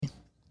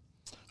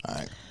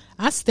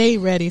I stay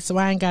ready, so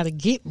I ain't got to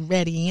get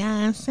ready. You know what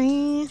I'm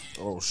saying?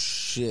 Oh,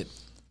 shit.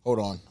 Hold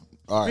on.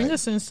 All Bring right.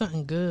 us in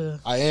something good.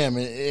 I am.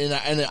 And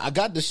I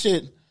got the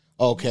shit.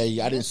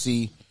 Okay, I didn't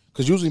see.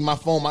 Because usually my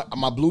phone,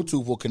 my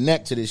Bluetooth will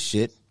connect to this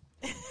shit.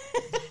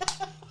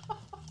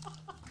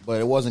 But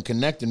it wasn't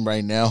connecting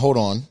right now. Hold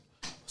on.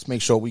 Let's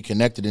make sure we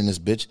connected in this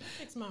bitch.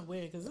 Fix my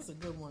wig, because this is a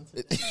good one.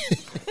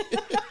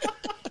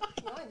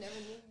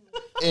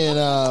 And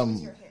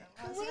Really?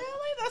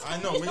 I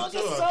know, me too.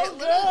 So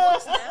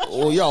good.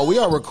 well, y'all, we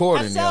are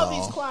recording, I sell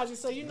y'all. these quadris,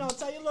 so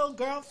tell your little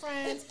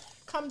girlfriends,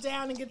 come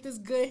down and get this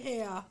good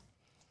hair.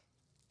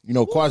 You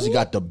know, Quasi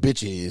got the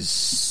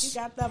bitches.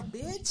 You got the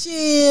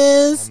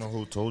bitches. I don't know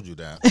who told you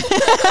that.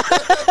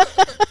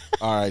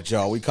 All right,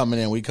 y'all, we coming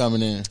in.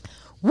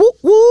 Whoop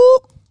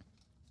whoop.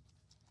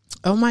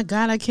 Oh my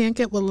God, I can't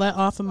get what let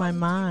off of my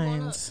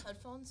mind.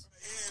 Headphones?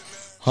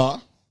 Huh?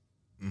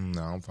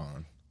 No, I'm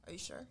fine. Are you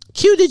sure?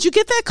 Q, did you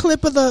get that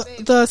clip of the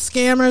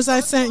scammers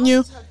I sent you?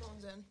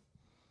 Headphones in.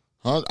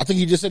 Huh? I think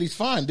he just said he's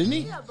fine, didn't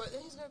he? Yeah, but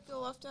then he's gonna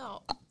feel left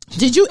out.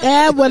 Did you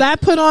add what I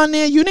put on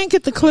there? You didn't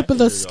get the clip of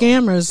the Did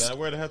scammers. I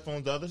wear the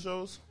headphones to other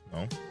shows?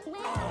 No.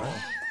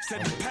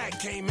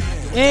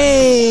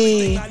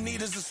 Hey.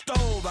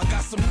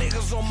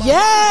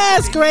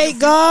 Yes, great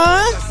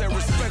God.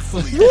 Woo.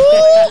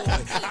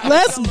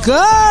 Let's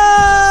go.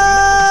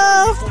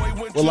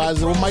 Well,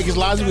 Liza, what mic is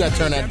Liza? We got to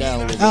turn that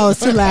down a little bit. Oh, it's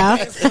too loud.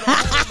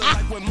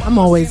 I'm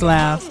always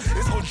loud.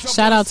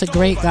 Shout out to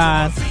Great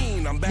God.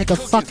 Nigga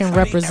fucking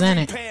represent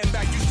it.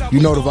 You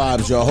know the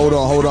vibes, y'all. Hold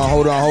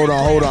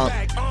on.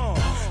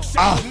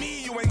 Ah.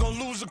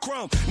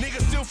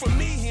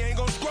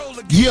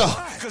 Yeah.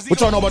 What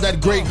y'all know about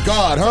that great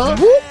God, huh?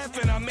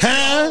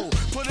 Huh?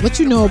 What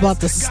you know about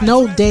the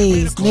snow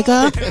days,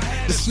 nigga?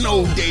 The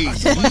snow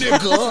days,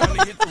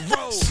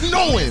 nigga.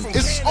 Snowing.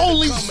 It's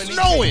only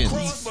snowing.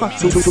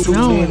 Fucking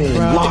snowing,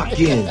 bro. Lock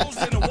in.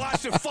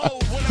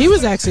 He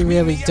was actually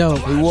really dope.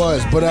 He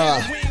was, but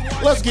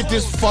let's get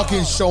this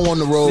fucking show on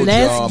the road,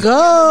 Let's y'all. go.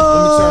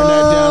 Let me turn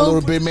that down a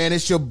little bit, man.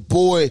 It's your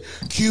boy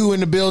Q in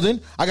the building.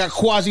 I got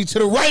Quasi to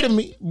the right of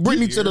me,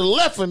 Brittany to the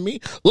left of me,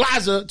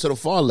 Liza to the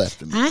far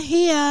left of me. I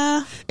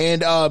hear.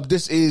 And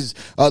this is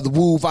the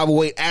Woo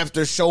 508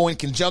 after show in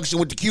conjunction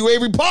with the Q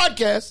Avery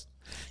podcast.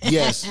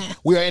 Yes,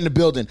 we are in the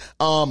building.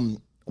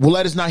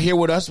 Woletta's not here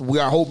with us. We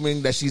are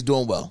hoping that she's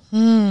doing well.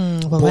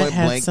 Willette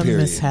had blank, some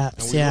period.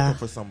 mishaps. And we're Yeah. looking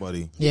for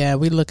somebody. Yeah,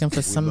 we looking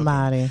for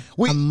somebody. A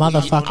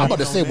motherfucker. I'm about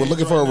to say, we're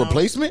looking for a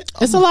replacement.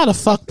 There's a lot of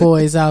fuck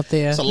boys out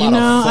there. It's a lot You of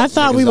know, fuck I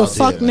thought we niggas were out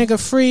fuck there, man. nigga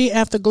free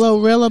after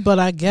Glorilla, but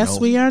I guess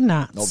we are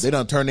not. No, they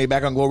done turned their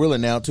back on Glorilla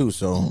now too.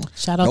 So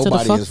Shout out to the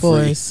nobody fuck is free.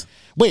 boys.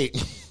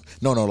 Wait,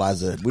 no,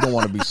 Liza, we don't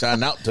want to be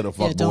shouting out to the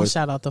fuck Yeah, don't boys.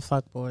 shout out the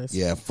fuck boys.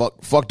 Yeah,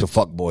 fuck the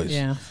fuck boys.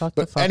 Yeah, fuck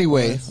the But fuck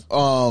anyway, boys.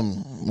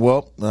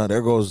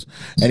 there goes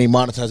any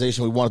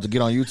monetization we wanted to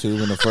get on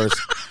YouTube in the first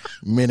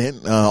minute.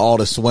 All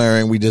the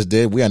swearing we just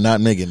did. We are not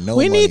making no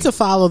We money. need to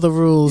follow the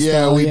rules.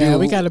 Yeah, though. we do.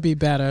 We got to be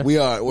better.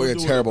 We're do it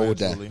terrible with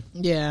that. eventually.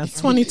 Yeah, it's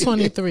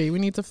 2023. We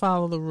need to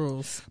follow the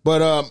rules.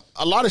 But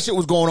a lot of shit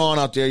was going on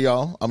out there,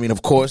 y'all. I mean,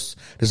 of course,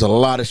 there's a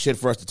lot of shit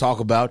for us to talk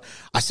about.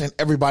 I sent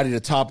everybody the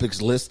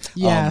topics list.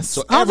 Yes.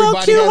 So Although,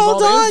 everybody Q, has all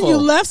hold the on. info. You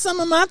left some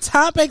of my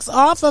topics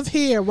off of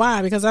here.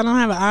 Why? Because I don't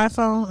have an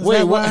iPhone? Is Wait,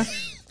 that what? why?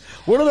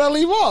 Where did I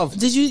leave off?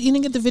 You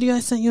didn't get the video I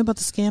sent you about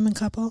the scamming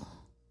couple?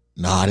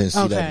 No, I didn't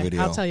see that Okay,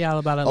 video. I'll tell y'all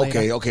about it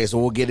later. Okay, so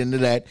we'll get into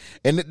that.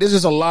 And there's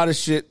just a lot of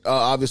shit,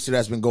 obviously,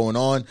 that's been going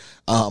on.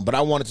 But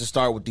I wanted to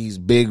start with these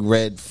big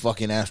red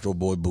fucking Astro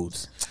Boy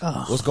boots.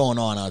 What's going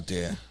on out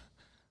there?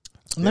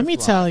 Let me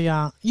tell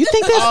y'all. You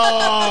think this?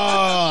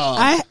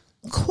 Oh,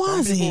 Some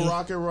Quasi. people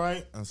rock it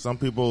right, and some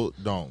people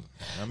don't.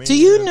 I mean, Do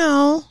you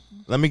know?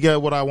 Let me get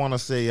what I want to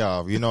say,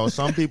 y'all. You know,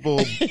 some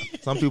people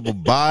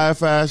buy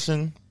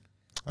fashion,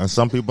 and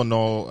some people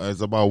know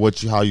it's about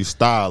how you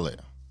style it.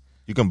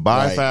 You can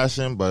buy Right.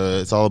 fashion, but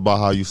it's all about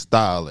how you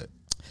style it.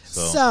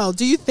 So,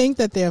 do you think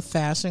that they're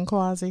fashion,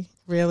 Quasi?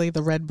 Really,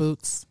 the red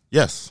boots?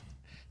 Yes.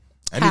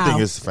 Anything How?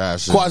 is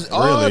fashion. Quasi-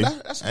 oh, really.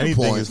 that's a good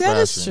Anything point. is That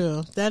is fashion.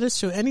 true. That is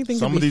true. Anything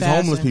Some can of be these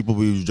fashion. homeless people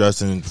be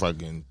dressing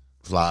fucking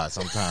fly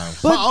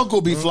sometimes. my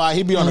uncle be fly.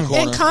 He be on the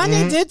corner. And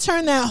Kanye did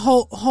turn that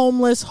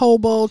homeless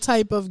hobo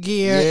type of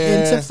gear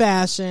Yeah. into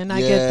fashion. I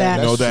Yeah, get that.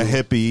 you know, that's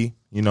that hippie,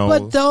 you know.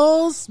 But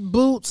those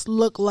boots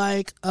look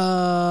like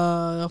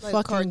a Like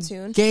fucking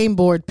cartoon? game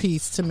board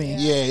piece to me.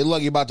 Yeah, it look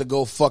like you about to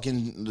go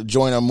fucking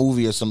join a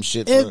movie or some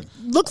shit. It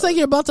looks like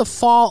you're about to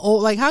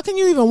fall. Like, how can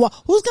you even walk?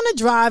 Who's gonna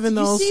drive in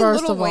those? see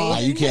First Lil of all, Wayne? Nah,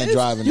 you can't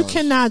drive in You those.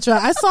 cannot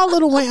drive. I saw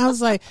Little Wayne. I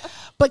was like,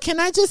 but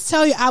can I just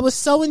tell you, I was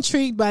so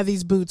intrigued by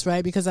these boots,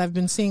 right? Because I've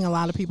been seeing a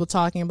lot of people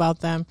talking about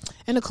them.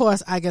 And of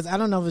course, I guess, I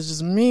don't know if it's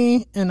just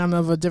me and I'm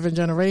of a different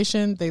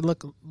generation. They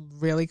look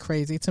really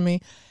crazy to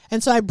me.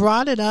 And so I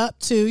brought it up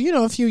to,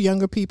 a few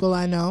younger people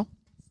I know.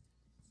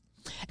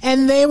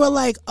 And they were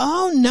like,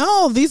 oh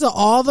no, these are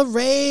all the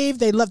rave.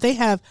 They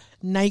have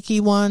Nike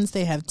ones,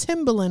 they have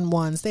Timberland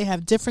ones, they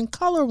have different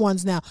color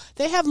ones now.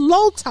 They have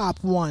low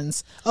top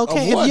ones.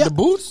 Okay. Of what? The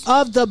boots?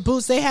 Of the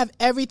boots. They have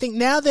everything.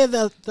 Now they're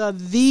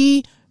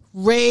the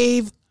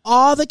rave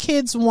All the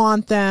kids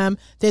want them.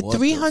 They're What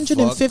the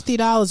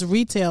 $350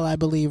 retail, I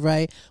believe,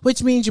 right?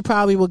 Which means you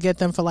probably will get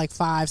them for like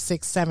 $500,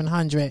 $600,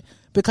 $700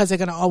 because they're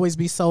going to always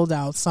be sold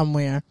out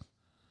somewhere.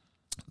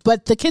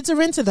 But the kids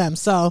are into them,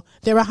 so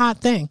they're a hot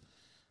thing.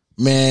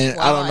 Man,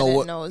 Wow, I don't know didn't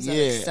what. know it was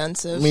that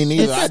extensive. Me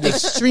neither. I It's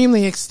just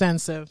extremely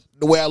extensive.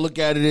 the way I look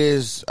at it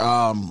is,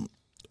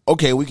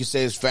 okay, we can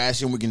say it's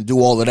fashion, we can do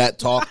all of that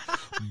talk,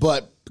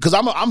 but because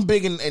I'm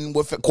big in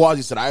what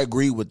Quasi said, I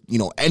agree with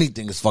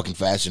anything is fucking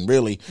fashion,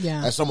 really.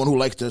 Yeah. As someone who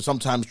likes to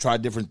sometimes try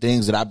different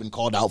things that I've been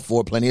called out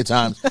for plenty of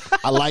times,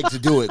 I like to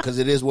do it because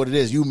it is what it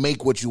is. You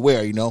make what you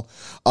wear,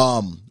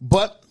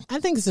 But I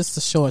think it's just the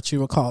shorts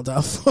you were called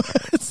out for.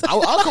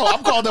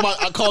 I'm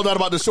called out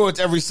about the shorts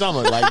every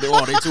summer. Like, they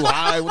too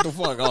high. What the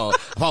fuck? Oh,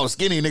 if I was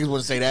skinny, niggas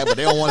wouldn't say that, but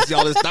they don't want to see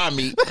all this thigh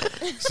meat.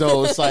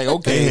 So it's like,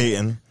 okay, They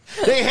hating.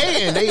 They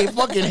hating. They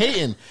fucking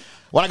hating.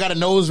 When I got a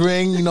nose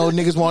ring,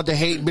 niggas want to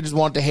hate, bitches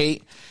want to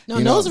hate. No,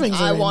 nose rings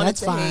I are in. wanted That's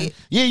to fine. hate.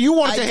 Yeah, you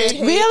want I to did hate.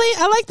 hate.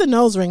 Really? I like the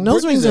nose ring.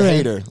 Nose Britney's rings a are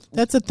hater. in.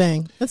 That's a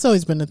thing. That's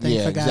always been a thing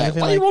Yeah, for guys.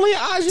 exactly. I Why feel you like. rolling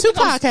your eyes? You think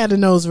Tupac had a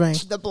nose ring.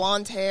 The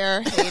blonde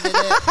hair, hated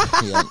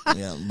it.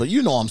 yeah. But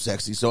I'm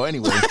sexy. So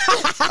anyway,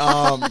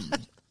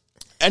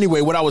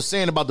 what I was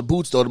saying about the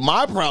boots though,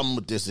 my problem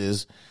with this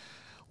is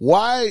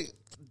why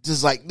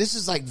this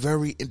is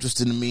very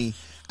interesting to me.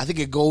 I think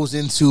it goes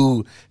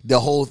into the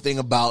whole thing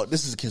about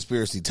this is a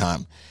conspiracy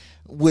time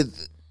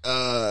with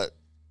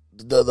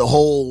the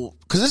whole,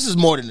 because this is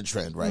more than the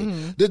trend, right?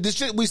 The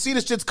shit, we see the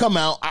shits come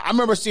out. I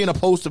remember seeing a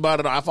post about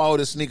it. I follow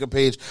this sneaker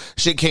page.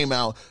 Shit came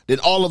out. Then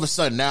all of a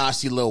sudden, now I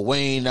see Lil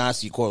Wayne. Now I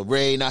see Coil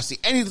Ray. Now I see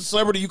any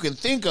celebrity you can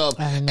think of,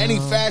 any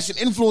fashion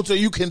influencer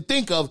you can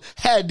think of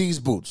had these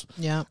boots.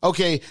 Yeah.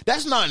 Okay,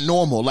 that's not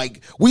normal.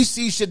 Like, we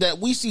see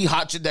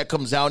hot shit that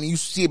comes out and you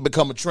see it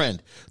become a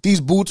trend. These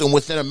boots, and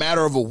within a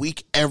matter of a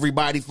week,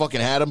 everybody fucking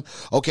had them.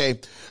 Okay,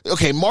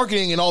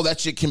 marketing and all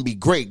that shit can be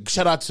great.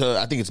 Shout out to,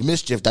 I think it's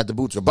MSCHF that the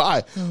boots are by.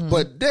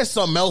 But there's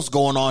something else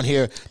going on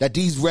here that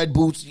these red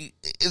boots,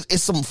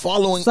 it's some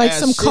following. It's like ass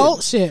some shit.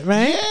 cult shit,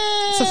 right?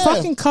 Yeah. It's a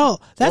fucking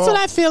cult. That's what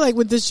I feel like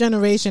with this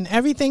generation.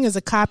 Everything is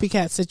a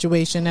copycat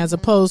situation as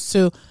opposed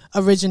to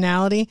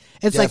originality.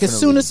 It's like as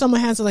soon as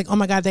someone has it, like, oh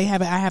my God, they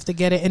have it, I have to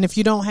get it. And if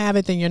you don't have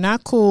it, then you're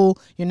not cool,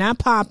 you're not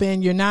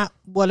popping, you're not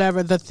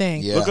whatever the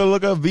thing. Yeah.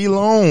 Look at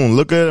V-Lone.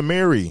 Look at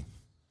Amiri.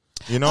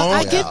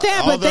 I get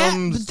that, All but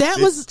them,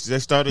 was they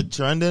started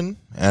trending,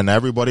 and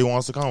everybody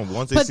wants to come.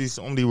 Once they see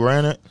somebody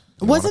wearing it,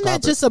 wasn't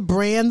that just a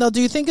brand though?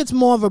 Do you think it's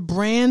more of a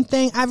brand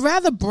thing? I'd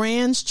rather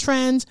brands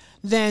trend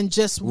than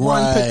just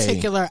one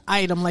particular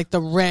item, like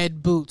the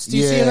red boots. Do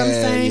you see what I'm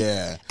saying?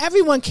 Yeah.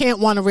 Everyone can't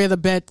want to wear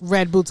the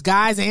red boots,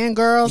 guys and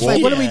girls.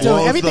 Like, what are we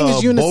doing? Everything is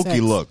unisex. Bulky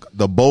look,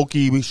 the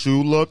bulky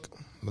shoe look,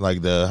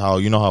 like how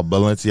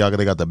Balenciaga,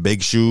 they got the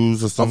big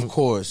shoes or something. Of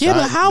course. Yeah,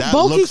 but how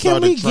bulky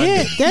can we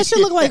get? That should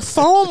look like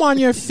foam on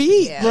your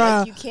feet, Yeah, bruh.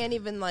 like you can't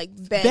even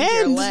bend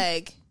your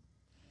leg.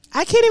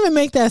 I can't even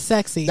make that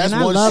sexy. That's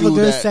and I one love a shoe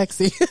good that-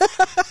 sexy.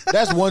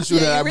 That's one shoe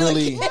that I you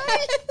really really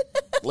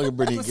look at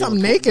Brittany. I'm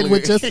naked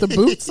with just the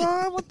boots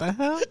on. What the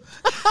hell?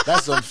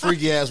 That's some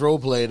freaky ass role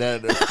play.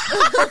 That.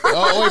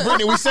 Oh wait,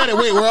 Brittany, we said it.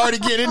 Wait, we're already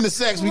getting into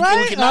sex. We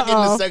cannot get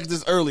into sex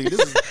this early.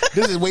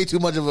 This is way too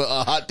much of a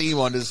hot theme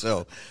on this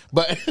show.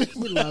 But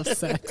We love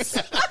sex.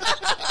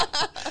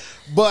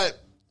 but.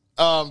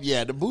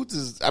 The boots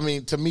is, I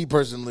mean, to me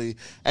personally,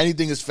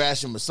 anything is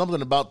fashion, but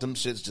something about them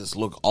shits just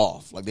look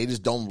off. Like, they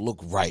just don't look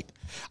right.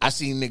 I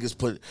seen niggas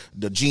put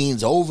the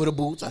jeans over the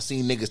boots. I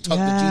seen niggas tuck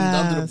the jeans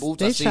under the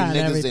boots. I seen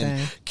niggas in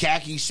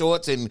khaki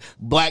shorts and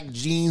black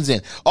jeans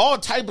and all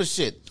type of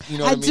shit. You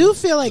know what I mean? do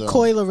feel like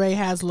Coil Ray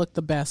has looked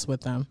the best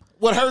with them.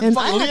 What, her fucking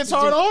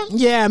leotard on?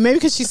 Yeah, maybe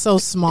because she's so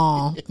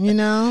small, Yeah,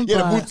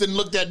 the boots didn't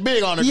look that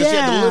big on her because she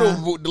had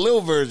the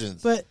little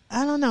versions. But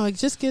I don't know. It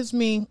just gives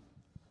me,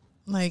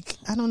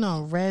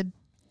 red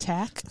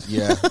tack.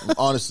 Yeah,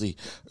 honestly.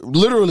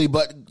 Literally,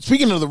 but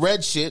speaking of the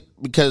red shit,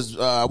 because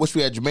I wish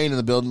we had Jermaine in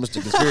the building,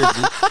 Mr.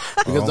 Conspiracy,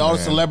 because all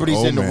the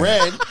celebrities in the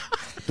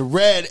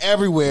red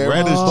everywhere.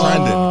 Red is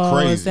trending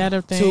crazy. Is that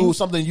a thing? To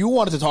something you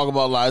wanted to talk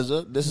about,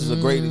 Liza. This is a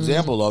great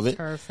example of it.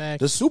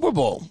 Perfect. The Super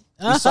Bowl.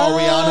 We saw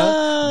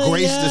Rihanna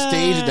grace the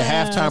stage at the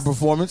halftime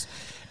performance.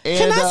 And,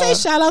 can I say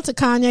shout out to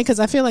Kanye? Because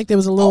I feel like there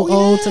was a little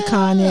ode to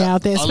Kanye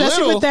out there,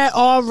 especially with that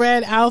all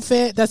red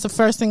outfit. That's the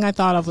first thing I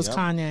thought of was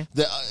Kanye.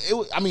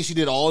 She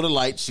did All the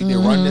Lights. She did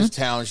Run This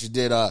Town. She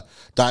did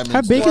Diamonds.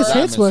 Her biggest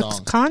hits were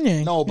song.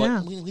 Kanye. No,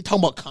 but we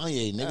talking about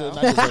Kanye,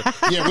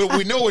 nigga.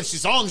 We know what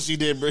songs she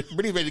did.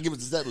 Brittany ready to give us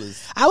the set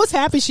list. I was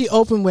happy she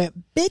opened with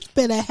 "Bitch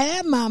Better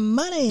Have My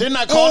Money." Didn't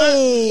I call that?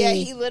 Yeah,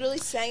 he literally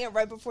sang it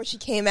right before she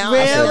came out.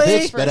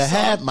 Really? Bitch better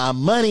have my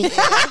money.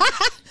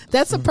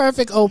 That's a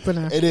perfect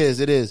opener. It is.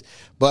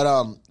 But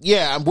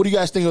what do you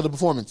guys think of the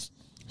performance?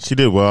 She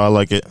did well. I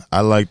like it. I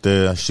like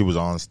she was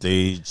on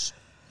stage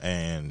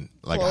and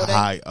Floating.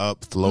 high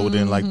up,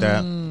 floating like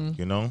that.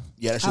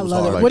 Yeah, that shit I was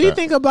love hard. it. like What do you that.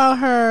 think about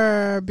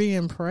her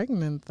being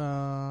pregnant,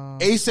 though?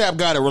 ASAP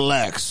got to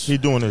relax. He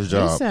doing his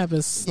job. ASAP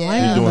is Yeah.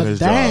 slaying He doing the his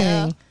job.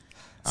 dang.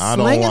 I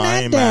don't Slinging want. I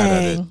that ain't mad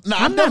at it. thing. No,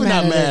 I'm definitely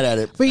not mad at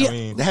it. But I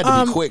mean, they had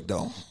to be quick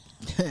though.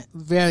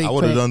 Very I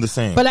would have quick. done the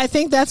same. But I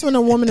think that's when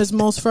a woman is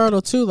most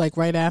fertile too, like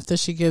right after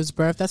she gives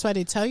birth. That's why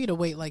they tell you to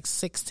wait like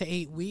 6 to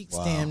 8 weeks,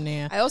 damn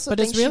near. I also but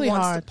think it's really she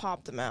wants hard. to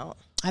pop them out.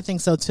 I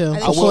think so too. I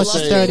think Before will she's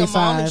say- being a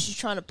mom 35. and she's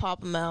trying to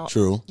pop them out.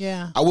 True.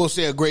 Yeah. I will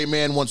say a great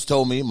man once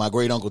told me, my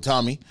great uncle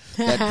Tommy,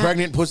 that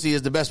pregnant pussy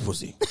is the best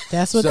pussy.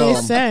 That's what So, they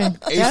say. That's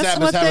ASAP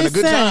what is having they a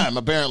good say. time,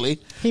 apparently.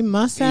 He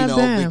must have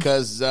been.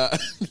 Because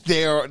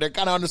they're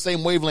kind of on the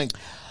same wavelength.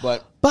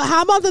 But But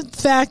how about the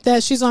fact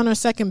that she's on her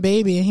second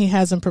baby and he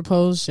hasn't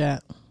proposed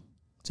yet?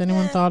 Has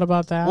anyone thought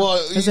about that? Well,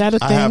 is that a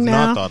thing I have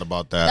now? not thought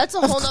about that. That's a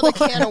whole other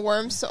can of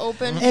worms to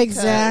open.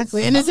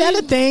 Exactly. And is that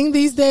a thing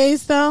these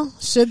days, though?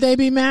 Should they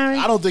be married?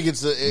 I don't think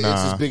it's Nah.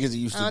 as big as it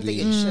used I to don't be.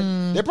 think it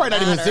should. They're probably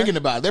not even matter. thinking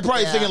about it. They're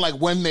probably Yeah. thinking like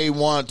when they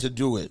want to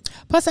do it.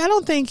 Plus, I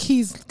don't think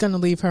he's going to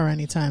leave her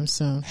anytime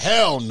soon.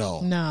 Hell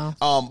no. No.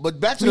 But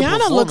back to the Rihanna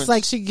performance. looks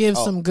like she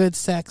gives some good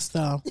sex,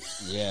 though.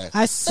 Yeah.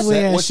 I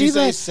swear. What she she's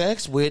say? like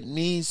Sex with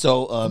me,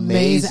 so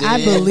amazing. amazing.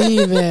 I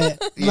believe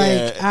it. Yeah,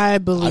 Like, I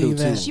believe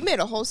too. it. She made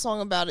a whole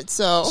song about it,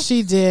 so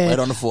She did. Right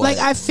on the forehead.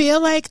 Like I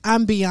feel like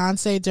I'm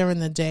Beyonce during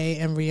the day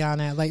and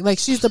Rihanna. Like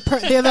she's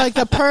they're like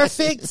the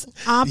perfect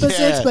opposites,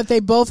 Yeah. but they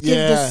both give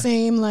the Yeah.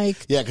 same like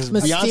Yeah, 'cause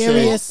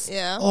mysterious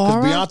Yeah.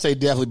 aura. Beyonce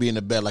definitely be in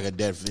the bed like a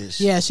dead fish.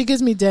 Yeah, she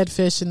gives me dead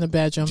fish in the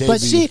bedroom.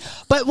 JB.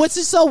 But what's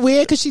just so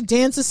weird because she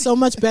dances so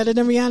much better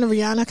than Rihanna.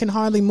 Rihanna can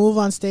hardly move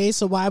on stage,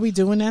 so why are we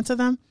doing that to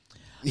them?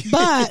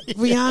 But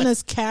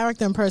Rihanna's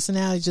character and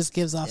personality just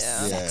gives off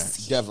Yeah. Yeah,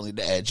 sex. definitely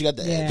the edge. She got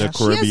the Yeah. edge. the She has a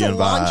Caribbean vibe.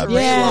 lingerie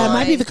Yeah, it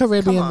might be the Come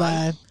Caribbean on.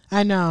 vibe.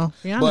 I know.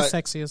 Rihanna's But-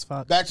 sexy as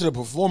fuck. Back to the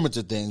performance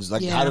of things.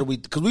 Like, Yeah. how did we?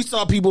 Because we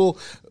saw people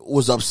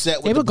was upset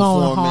with They the were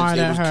going performance. hard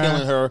They at was her.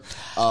 killing her.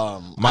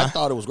 I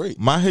thought it was great.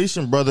 My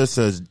Haitian brother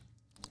says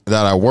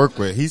that I work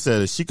with. He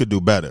said that she could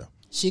do better.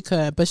 She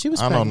could, but she was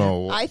I don't pregnant.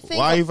 know I think-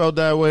 why he felt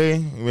that way.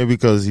 Maybe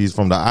because he's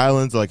from the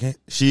islands, like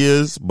she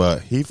is.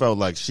 But he felt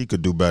like she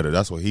could do better.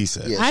 That's what he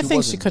said. Yeah. I she think she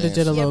wasn't could have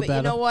did a dancing. Yeah, little but better.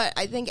 you know what?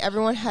 I think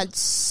everyone had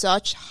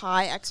such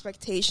high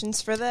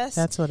expectations for this.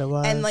 That's what it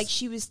was. And like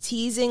she was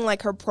teasing,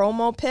 like her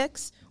promo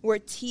pics were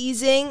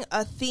teasing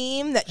a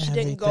theme that she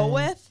didn't go Everything.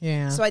 with.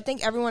 Yeah. So I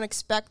think everyone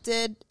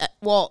expected.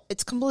 Well,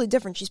 it's completely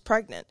different. She's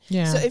pregnant.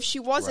 Yeah. So if she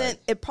wasn't,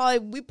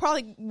 we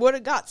probably would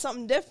have got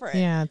something different.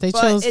 Yeah, they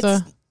But chose it's,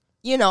 the-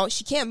 You know,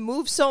 she can't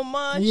move so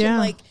much. Yeah. And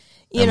like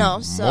you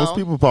know, so Most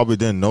people probably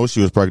didn't know she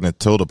was pregnant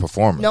till the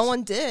performance. no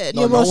one did.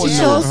 Yeah, well, no she one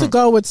chose knew. to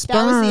go with That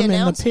was the sperm, and the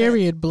announcement.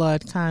 period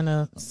blood kind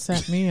of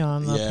set me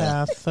on the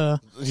Yeah. path.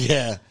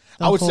 Yeah,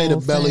 The I would say the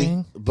whole belly,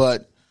 thing.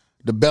 but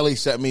the belly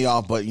set me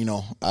off. But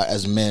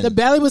as men, The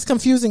belly was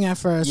confusing at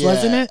first, yeah,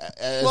 wasn't it?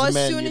 As Well, as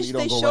men, soon as you they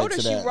don't go showed right her,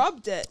 to she that.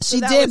 rubbed it. So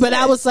She that did, but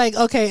I it. was like,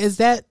 okay, is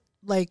that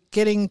like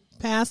getting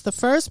past the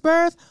first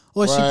birth,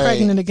 or is she Right,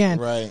 pregnant again?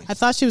 right. I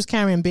thought she was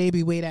carrying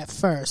baby weight at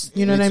first.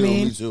 You know Me what I too,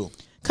 mean? Me too.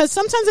 Because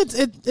sometimes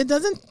it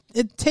doesn't.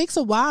 It takes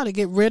a while to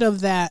get rid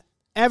of that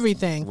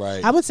everything.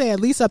 Right. I would say at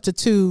least up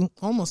to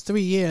almost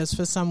 3 years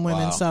for some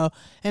women. Wow. So,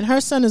 and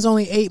her son is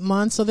only 8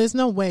 months, so there's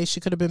no way she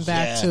could have been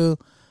back Yeah. to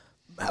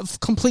a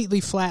completely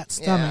flat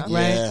stomach, Yeah.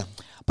 right? Yeah.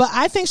 But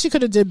I think she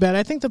could have did better.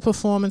 I think the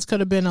performance could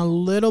have been a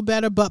little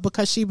better, but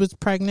because she was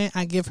pregnant,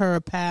 I give her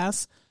a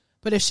pass.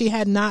 But if she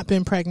had not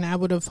been pregnant, I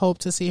would have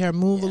hoped to see her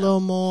move a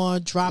little more,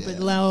 drop it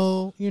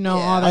low, Yeah.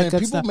 all that I mean, good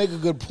people stuff. make a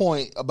good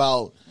point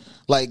about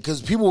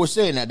because people were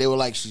saying that they were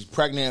like, she's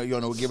pregnant,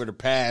 we give her the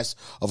pass.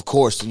 Of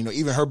course,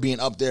 even her being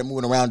up there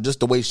moving around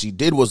just the way she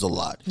did was a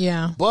lot.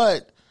 Yeah.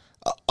 But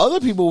other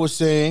people were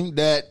saying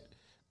that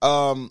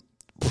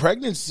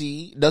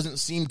pregnancy doesn't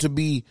seem to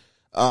be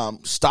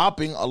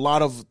stopping a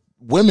lot of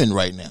women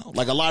right now.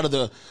 Like a lot of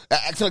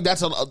I feel like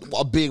that's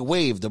a big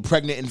wave. The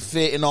pregnant and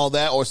fit and all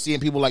that, or seeing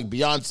people like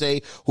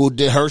Beyonce who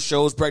did her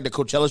shows pregnant,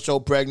 Coachella show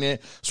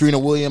pregnant, Serena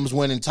Williams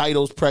winning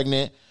titles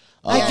pregnant.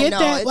 I get no,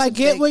 that. it's I a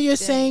get big what you're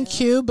thing, saying, yeah.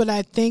 Q. But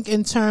I think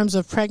in terms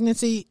of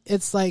pregnancy,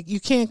 it's like you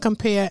can't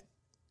compare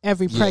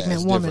every pregnant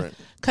it's woman. different,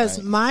 Because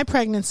right. my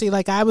pregnancy,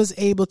 like I was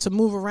able to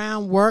move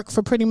around, work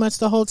for pretty much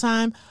the whole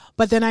time.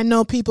 But then I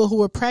know people who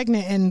were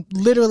pregnant and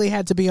literally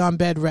had to be on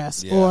bed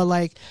rest, Yeah. or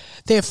like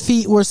their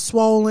feet were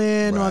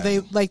swollen, or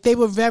Right. they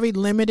were very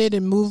limited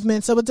in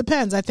movement. So it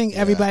depends. I think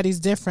everybody's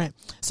different.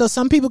 So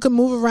some people can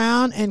move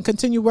around and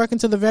continue working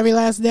to the very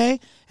last day,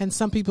 and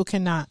some people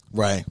cannot.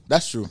 Right.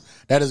 That's true.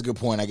 That is a good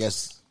point. I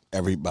guess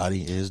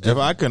everybody is If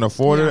different. I can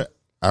afford Yeah. it,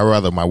 I'd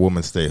rather my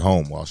woman stay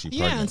home while she's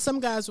Yeah, pregnant. and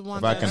some guys would want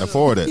If I that can too.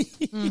 afford it,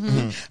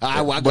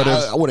 I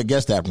if- would have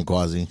guessed that from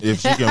Quasi. if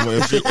she can,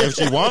 if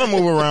she want to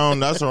move around,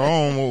 that's her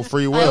own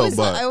free I will. always,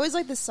 But I always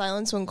like the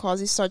silence when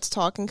Quasi starts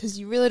talking because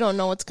you really don't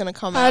know what's going to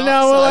come I out.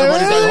 know, So well, I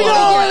Everybody's really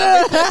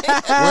like,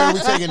 don't. Where are we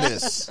taking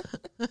this?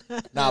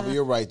 Nah, but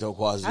you're right though,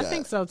 Quasi. I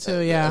think so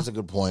too, yeah. That's a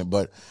good point.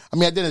 But I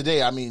mean, at the end of the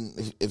day, I mean,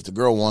 if the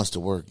girl wants to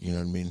work, you know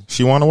what I mean.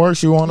 she want to work.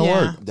 She want to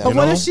work. But you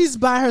what know? if she's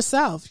by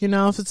herself?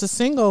 If it's a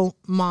single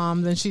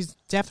mom, then she's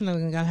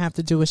definitely going to have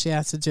to do what she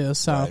has to do.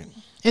 So, Right.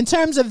 in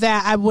terms of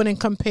that, I wouldn't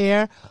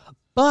compare.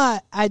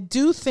 But I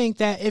do think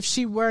that if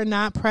she were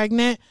not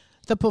pregnant,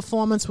 the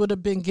performance would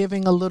have been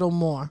giving a little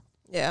more.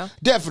 Yeah.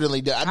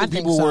 Definitely. I think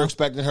people so. were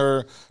expecting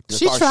her to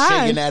She start tried.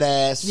 shaking that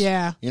ass.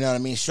 Yeah. You know what I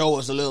mean? Show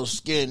us a little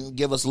skin,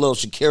 give us a little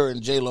Shakira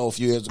and J-Lo a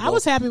few years ago. I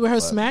was happy with her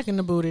smacking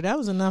the booty. That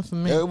was enough for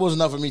me. It was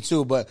enough for me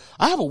too, but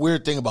I have a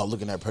weird thing about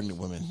looking at pregnant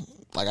women.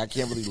 Like, I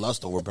can't really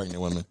lust over pregnant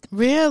women.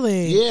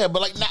 Really? Yeah,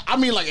 but like, I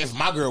mean, like, if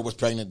my girl was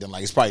pregnant, then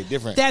like it's probably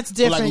different. That's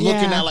different. But, like,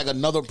 looking yeah. at like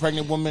another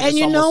pregnant woman, And it's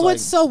you know almost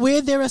what's like, so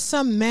weird? There are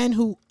some men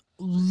who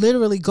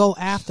literally go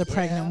after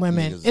pregnant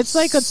women. Niggas It's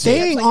like a sick.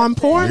 thing It's like on a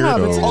thing.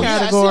 Pornhub. It's a Weirdo.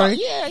 category.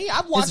 Yeah,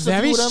 I've watched It's a few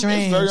very of them.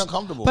 strange. It's very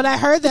uncomfortable. But I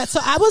heard that. So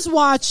I was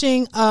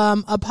watching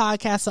a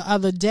podcast the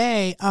other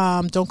day.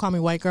 Don't Call Me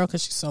White Girl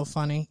because she's so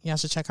funny. Y'all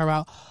should check her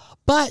out.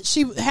 But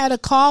she had a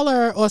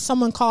caller or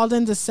someone called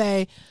in to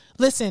say,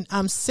 listen,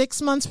 I'm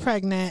 6 months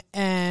pregnant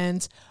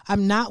and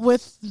I'm not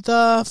with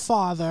the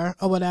father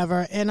or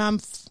whatever, and I'm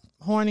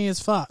horny as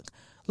fuck.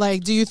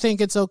 Like, do you think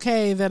it's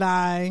okay that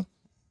I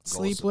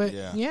sleep with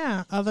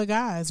other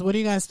guys? What do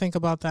you guys think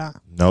about that?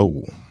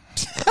 No.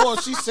 Well,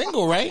 she's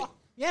single, right?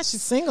 Yeah,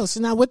 she's single. She's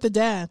not with the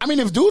dad. I mean,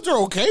 if dudes are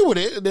okay with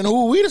it, then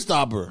who are we to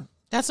stop her?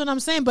 That's what I'm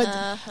saying. But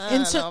I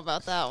don't know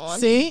about that one.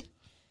 see,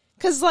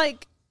 Because,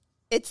 like,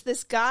 it's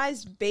this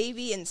guy's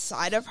baby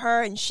inside of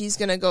her, and she's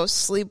going to go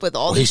sleep with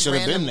all He these should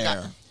have random been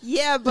there.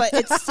 Yeah, but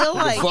it's still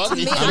like, fuck? to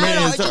me, I I don't mean,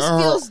 know. It it's just her-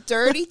 feels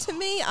dirty to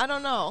me. I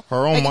don't know.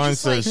 Her own Like, mind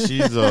it's just says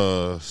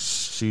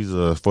she's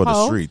for the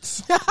Oh.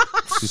 streets.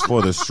 She's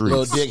for the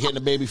Little streets. dick hitting the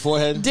baby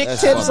forehead. dick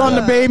That's tips fucked on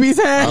the up. baby's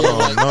head. I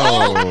don't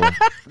know.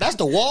 That's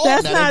the wall.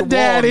 That's That not ain't the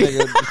wall, daddy.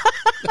 nigga.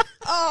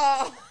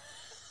 Oh.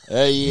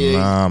 Yeah.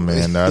 Nah,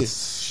 man,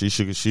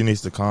 she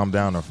needs to calm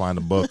down and find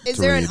a book Is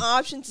to there read. an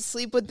option to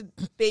sleep with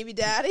the baby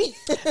daddy?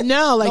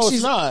 No, like No, it's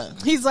she's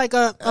not. He's like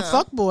a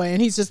fuck boy,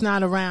 and he's just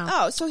not around.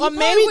 Oh, so he or probably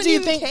maybe wouldn't do you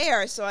even think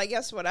care, so I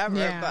guess whatever.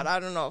 Yeah. But I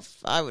don't know if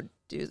I would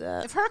do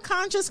that. if her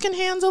conscience can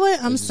handle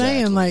it? I'm Exactly.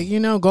 saying,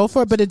 like, go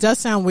for it. But it does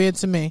sound weird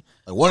to me.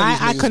 Like, one of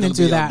these I niggas couldn't gonna do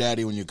be your that.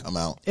 daddy when you come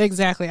out.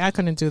 Exactly, I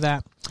couldn't do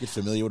that. Get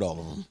familiar with all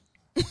of them.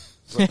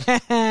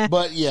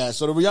 But yeah,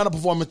 so the Rihanna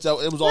performance, it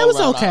was all It was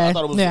around. okay. I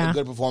thought it was Yeah. a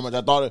good performance.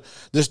 I thought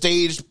the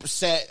stage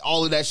set,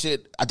 all of that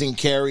shit, I think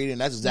carried,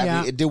 and that's exactly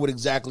Yeah. it. Did what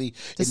exactly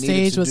The it needed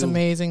stage to was do.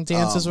 amazing.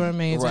 Dancers were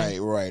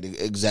amazing. Right,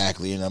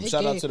 exactly. And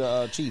shout out to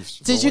the Chiefs.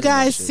 for Did you winning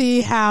that guys shit.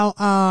 see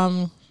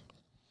how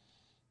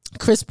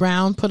Chris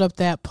Brown put up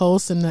that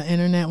post and the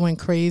internet went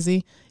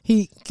crazy?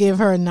 He gave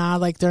her a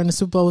nod like during the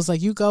Super Bowl, was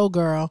like, "You go,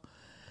 girl,"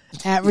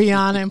 at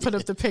Rihanna, and put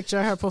up the picture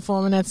of her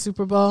performing at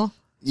Super Bowl.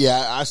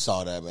 Yeah, I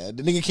saw that, man.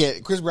 The nigga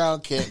can't. Chris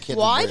Brown can't.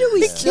 Why do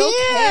we still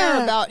Yeah.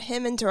 care about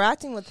him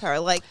interacting with her?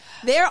 Like,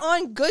 they're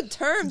on good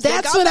terms. They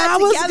That's got what back I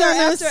was together gonna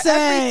after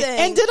say. everything.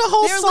 And did a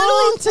whole They're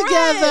song literally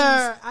together.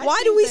 friends. I Why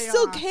think do we they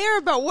still are. care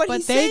about what But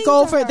he's they saying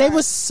go to for it. They her?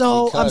 were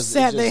so Because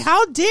upset. it They, just-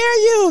 how dare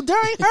you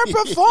during her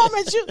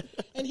performance? You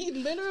and he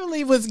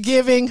literally was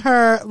giving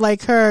her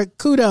like her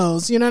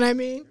kudos. You know what I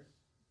mean?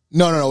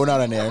 No, we're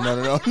not in there.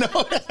 No.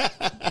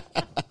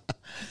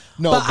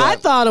 No, But I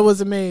thought it was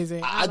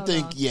amazing. I don't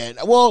think, know. yeah.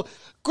 Well,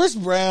 Chris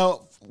Brown,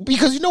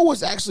 because you know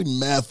what's actually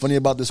mad funny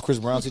about this Chris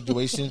Brown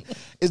situation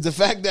is the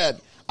fact that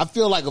I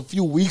feel like a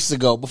few weeks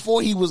ago,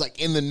 before he was like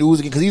in the news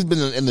again, because he's been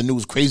in the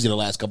news crazy the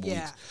last couple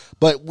Yeah. weeks.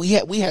 But we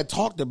had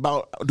talked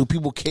about, do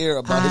people care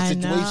about his I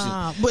situation?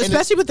 know. Well, And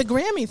especially with the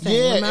Grammy thing.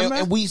 yeah, Remember?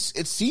 and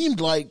it seemed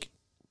like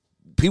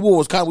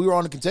people we were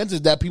on the consensus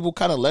that people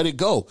kind of let it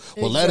go.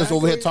 Well, let us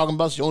over here Exactly. talking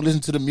about she don't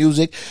listen to the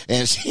music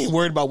and she ain't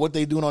worried about what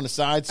they doing on the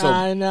side. So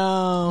I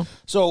know.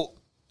 so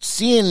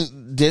seeing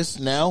this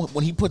now,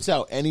 when he puts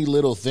out any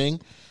little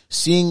thing,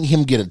 seeing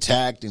him get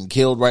attacked and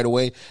killed right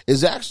away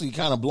is actually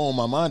kind of blowing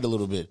my mind a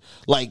little bit.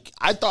 Like,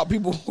 I thought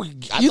people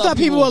You thought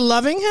people were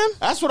loving him?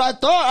 That's what I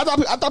thought.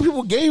 I thought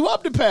people gave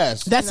up the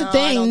pass. That's No, the I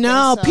thing. don't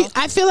No, think so.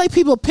 I feel like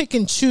people pick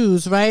and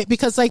choose, right?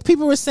 Because like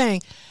people were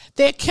saying,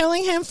 they're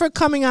killing him for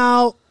coming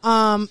out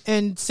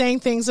and saying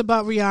things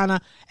about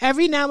Rihanna.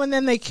 Every now and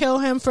then they kill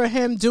him for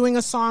him doing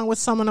a song with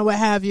someone or what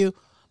have you.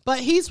 But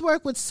he's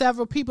worked with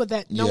several people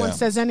that no one Yeah.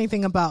 says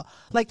anything about.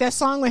 Like that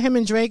song with him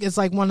and Drake is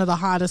like one of the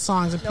hottest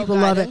songs and No people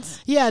love it. guidance.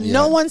 Yeah, Yeah.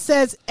 no one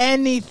says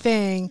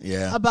anything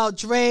Yeah. about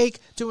Drake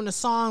doing a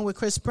song with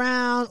Chris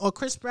Brown or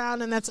Chris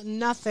Brown, and that's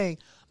nothing.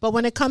 But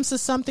when it comes to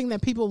something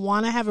that people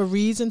want to have a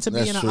reason to be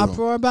That's in an true.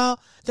 uproar about,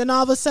 then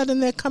all of a sudden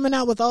they're coming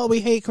out with, "Oh, we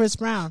hate Chris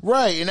Brown."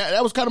 Right, and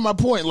that was kind of my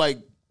point. Like,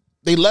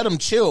 they let him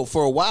chill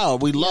for a while.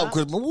 We love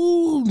Chris Brown.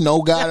 Woo,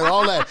 no God and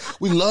all that.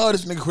 We love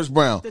this nigga Chris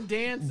Brown. The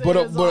dancers, but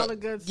all the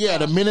good yeah,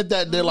 stuff. the minute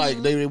that they're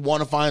like, they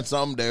want to find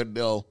something,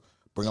 they'll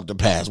bring up the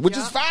past, which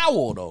is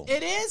foul, though.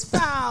 It is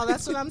foul.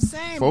 That's what I'm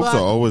saying. Folks but,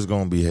 are always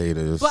going to be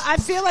haters. but I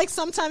feel like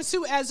sometimes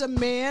too, as a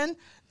man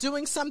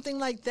doing something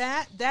like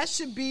that, that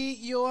should be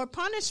your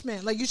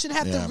punishment. Like you should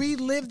have Yeah. to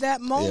relive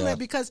that moment Yeah.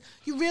 because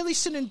you really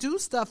shouldn't do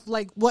stuff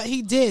like what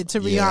he did to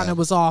Yeah. Rihanna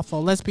was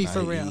awful. Let's be for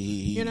He- real. he-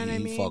 You know what I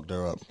he mean? fucked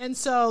her up. And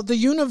so the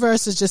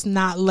universe is just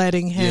not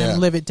letting him Yeah.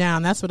 live it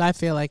down. That's what I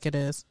feel like it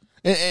is.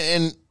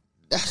 And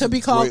that's Could a be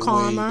called great way-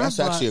 karma, That's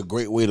but- actually a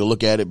great way to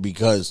look at it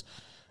because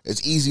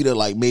it's easy to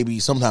like maybe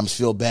sometimes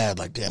feel bad,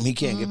 like damn, he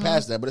can't Mm-hmm. get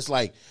past that. But it's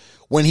like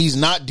when he's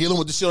not dealing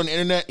with the shit on the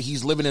internet,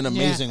 he's living an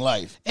amazing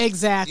life.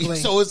 Exactly.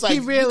 So it's like he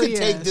really you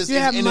can take this you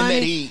as have internet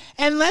money. heat.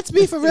 And let's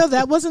be for real,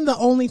 that wasn't the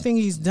only thing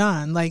he's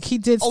done. Like he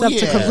did stuff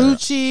to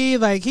Karuchi.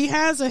 Like he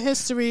has a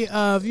history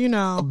of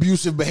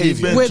abusive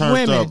behavior been with turned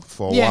women. up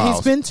for a while.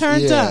 He's been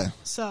turned up.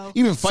 So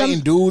even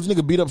fighting dudes,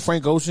 nigga beat up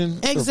Frank Ocean.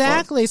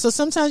 Exactly. So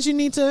sometimes you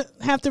need to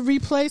have to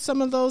replay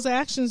some of those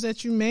actions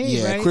that you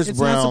made. Right? Chris it's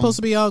Brown, not supposed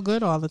to be all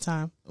good all the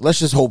time. Let's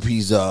just hope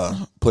he's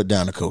put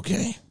down the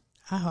cocaine.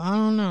 I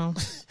don't know.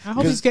 I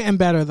hope he's getting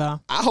better though.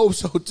 I hope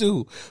so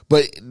too.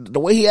 But the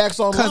way he acts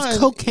online, because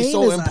cocaine is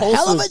so is impulsive. a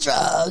hell of a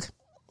drug.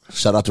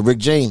 Shout out to Rick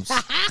James.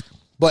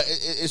 But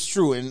it's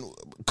true. And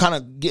kind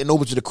of getting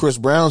over to the Chris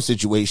Brown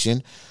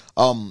situation.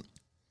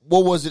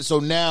 What was it? So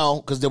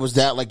now, because there was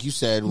that, like you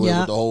said, with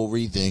the whole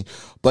Reed thing.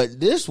 But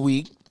this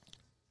week,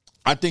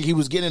 I think he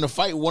was getting in a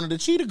fight with one of the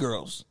Cheetah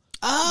Girls.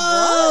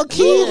 Oh,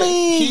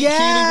 Keely, Keely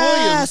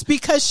Williams.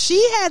 because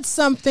she had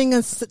something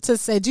to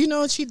say. Do you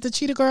know the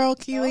Cheetah Girl,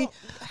 Keely?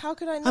 Oh, how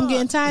could I not? I'm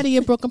getting tired of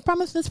your broken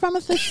promises.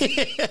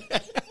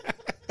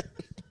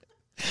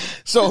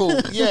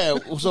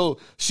 So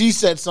she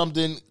said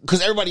something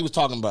because everybody was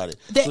talking about it.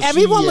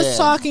 Everyone was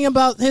talking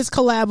about his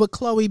collab with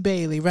Chloe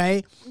Bailey,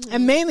 right? Mm-hmm.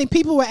 And mainly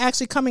people were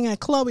actually coming at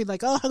Chloe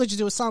like, "Oh, how could you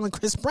do a song with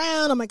Chris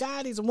Brown? Oh my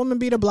God, he's a woman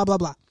beater." Blah blah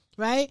blah,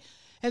 right?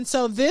 And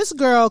so this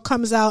girl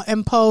comes out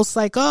and posts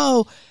like,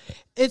 "Oh,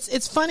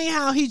 it's funny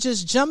how he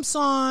just jumps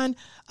on.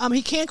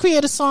 He can't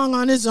create a song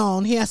on his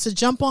own. He has to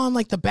jump on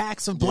like the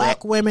backs of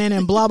black women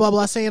and blah blah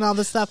blah, saying all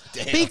this stuff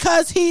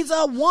because he's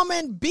a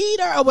woman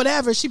beater or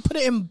whatever." She put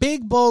it in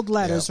big bold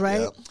letters,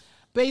 right? Yep.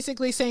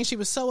 Basically saying she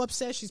was so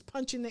upset she's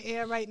punching the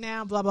air right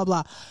now. Blah blah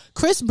blah.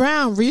 Chris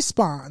Brown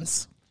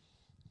responds.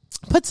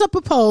 Puts up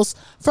a post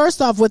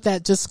first off with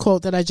that just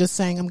quote that I just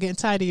sang. I'm getting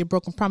tired of your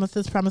broken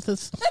promises.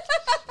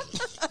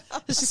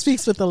 She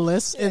speaks with a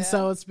lisp, and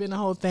so it's been a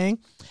whole thing.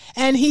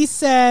 And he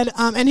said,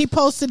 and he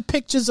posted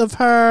pictures of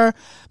her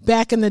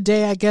back in the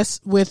day, I guess,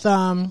 with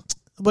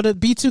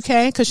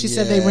B2K, because she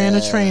said they ran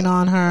a train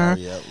on her,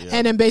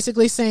 and then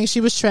basically saying she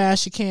was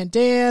trash, she can't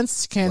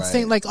dance, she can't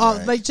sing, like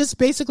just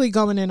basically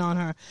going in on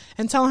her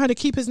and telling her to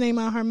keep his name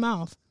out of her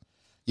mouth.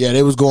 Yeah,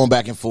 they was going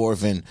back and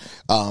forth, and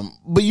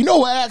but you know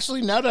what?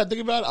 Actually, now that I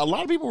think about it, a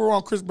lot of people were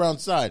on Chris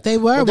Brown's side. They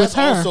were with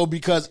her, also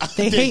because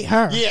they hate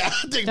her. Yeah,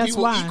 I think that's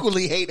people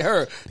equally hate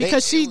her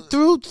because she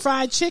threw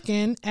fried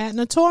chicken at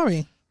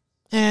Notori,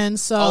 and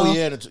so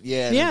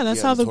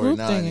that's how the group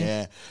thing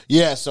is.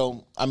 Yeah.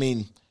 So I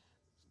mean,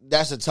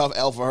 that's a tough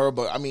L for her,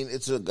 but I mean,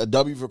 it's a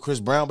W for Chris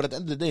Brown. But at the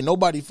end of the day,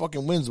 nobody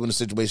fucking wins when a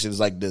situation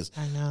is like this.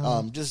 I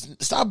know.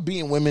 Just stop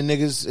beating women,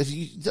 niggas. If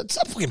you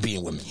stop fucking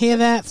beating women. Hear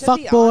that? Fuck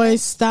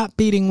boys, stop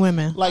beating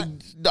women. Like,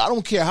 I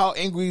don't care how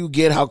angry you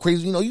get, how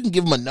crazy. You can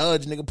give them a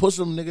nudge, nigga. Push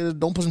them, nigga.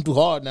 Don't push them too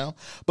hard now.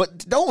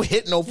 But don't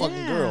hit no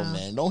fucking girl,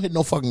 man. Don't hit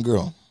no fucking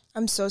girl.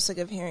 I'm so sick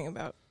of hearing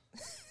about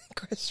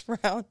Chris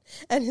Brown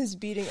and his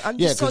beating. I'm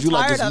just so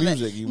tired of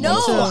it. No,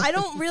 I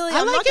don't really.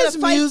 I'm not going to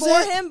fight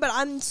for him, but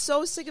I'm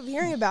so sick of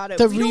hearing about it.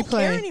 We don't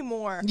care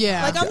anymore.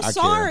 Yeah, like I'm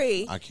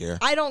sorry. I care.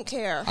 I don't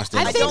care. I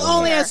think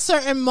only at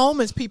certain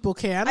moments people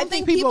care. I don't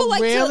think people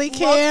like really to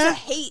care. Love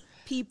to hate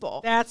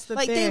people. That's the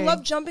thing. They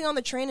love jumping on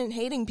the train and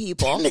hating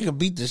people. That nigga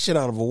beat the shit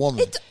out of a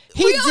woman.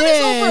 He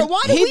did. Over.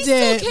 Why do we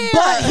still care?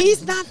 But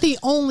he's not the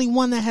only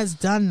one that has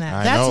done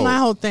that. That's my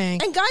whole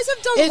thing. And guys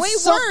have done way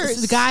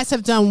worse. Guys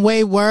have done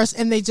way worse,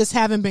 and they just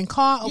haven't been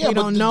caught. Or we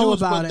don't know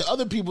about it. The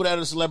other people that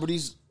are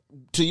celebrities,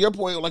 to your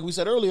point, like we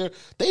said earlier,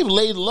 they've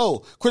laid low.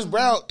 Chris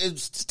Brown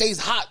stays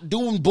hot,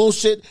 doing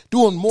bullshit,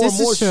 doing more and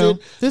more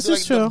shit. This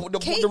is true.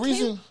 The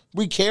reason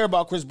we care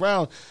about Chris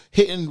Brown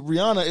hitting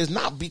Rihanna is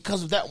not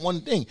because of that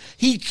one thing.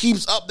 He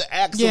keeps up the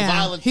acts of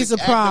violence, he's a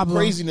problem. Of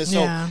craziness.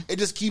 So it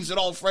just keeps it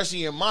all fresh in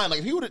your mind. Like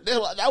if he would,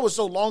 that was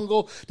so long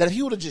ago that if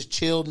he would have just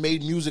chilled,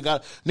 made music,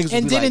 niggas and would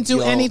be didn't like,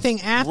 do anything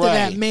after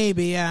that,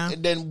 maybe.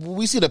 And then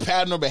we see the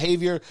pattern of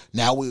behavior.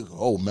 Now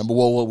remember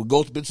what we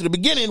go to the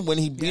beginning when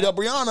he beat up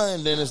Rihanna,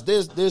 and then it's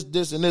this,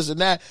 and this and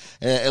that,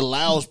 and it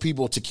allows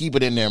people to keep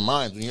it in their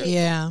minds.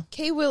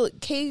 Keely?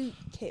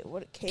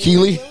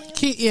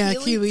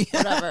 Keely.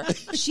 Whatever.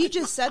 She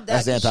just said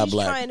that. That's she's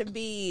trying to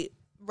be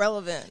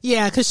relevant.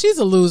 Yeah, because she's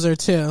a loser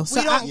too.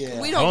 So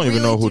we don't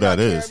even know who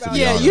that is.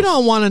 Yeah, you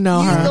don't want to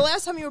know her. The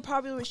last time you were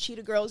popular with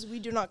Cheetah Girls, we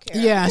do not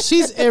care. Yeah,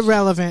 she's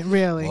irrelevant,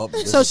 really. Well,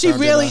 so she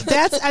really,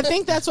 I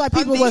think that's why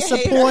people were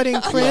supporting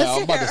Chris. Yeah,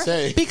 I'm about to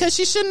say. Because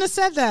she shouldn't have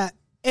said that.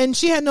 And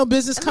she had no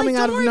business coming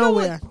out of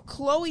nowhere. What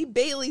Chloe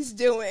Bailey's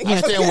doing.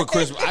 I stand with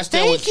Chris. I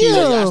stand with Keely.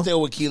 I stand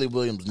with Keely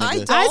Williams.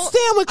 Nigga. I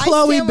stand with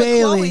Chloe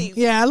Bailey.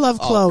 Yeah, I love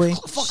Chloe.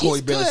 Fuck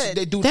Chloe Bailey.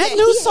 They do that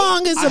new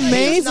song is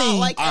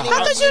amazing.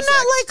 How could you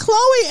not like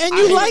Chloe and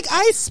you like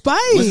Ice Spice?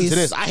 Listen to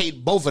this. I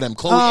hate both of them,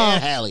 Chloe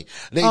and Halle.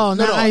 Not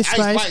Ice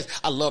Spice.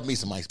 I love me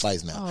some Ice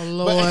Spice now. Oh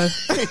Lord.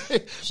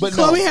 But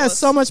Chloe has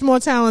so much more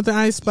talent than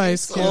Ice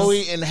Spice.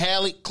 Chloe and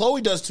Halle.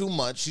 Chloe does too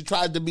much. She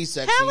tried to be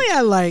sexy. Halle,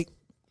 I like.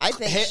 I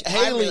think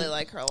I really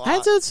like her a lot. I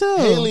do too.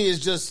 Halle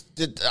is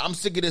just. I'm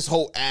sick of this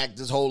whole act,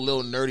 this whole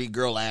little nerdy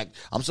girl act.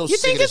 I'm so sick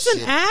of this shit. You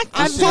think it's an act?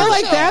 I feel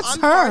like that's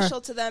I'm her.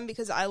 partial to them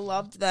because I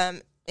loved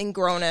them and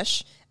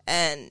grownish,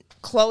 and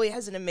Chloe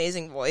has an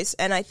amazing voice,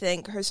 and I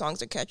think her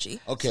songs are catchy.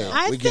 Okay,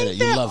 we get it.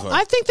 You love her.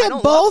 I think they're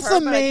both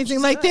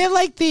amazing. Like, they're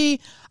like the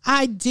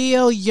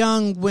ideal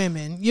young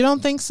women. You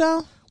don't think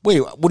so? Wait,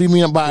 what do you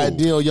mean by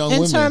ideal young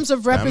women? In terms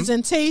of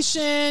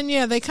representation,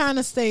 yeah, they kind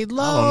of stayed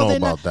low. I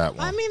don't know about that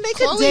one. I mean, they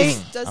could date.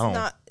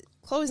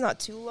 Chloe's not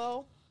too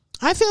low.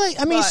 I feel like,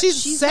 I mean,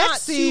 she's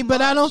sexy,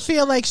 but I don't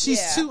feel like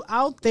she's too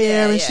out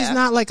there, and she's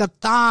not like a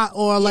thought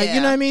or like,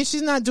 you know what I mean?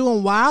 She's not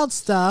doing wild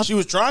stuff. She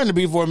was trying to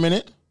be for a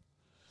minute.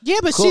 Yeah,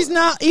 but she's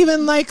not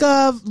even like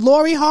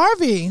Lori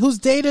Harvey, who's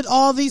dated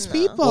all these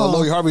people. Well,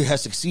 Lori Harvey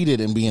has succeeded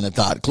in being a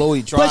thought.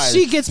 Chloe tried. But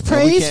she gets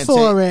praised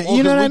for it.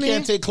 You know what I mean? We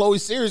can't take Chloe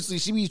seriously.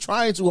 She be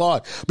trying too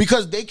hard.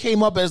 Because they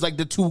came up as like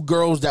the two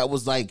girls that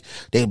was like,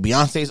 they're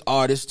Beyonce's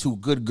artists, two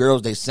good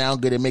girls. They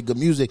sound good and make good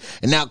music.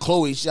 And now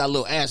Chloe, she got a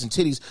little ass and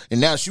titties. And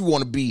now she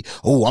want to be,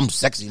 I'm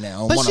sexy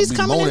now. But she's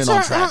coming into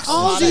her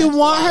own. Do you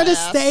want her to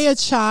stay a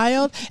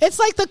child? It's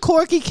like the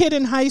quirky kid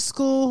in high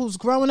school who's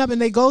growing up and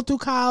they go through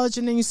college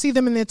and then you see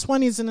them in their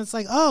 20s and it's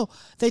like,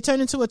 they turn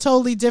into a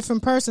totally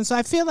different person. So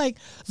I feel like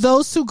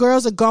those two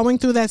girls are going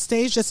through that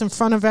stage just in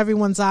front of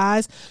everyone's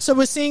eyes. So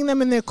we're seeing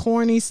them in their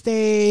corny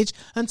stage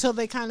until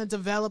they kind of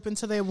develop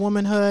into their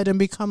womanhood and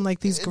become like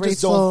these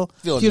graceful,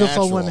 beautiful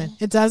natural. Women.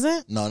 It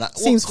doesn't? No, not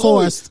seems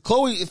forced.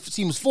 Chloe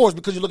seems forced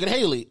because you look at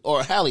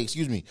Halle,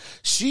 excuse me.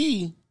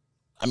 She's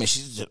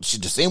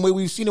the same way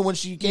we've seen her when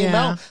she came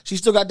out. She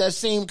still got that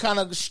same kind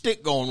of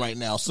shtick going right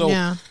now. So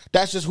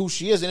that's just who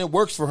she is, and it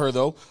works for her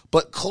though.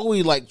 But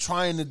Chloe, like,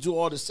 trying to do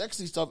all the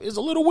sexy stuff is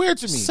a little weird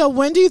to me. So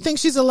when do you think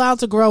she's allowed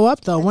to grow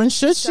up though? When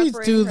should she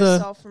do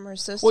from her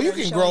sister? Well, you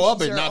can grow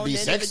up and not be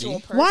sexy.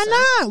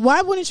 Why not?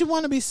 Why wouldn't you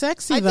want to be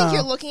sexy though? I think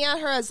you're looking at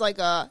her as like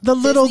the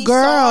little Disney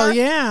girl,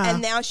 star,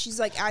 and now she's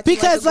like acting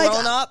like a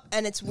grown up,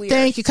 and it's weird.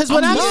 Thank you. Because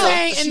what I'm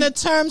saying in the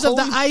terms of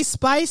the Ice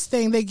Spice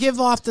thing, they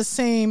give off the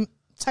same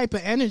type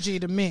of energy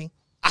to me.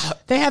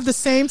 They have the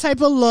same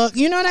type of look.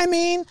 You know what I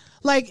mean?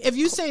 Like, if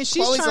you say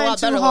she's Chloe's trying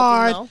too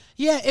hard,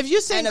 if you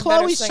say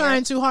Chloe's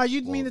trying too hard,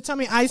 you mean to tell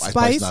me Ice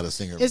Spice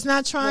is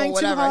not trying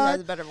too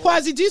hard?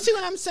 Quasi, do you see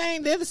what I'm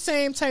saying? They're the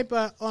same type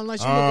of,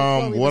 unless you look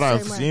at Chloe what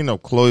I've seen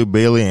of Chloe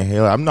Bailey and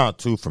Halle, I'm not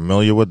too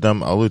familiar with them.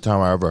 The only time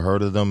I ever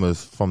heard of them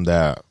is from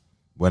that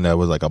when there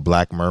was like a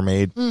Black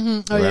Mermaid.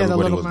 Mm-hmm.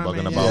 Everybody was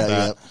bugging about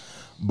that.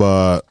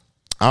 But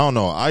I don't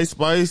know. Ice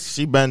Spice,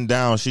 she bend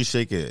down, she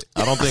shake it.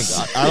 I don't think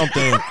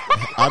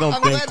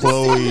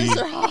Chloe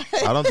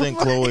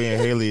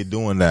and Halle are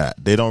doing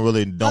that. They don't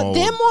really know.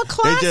 They're more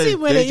classy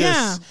with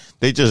it.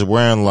 They just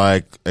wearing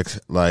like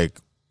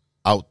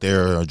out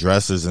there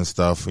dresses and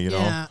stuff, you know.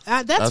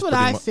 Yeah, that's what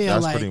I feel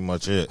like. That's pretty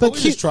much it. But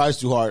she tries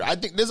too hard. I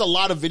think there's a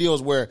lot of videos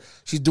where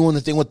she's doing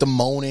the thing with the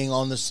moaning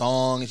on the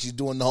song, and she's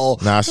doing the whole.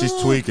 Nah, she's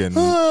tweaking.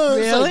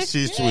 Really?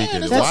 She's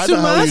tweaking. Why the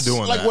hell are you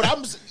doing like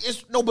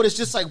that? But it's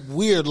just like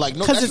weird. Like,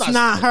 no, because it's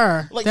not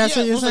her. Like, that's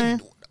what you're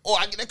saying.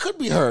 That could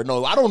be her.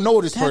 No, I don't know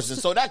this person,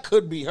 so that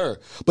could be her.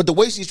 But the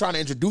way she's trying to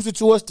introduce it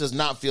to us does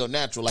not feel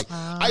natural. Like,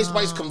 Ice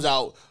Spice comes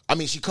out. I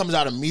mean, she comes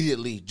out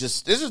immediately.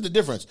 This is the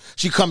difference.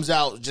 She comes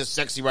out just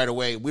sexy right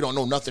away. We don't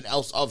know nothing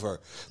else of her.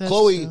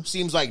 Chloe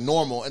seems like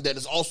normal, and then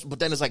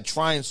it's like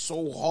trying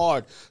so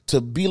hard to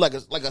be like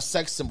a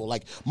sex symbol.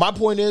 Like, my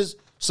point is,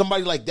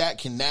 somebody like that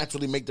can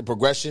naturally make the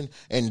progression,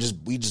 and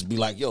we just be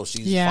like, yo,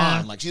 she's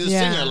fine. Like, she's a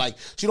singer. Like,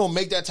 she don't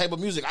make that type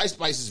of music. Ice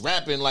Spice is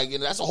rapping. Like,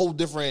 that's a whole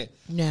different,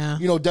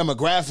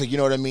 demographic. You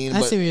know what I mean?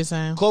 I see what you're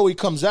saying. Chloe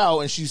comes out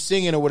and she's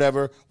singing or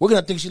whatever. We're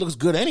gonna think she looks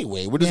good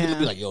anyway. We're just gonna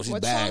be like, yo, she's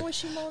bad. What song was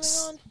she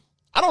moaning on?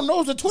 I don't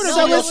know. It's a Twitter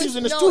video. She's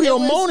in the studio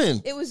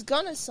moaning. It was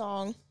Gunna's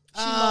song.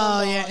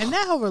 And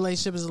that whole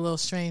relationship is a little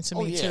strange to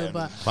me too.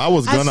 But if I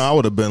was Gunna, I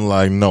would have been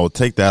like, no,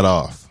 take that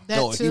off.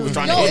 He was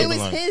trying to hit it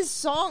was his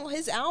song,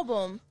 his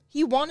album.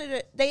 He wanted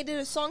it. They did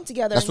a song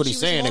together. That's what he's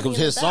saying. It was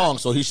his song,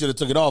 so he should have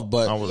took it off.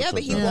 But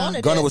but he wanted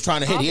it. Gunna was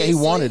trying to hit. Yeah, he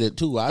wanted it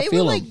too. I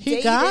feel him.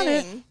 He got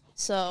it.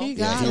 So he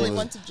got it.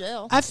 Went to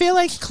jail. I feel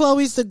like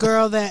Chloe's the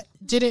girl that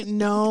didn't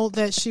know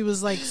that she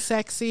was like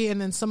sexy,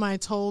 and then somebody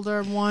told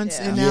her once,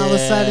 and now all of a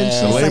sudden she's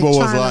the label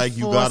like was like,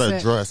 you gotta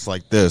dress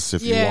like this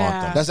if you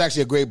want them. That's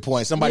actually a great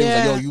point. Somebody was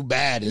like, yo, you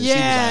bad, and she was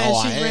like,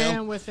 oh, I am.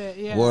 Ran with it.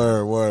 Yeah.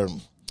 Word.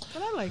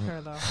 But I like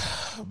her though.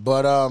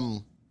 But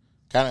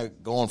kind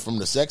of going from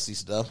the sexy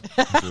stuff.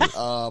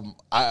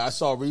 I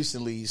saw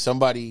recently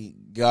somebody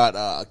got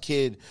a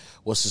kid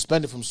was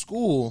suspended from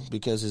school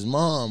because his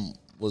mom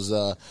was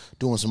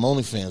doing some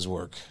OnlyFans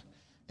work,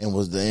 and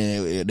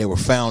they were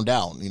found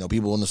out. You know,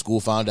 people in the school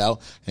found out,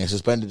 and they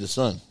suspended the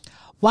son.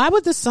 Why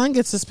would the son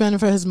get suspended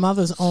for his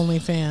mother's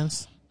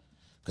OnlyFans?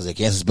 Because they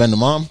can't suspend the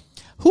mom.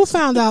 Who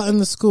found out in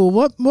the school?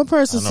 What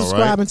person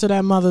subscribing to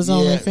that mother's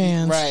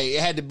OnlyFans? Right,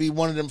 it had to be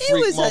one of them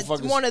freak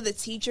motherfuckers. One of the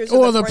teachers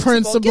or the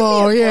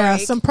principal.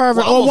 Some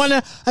pervert,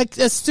 or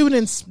a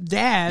student's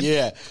dad.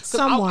 Yeah,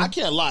 someone. I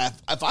can't lie.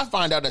 If I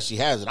find out that she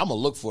has it, I'm gonna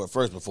look for it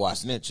first before I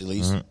snitch. At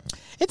least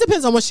it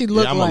depends on what she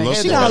looked like.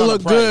 She gotta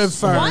look good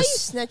first. Why are you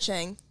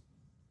snitching?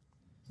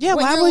 Yeah,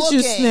 why would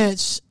you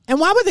snitch? And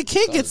why would the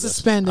kid get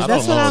suspended?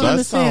 That's what I don't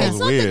understand. It's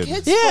not the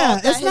kid's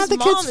fault. It's not the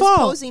kid's fault. His mom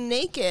is posing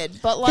naked,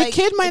 but like the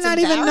kid might not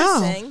even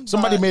know.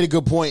 Somebody made a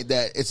good point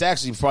that it's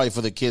actually probably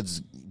for the kid's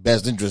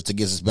best interest to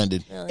get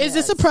suspended. Is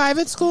this a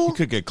private school? You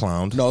could get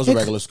clowned. No, it's a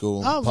regular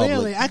school. Oh,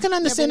 really? I can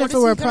understand if it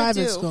were a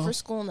private school. For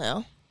school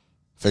now,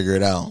 figure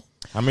it out.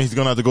 I mean, he's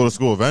gonna have to go to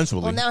school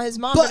eventually. Well, now his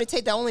mom's gonna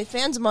take the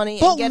OnlyFans money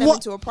and get him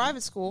into a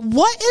private school.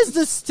 What is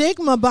the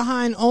stigma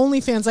behind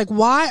OnlyFans? Like,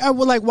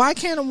 why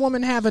can't a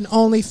woman have an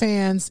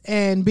OnlyFans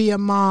and be a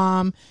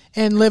mom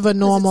and live a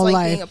normal it's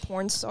like life? Being a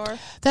porn star.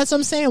 That's what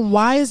I'm saying.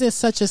 Why is there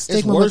such a stigma?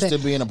 It's worse with it?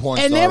 than being a porn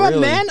and star. And there are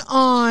really. men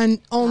on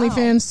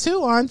OnlyFans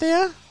too, aren't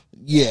there?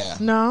 Yeah.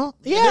 No.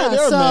 Yeah.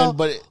 There are men,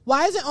 but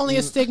why is it only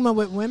a stigma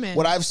with women?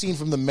 What I've seen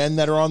from the men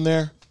that are on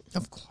there.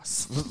 Of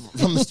course.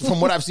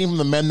 From what I've seen from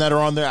the men that are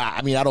on there,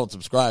 I mean, I don't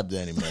subscribe to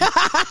any men.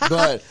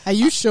 But are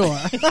you sure?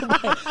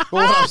 But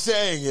what I'm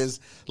saying is,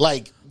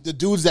 like, the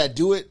dudes that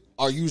do it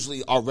are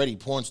usually already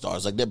porn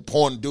stars. Like, they're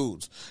porn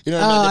dudes. You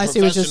know what I mean? I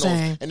see what you're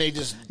saying. And they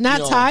just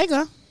not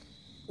Tiger.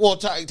 Well,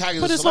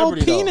 Tiger's put a his whole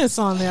celebrity, penis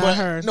on there. I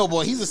heard. No,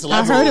 boy, he's a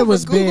celebrity. I heard it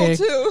was big.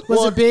 Too.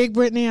 Was it big,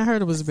 Brittany? I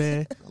heard it was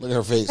big. Look at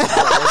her face.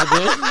 Was it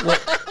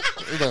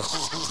big?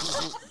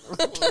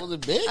 Was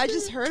it big? I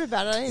just heard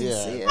about it. I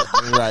didn't see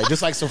it. Right,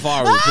 just like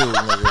Safari too.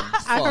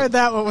 I heard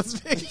that one was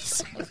big.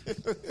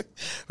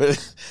 But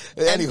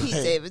anyway, and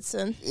Pete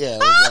Davidson. Yeah.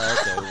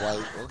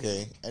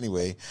 Okay.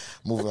 Anyway,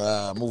 moving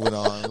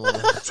on.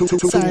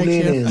 Tune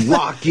in and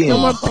lock in. No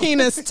more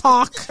penis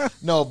talk.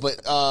 No,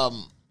 but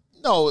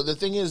no. The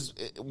thing is,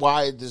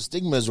 why the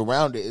stigma is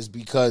around it is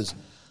because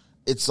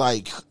it's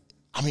like,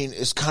 I mean,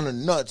 it's kind of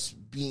nuts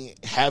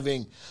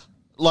having.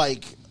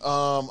 Like,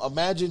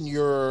 imagine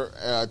you're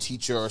a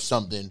teacher or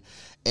something,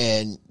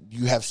 and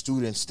you have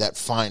students that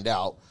find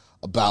out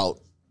about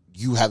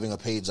you having a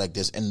page like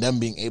this, and them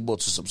being able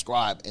to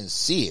subscribe and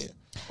see it.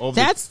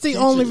 That's the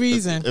only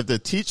reason. If the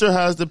teacher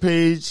has the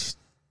page,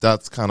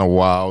 that's kind of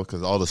wild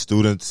because all the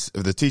students,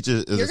 if the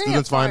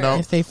students find out,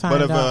 if they find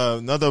but if out.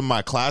 Another of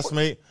my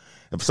classmate,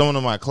 if someone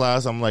in my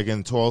class, I'm like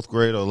in 12th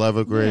grade or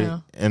 11th grade,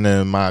 and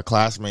then my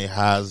classmate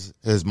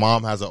his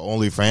mom has an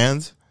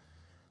OnlyFans.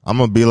 I'm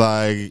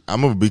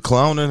gonna be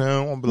clowning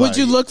him. Would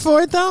you look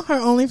for it though? Her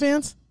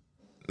OnlyFans?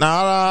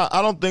 Nah,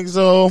 I don't think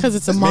so. Because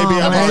it's a mom.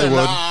 Maybe I probably would.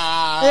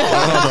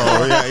 I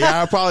don't know.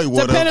 Yeah, I probably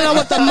would. Depending on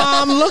what the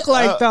mom look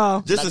like,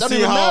 though. Just to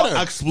see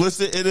how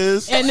explicit it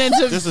is, and then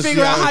to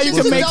figure out how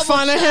you can make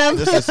fun of him.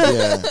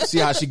 See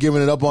how she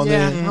giving it up on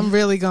there. Yeah, I'm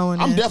really going.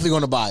 I'm definitely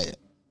going to buy it.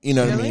 You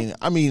know what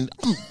I mean?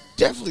 I'm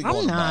definitely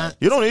going to buy it.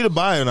 You don't need to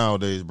buy it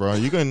nowadays, bro.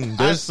 You can.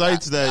 There's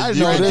sites that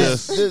you can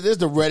just. There's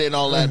the Reddit and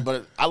all that,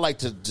 but I like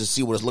to just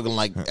see what it's looking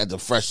like at the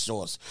fresh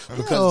source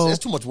because it's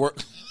too much work.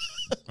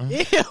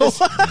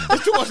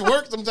 It's too much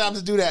work sometimes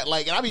to do that.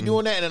 Like, and I be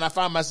doing that, and then I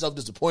find myself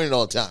disappointed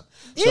all the time.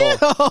 So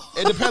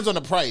it depends on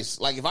the price.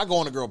 Like, if I go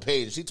on a girl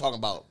page and she talking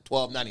about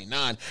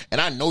 $12.99,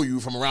 and I know you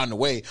from around the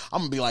way,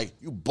 I'm gonna be like,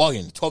 you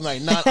bugging.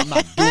 $12.99, I'm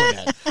not doing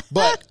that.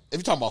 But if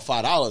you're talking about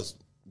 $5,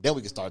 then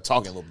we can start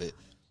talking a little bit.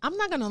 I'm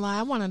not gonna lie,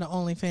 I wanted an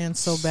OnlyFans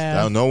so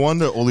bad. No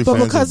wonder OnlyFans.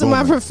 But because of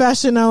my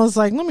profession, I was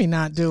like, let me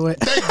not do it.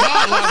 Thank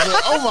God, Liza.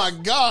 Oh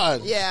my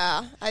God.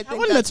 Yeah, I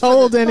wouldn't have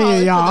told any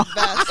of y'all.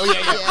 Oh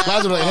yeah.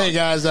 Liza was like, hey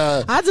guys,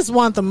 I just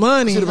want the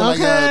money.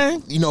 Okay,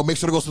 like, make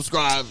sure to go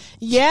subscribe.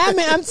 Yeah,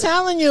 man, I'm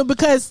telling you,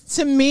 because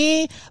to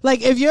me,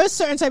 like, if you're a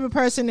certain type of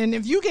person, and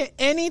if you get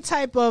any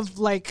type of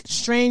like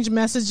strange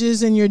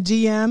messages in your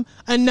DM,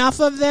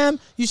 enough of them,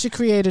 you should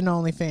create an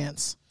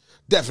OnlyFans.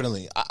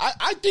 Definitely.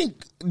 I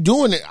think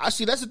doing it, I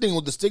see that's the thing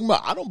with the stigma.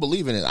 I don't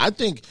believe in it. I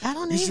think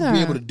you should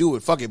be able to do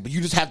it. Fuck it. But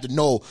you just have to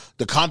know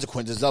the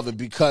consequences of it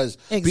because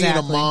being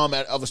a mom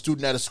of a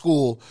student at a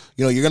school,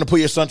 you know, you're going to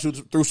put your son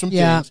through some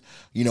things.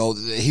 You know,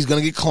 he's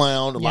going to get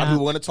clowned. A lot of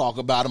people are going to talk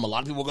about him. A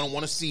lot of people are going to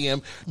want to see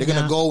him. They're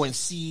going to go and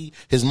see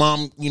his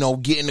mom, you know,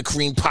 getting the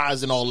cream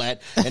pies and all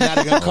that. And now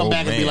they're going to come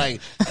back and be like,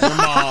 your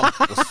mom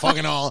was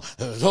fucking on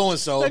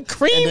so-and-so. The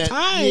cream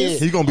pies.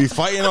 He's going to be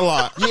fighting a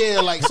lot. Yeah,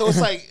 like, so it's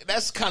like,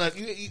 that's kind of,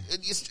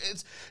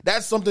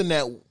 that's something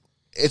that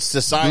it's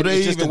society.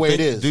 It's just the way it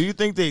is. Do you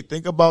think they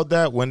think about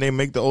that when they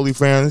make the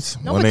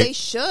OnlyFans? No, but they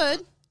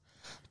should.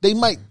 They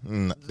might.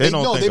 They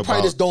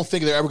probably just don't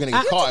think they're ever going to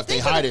get caught if they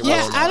hide it.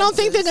 Yeah, I don't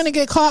think they're going to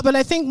get caught, but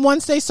I think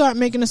once they start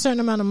making a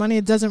certain amount of money,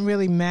 it doesn't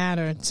really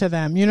matter to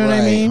them. You know what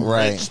I mean?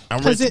 Right.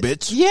 I'm rich,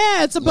 bitch.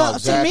 Yeah, it's about,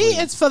 to me,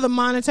 it's for the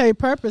monetary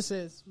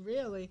purposes,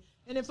 really.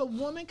 And if a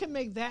woman can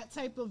make that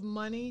type of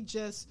money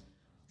just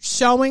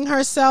showing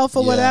herself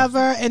or whatever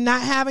and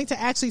not having to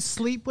actually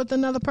sleep with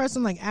another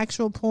person, like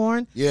actual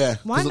porn. Yeah.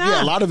 Why not?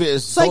 Yeah, a lot of it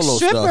is it's solo like stuff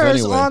strippers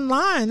anyway.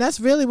 online.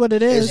 That's really what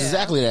it is. It's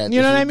exactly that.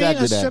 You know what I mean?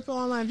 Exactly A stripper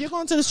online. If you're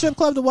going to the strip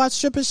club to watch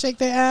strippers shake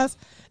their ass,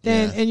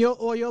 then and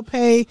you'll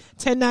pay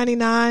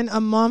 $10.99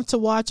 a month to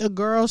watch a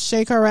girl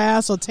shake her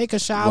ass or take a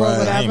shower or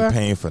whatever. I ain't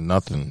paying for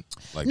nothing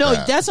like no,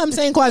 that. that's what I'm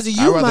saying, Quasi.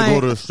 I'd rather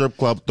go to the strip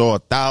club, throw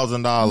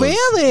 $1,000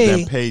 really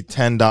than pay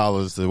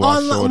 $10 to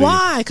watch shorty.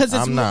 Why? Because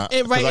it's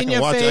right in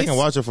your face. I can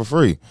watch it for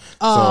free.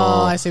 Oh,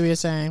 so I see what you're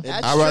saying.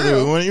 I'd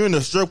rather when you're in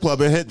the strip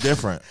club, it hit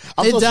different.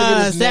 It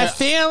does. That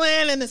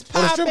feeling and it's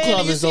popping.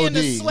 And you seeing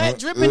the sweat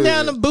dripping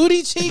down the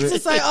booty cheeks.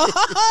 It's like,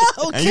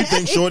 oh, okay. And you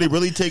think shorty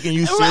really taking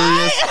you serious?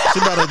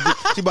 Right?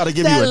 She about to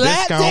give you a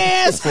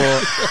discount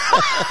for.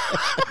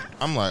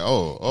 I'm like,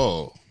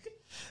 oh.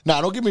 Nah,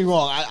 don't get me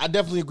wrong. I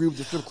definitely agree with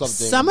the strip club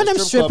thing. Some of them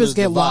strippers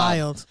get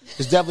wild.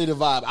 It's definitely the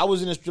vibe. I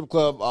was in a strip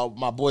club,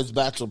 my boy's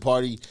bachelor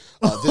party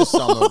this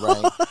summer,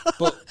 right?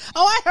 But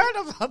I heard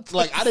about that.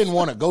 Like, I didn't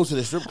want to go to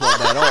the strip club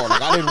at all.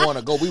 Like, I didn't want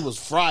to go. We was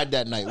fried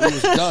that night. We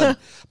was done.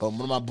 But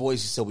one of my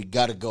boys, he said, we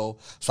got to go.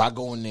 So I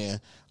go in there.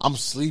 I'm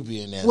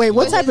sleepy in there. Wait,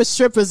 what type of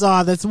strippers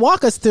are this?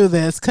 Walk us through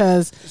this,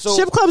 because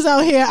strip clubs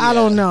out here, I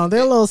don't know.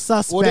 They're a little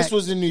suspect. Well, this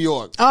was in New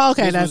York. Oh,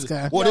 okay, that's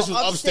good. Well, this was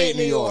upstate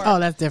New York. Oh,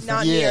 that's different.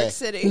 Not New York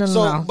City.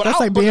 No. But that's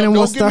like being in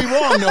Worcester. Don't get me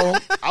wrong,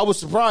 though. I was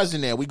surprised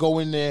in there. We go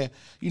in there,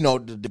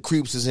 the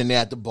creeps is in there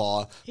at the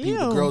bar. The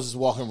girls is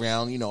walking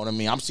around, you know what I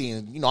mean? I'm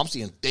seeing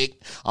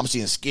thick, I'm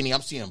seeing skinny,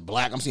 I'm seeing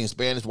black, I'm seeing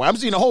Spanish, I'm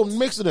seeing a whole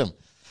mix of them,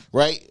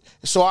 right?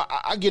 So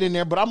I get in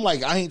there, but I'm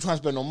like, I ain't trying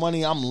to spend no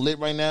money. I'm lit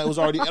right now. It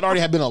already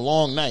had been a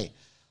long night.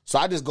 So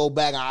I just go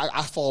back.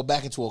 I fall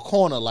back into a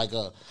corner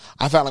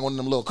I found like one of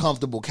them little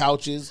comfortable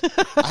couches.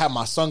 I had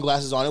my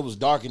sunglasses on. It was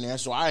dark in there,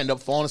 so I end up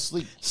falling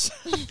asleep.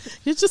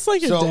 You're just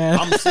like your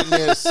dad. I'm sitting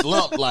there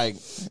slumped, like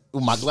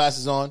with my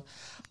glasses on.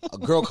 A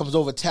girl comes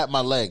over, tap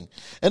my leg,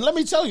 and let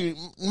me tell you,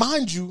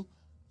 mind you,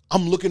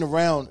 I'm looking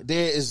around.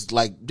 There was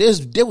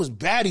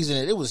baddies in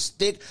it. It was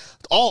thick,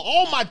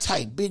 all my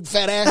type, big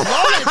fat ass, all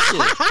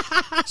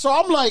that shit. So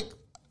I'm like,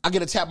 I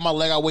get a tap on my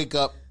leg. I wake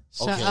up.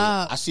 Shut okay,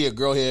 up. I see a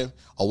girl here,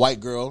 a white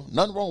girl.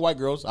 Nothing wrong with white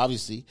girls,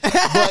 obviously.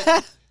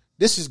 But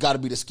this has got to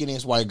be the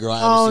skinniest white girl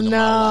I've ever seen in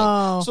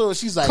my life. So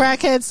she's like,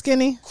 crackhead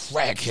skinny?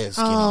 Crackhead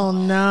skinny. Oh,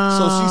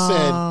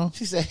 no. So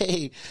she said,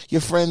 hey,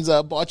 your friends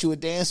bought you a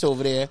dance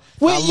over there.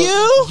 With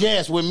you?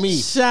 Yes, with me.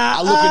 Shut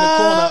I look in the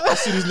corner. I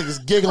see these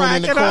niggas giggling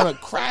in the corner,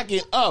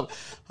 cracking up.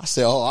 I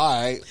said, oh,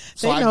 all right.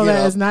 So they know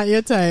that is not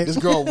your type. This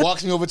girl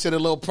walks me over to the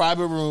little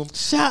private room.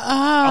 Shut up.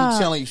 I'm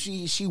telling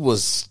you, she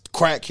was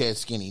crackhead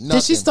skinny. Nothing.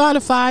 Did she start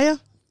a fire?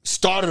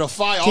 Started a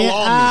fire all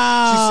on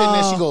me. She's sitting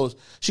there.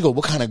 She goes,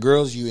 what kind of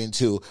girls you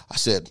into? I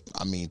said,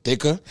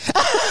 thicker.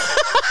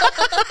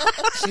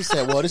 She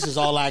said, well, this is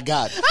all I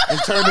got. And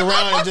turned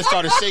around and just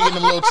started shaking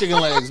them little chicken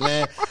legs,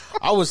 man.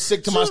 I was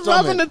sick to my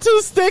stomach. Rubbing the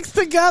two sticks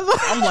together.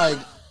 I'm like,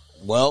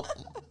 well,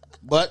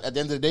 but at the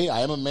end of the day,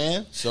 I am a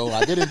man, so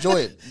I did enjoy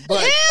it.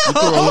 But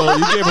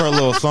you gave her a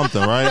little something,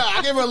 right? Yeah,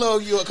 I gave her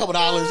a couple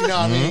 $, you know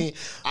what I mean?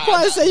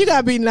 I said, you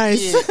gotta be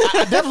nice. Yeah,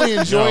 I definitely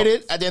enjoyed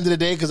it at the end of the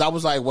day, because I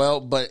was like,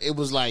 but it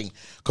was like,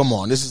 come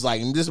on, this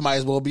might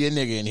as well be a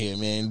nigga in here,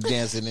 man,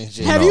 dancing and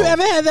shit. Have you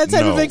ever had that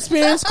type of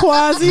experience,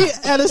 Quasi,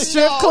 at a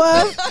strip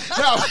club?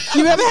 No.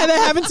 You ever had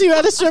that happen to you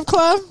at a strip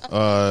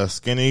club?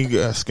 Skinny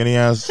ass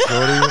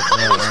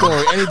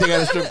story. Anything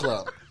at a strip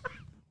club.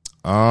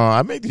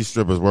 I make these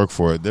strippers work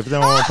for it. If they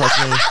don't want to touch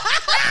me,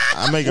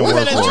 I make it work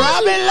for it.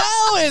 Drop it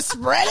low and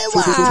spread it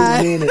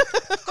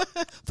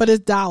wide for this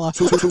dollar.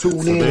 You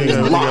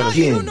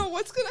don't know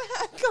what's gonna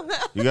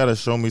happen. You got to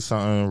show me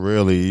something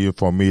really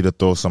for me to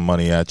throw some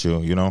money at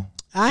you. You know.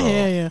 I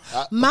hear you.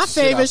 My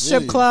favorite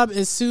strip club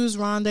is Sue's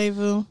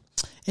Rendezvous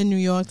in New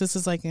York. This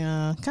is like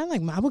kind of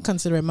like I would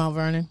consider it Mount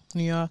Vernon,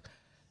 New York.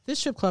 This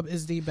strip club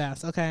is the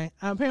best, okay?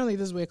 Apparently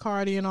this is where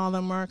Cardi and all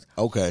them work.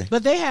 Okay.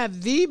 But they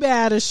have the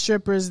baddest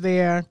strippers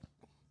there.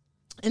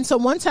 And so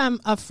one time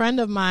a friend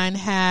of mine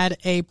had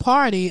a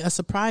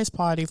surprise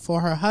party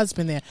for her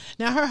husband there.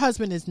 Now her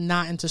husband is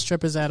not into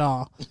strippers at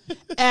all.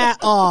 At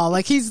all.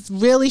 Like he's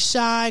really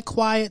shy,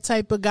 quiet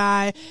type of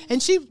guy.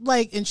 And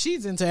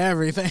she's into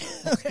everything.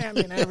 Okay, I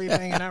mean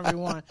everything and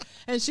everyone.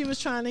 And she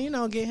was trying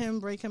to,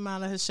 break him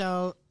out of his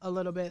show a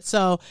little bit.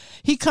 So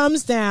he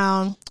comes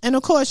down and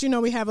of course,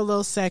 we have a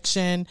little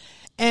section.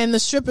 And the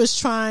stripper's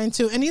trying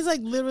to, and he's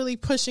like literally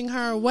pushing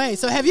her away.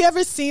 So have you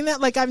ever seen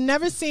that? Like I've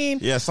never seen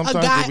a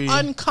guy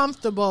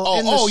uncomfortable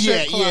in the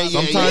strip club.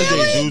 Yeah. Sometimes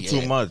they do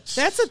too much.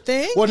 That's a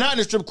thing? Well, not in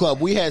the strip club.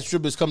 We had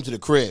strippers come to the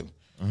crib,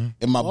 and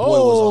my boy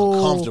was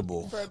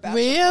uncomfortable.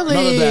 Really?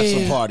 Another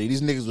bachelor party.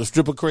 These niggas were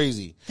stripper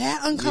crazy.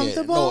 That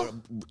uncomfortable? Yeah,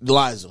 no,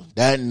 Liza,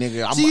 that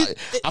nigga.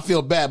 I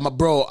feel bad. My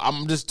bro,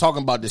 I'm just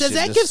talking about this shit.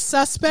 Does that give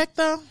suspect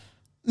though?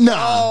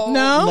 Nah.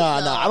 No?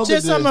 I don't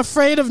just think I'm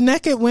afraid of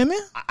naked women?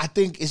 I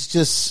think it's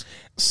just...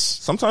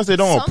 Sometimes they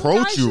don't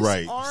approach you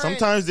right.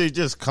 Sometimes they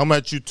just come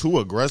at you too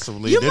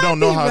aggressively. They don't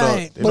know how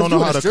to. They don't know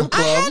how to.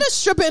 I had a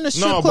stripper in a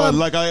strip club. No,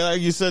 but like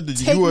you said,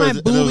 take you were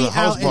my booty at a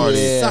house out party.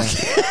 and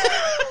suck it.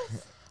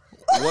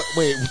 What?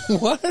 Wait,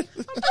 what? I think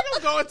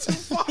I'm going too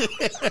far.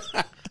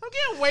 I'm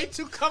getting way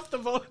too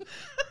comfortable.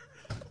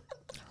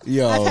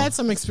 Yo, I've had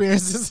some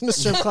experiences in the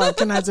strip club.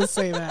 Can I just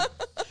say that?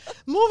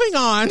 Moving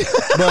on.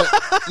 But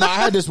no, I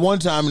had this one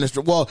time in the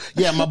strip. Well,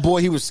 yeah, my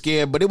boy, he was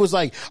scared, but it was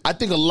like, I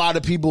think a lot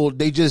of people,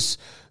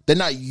 they're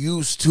not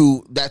used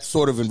to that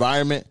sort of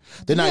environment.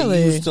 They're not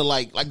used to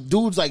like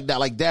dudes like that.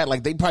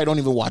 Like they probably don't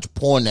even watch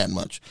porn that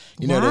much.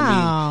 You know what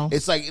I mean?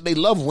 It's like they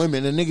love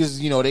women and niggas,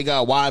 you know, they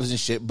got wives and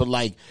shit. But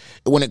like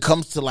when it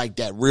comes to like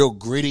that real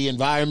gritty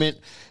environment,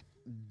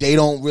 they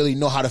don't really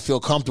know how to feel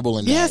comfortable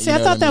in that. Yeah, see, I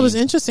thought that was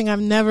interesting.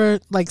 I've never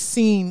like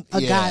seen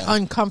a guy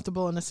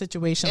uncomfortable in a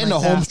situation and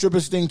like the home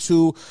strippers thing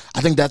too.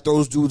 I think that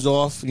throws dudes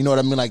off. You know what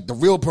I mean? Like the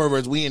real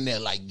perverts, we in there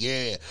like,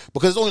 yeah.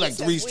 Because it's only like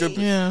 3 strippers.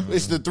 Yeah.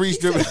 It's the 3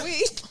 strippers.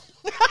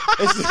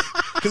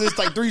 Because it's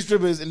like 3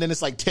 strippers and then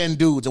it's like 10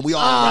 dudes and we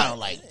all around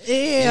like,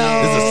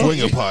 yeah. It's a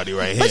swinger party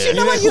right here. But you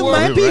know what? You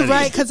might be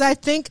right because I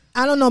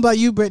don't know about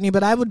you, Brittany,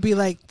 but I would be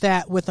like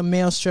that with a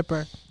male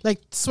stripper,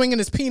 like swinging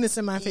his penis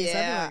in my face.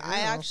 Yeah, I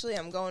actually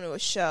am going to a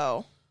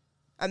show.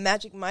 A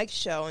Magic Mike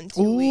show in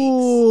 2 weeks.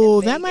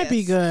 Ooh, that might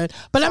be good.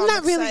 But I'm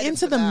not really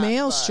into the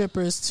male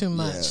strippers too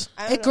much.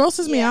 Yeah. It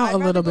grosses me out a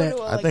little bit.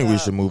 I think we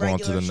should move on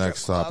to the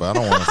next topic. I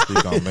don't want to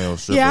speak on male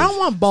strippers. Yeah, I don't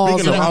want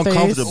balls Speaking in my of face.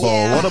 uncomfortable,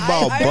 what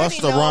about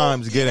Busta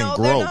Rhymes getting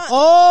groped?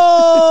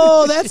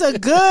 Oh, that's a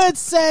good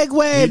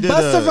segue.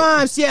 Busta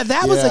Rhymes. Yeah,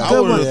 that was a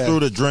good one. I would have threw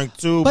the drink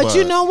too. But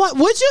you know what?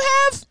 Would you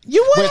have?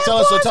 You would have. Tell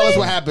us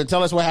what happened.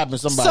 Tell us what happened.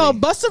 Somebody. So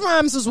Busta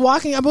Rhymes was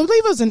walking, I believe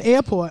it was an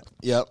airport.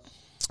 Yep.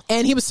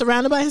 And he was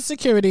surrounded by his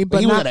security, but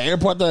he was at an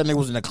airport. Though, and it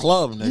was in a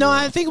club. No,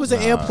 I think it was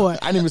an airport.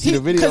 I didn't even see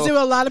the video because there were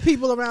a lot of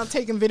people around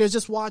taking videos,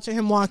 just watching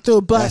him walk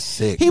through. But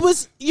he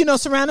was,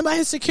 surrounded by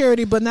his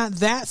security, but not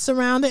that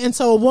surrounded. And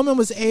so a woman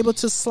was able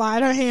to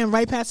slide her hand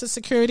right past his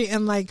security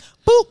and like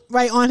boop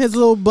right on his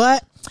little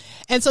butt.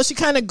 And so she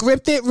kind of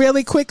gripped it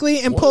really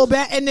quickly and pulled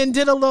back and then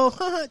did a little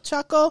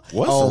chuckle.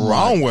 What's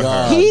wrong with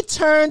her? He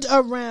turned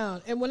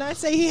around. And when I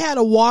say he had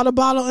a water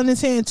bottle in his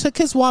hand, took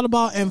his water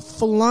bottle and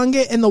flung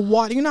it in the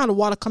water. You know how the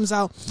water comes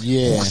out?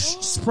 Yeah.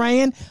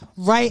 Spraying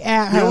right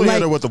at her. He only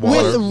hit her with the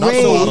water, not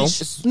the bottle.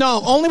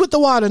 No, only with the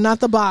water, not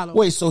the bottle.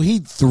 Wait, so he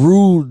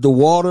threw the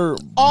water?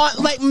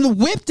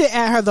 Whipped it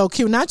at her though,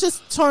 Q. Not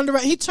just turned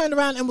around. He turned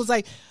around and was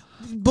like,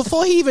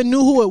 before he even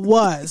knew who it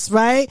was,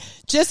 right?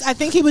 I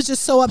think he was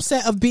just so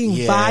upset of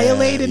being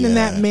violated in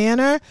that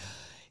manner.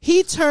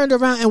 He turned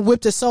around and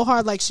whipped it so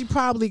hard, like she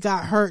probably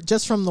got hurt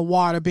just from the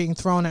water being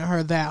thrown at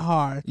her that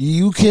hard.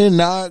 You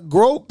cannot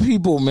grope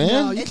people, man.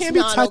 No, you can't be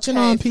touching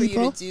on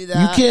people.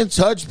 You can't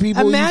touch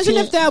people. Imagine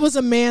if that was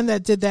a man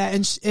that did that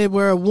and it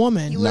were a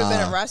woman. You would have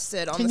been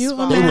arrested on the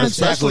spot. Imagine?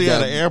 Especially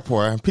at an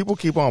airport. People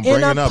keep on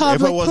bringing up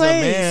if it was a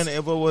man, if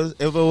it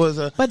was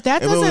a. But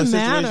that doesn't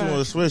matter. Situation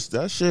with a switch,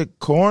 that shit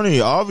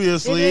corny.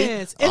 Obviously, it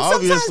is. And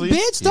sometimes,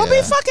 bitch, don't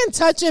be fucking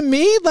touching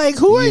me. Like,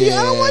 who are you?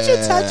 I don't want you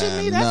touching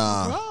me.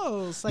 That's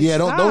gross. Like,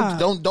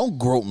 don't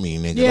grope me,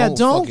 nigga. Yeah,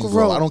 don't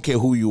grope. I don't care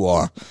who you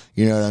are.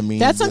 You know what I mean?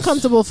 That's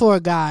uncomfortable for a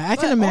guy. I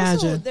can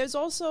imagine. There's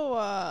also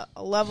a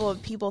level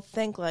of people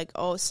think like,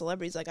 oh,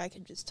 celebrities, like I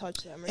can just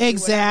touch them.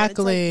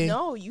 Exactly. Like,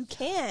 no, you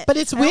can't. But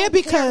it's weird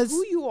because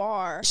who you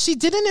are. She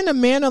did it in a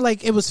manner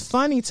like it was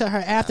funny to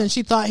her after, and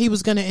she thought he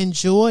was going to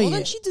enjoy it.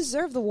 Then she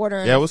deserved the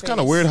water. Yeah, it was kind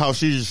of weird how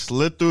she just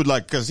slid through,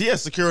 like, because he had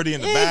security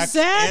in the back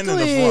and in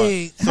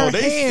the front. So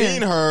they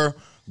seen her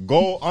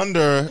go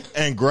under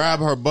and grab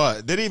her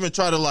butt. They didn't even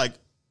try to like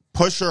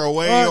push her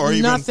away or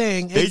even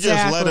nothing. They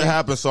just let it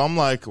happen. So I'm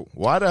like,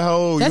 why the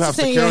hell you have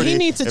security? He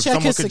needs to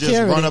check his security.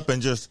 Just run up and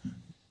just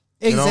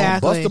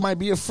exactly. Busta might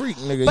be a freak,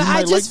 nigga. But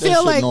I just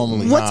feel like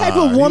what type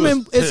of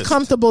woman is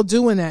comfortable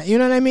doing that? You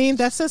know what I mean?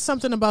 That says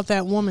something about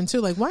that woman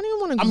too. Like, why do you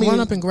want to run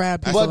up and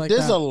grab people like that? But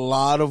there's a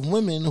lot of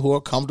women who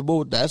are comfortable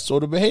with that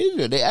sort of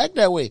behavior. They act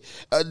that way.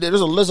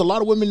 There's a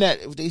lot of women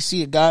that if they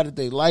see a guy that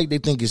they like, they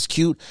think is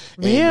cute.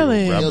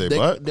 Really?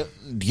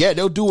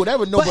 They'll do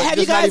whatever. No, but have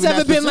you guys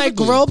ever been like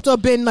groped or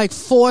been like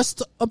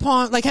forced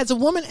upon? Like, has a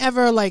woman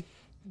ever like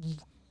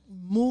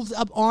moved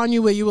up on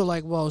you where you were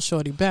like, "Whoa,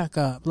 shorty, back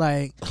up!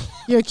 Like,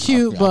 you're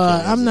cute,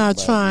 but I'm not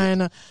trying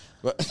to."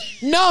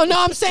 No,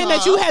 I'm saying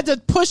that you had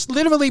to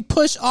literally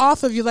push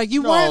off of you, like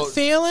you weren't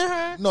feeling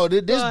her. No,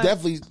 there's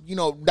definitely,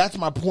 that's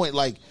my point.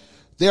 Like,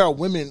 there are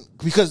women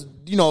because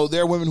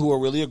there are women who are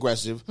really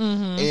aggressive,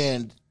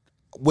 and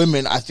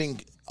women. I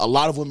think a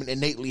lot of women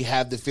innately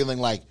have the feeling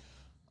like,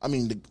 I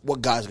mean, what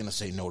guy's gonna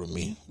say no to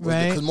me?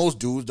 Right? Because most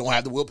dudes don't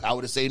have the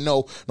willpower to say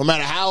no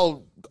matter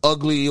how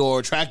ugly or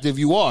attractive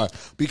you are.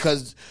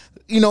 Because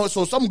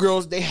so some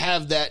girls, they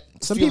have that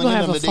feeling in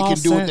them that they can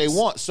do what they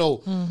want.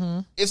 So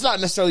it's not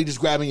necessarily just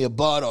grabbing your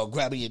butt or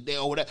grabbing your dick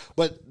or whatever,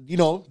 but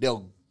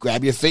they'll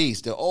grab your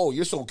face. They'll,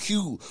 you're so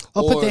cute.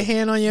 Or put their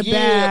hand on your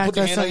back. Put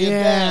their hand on your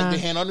back, their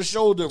hand on the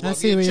shoulder, rub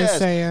your chest,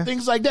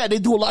 things like that. They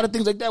do a lot of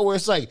things like that where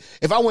it's like,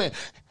 if I went,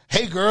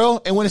 "Hey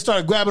girl," and when it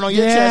started grabbing on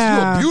your chest,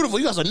 you are beautiful.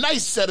 You got a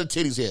nice set of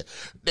titties here.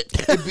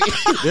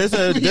 There's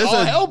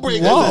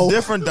a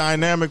different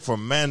dynamic for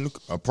men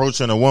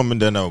approaching a woman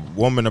than a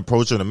woman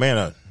approaching a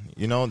man.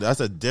 That's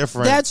a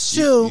different. That's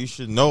true. You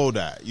should know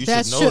that.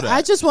 That's true.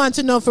 I just wanted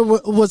to know if it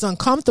was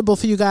uncomfortable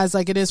for you guys,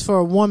 like it is for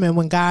a woman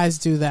when guys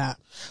do that.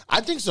 I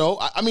think so.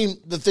 I mean,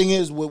 the thing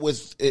is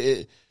with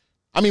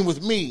I mean,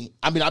 with me,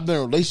 I've been in a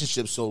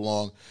relationship so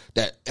long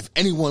that if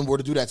anyone were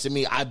to do that to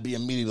me, I'd be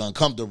immediately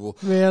uncomfortable.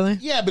 Really?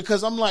 Yeah,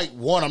 because I'm like,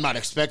 one, I'm not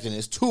expecting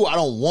this. Two, I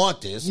don't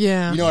want this.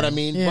 Yeah. You know what I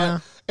mean? Yeah.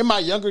 But in my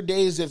younger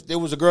days, if there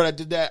was a girl that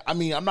did that, I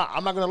mean, I'm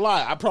not gonna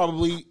lie.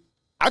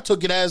 I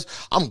took it as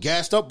I'm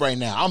gassed up right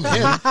now. I'm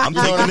him. I'm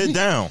taking it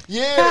down.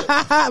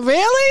 Yeah.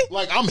 Really?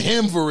 Like, I'm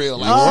him for real.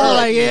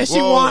 Like, she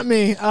want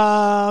me.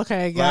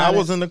 Okay, got it. I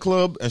was in the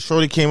club and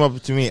Shorty came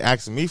up to me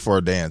asking me for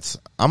a dance.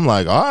 I'm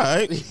like, all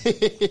right.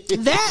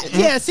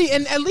 See,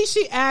 and at least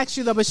she asked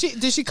you though, but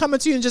did she come up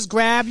to you and just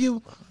grab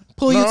you,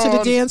 pull you to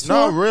the dance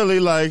floor? No,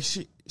 really, like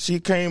she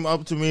came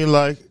up to me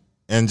like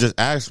and just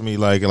asked me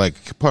like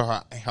put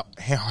her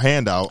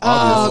hand out.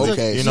 Oh,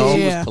 okay. You know,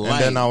 she was polite.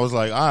 And then I was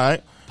like, all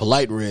right.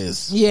 Polite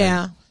Riz.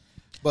 Yeah.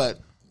 But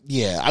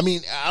yeah, I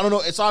mean, I don't know.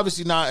 It's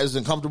obviously not as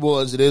uncomfortable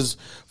as it is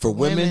for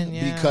women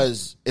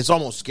because it's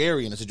almost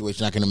scary in a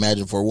situation I can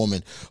imagine for a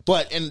woman.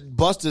 But in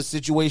Busta's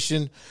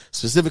situation,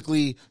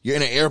 specifically, you're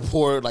in an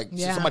airport, like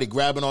somebody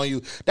grabbing on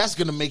you, that's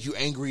going to make you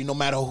angry no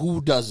matter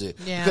who does it.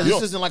 Yeah. Because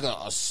this isn't like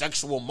a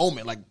sexual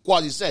moment. Like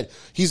Quasi said,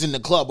 he's in the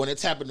club. When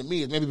it's happened to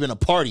me, it's maybe been a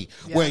party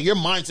where your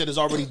mindset is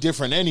already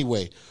different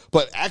anyway.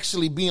 But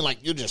actually being like,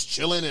 you're just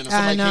chilling and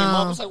somebody came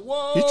up, it's like,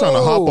 whoa. He's trying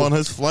to hop on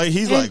his flight.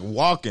 He's like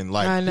walking,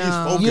 like he's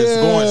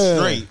focused, going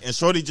straight. And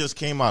Shorty just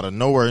came out of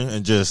nowhere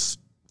and just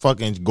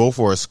fucking go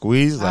for a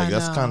squeeze. Like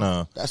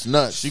that's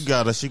nuts. She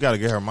gotta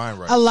get her mind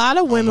right. A lot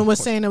of women were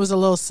saying it was a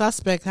little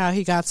suspect how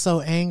he got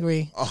so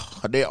angry.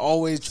 Oh, they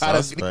always try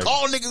to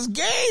call niggas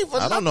gay for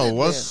I don't know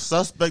what's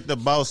suspect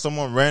about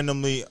someone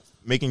randomly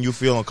making you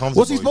feel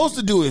uncomfortable. What's he supposed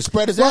to do? Is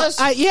spread his ass?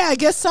 I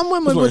guess some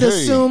women would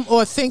assume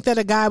or think that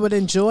a guy would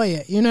enjoy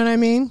it. You know what I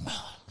mean?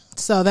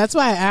 So that's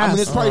why I asked. I mean,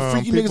 there's probably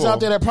freaky niggas out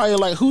there that probably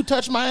like, who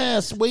touched my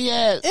ass? Where you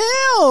at?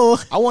 Ew.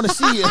 I want to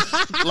see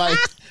it. Like,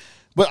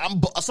 but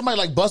somebody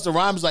like Busta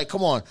Rhymes, like,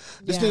 come on.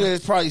 This nigga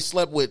has probably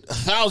slept with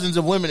thousands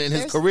of women in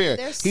his career.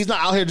 He's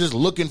not out here just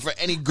looking for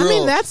any girl. I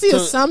mean, that's the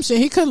assumption.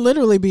 He could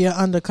literally be an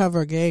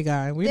undercover gay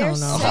guy. We don't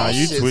know. Nah,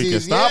 you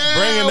tweaking. Stop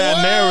bringing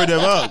that narrative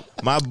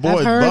up. My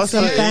boy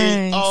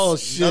Busta. Oh,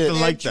 shit.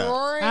 Nothing like that.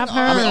 I've heard.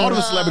 I mean, all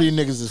the celebrity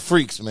niggas is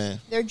freaks, man.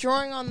 They're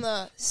drawing on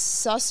the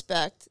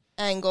suspect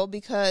angle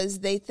because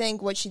they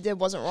think what she did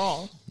wasn't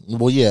wrong.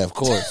 Well, yeah, of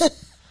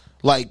course.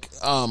 like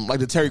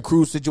the Terry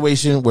Crews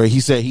situation where he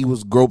said he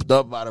was groped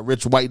up by the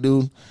rich white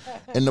dude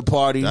in the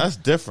party. That's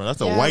different.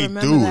 That's a white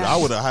dude. I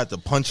would have had to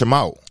punch him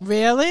out.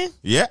 Really?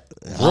 Yeah.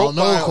 I don't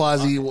know,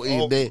 Quasi.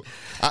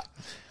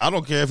 I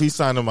don't care if he's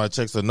signing my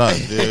checks or not.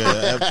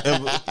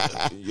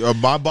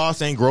 My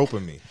boss ain't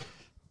groping me.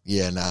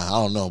 Yeah, nah,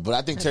 I don't know. But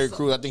I think Terry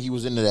Crews, I think he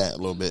was into that a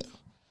little bit.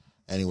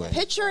 Anyway.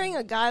 Picturing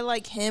a guy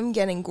like him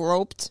getting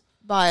groped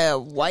by a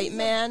white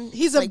man.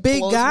 He's a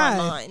big guy.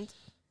 My mind.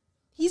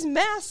 He's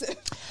massive.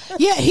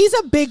 Yeah, he's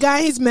a big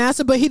guy. He's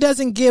massive, but he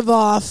doesn't give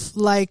off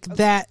like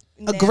that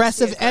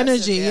aggressive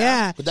energy.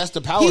 Yeah. But that's the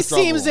power He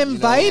struggle, seems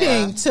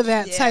inviting to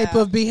that type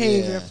of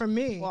behavior for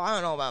me. Well, I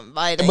don't know about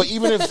inviting. But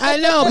even if I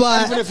know,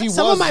 but even if he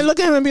someone might look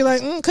at him and be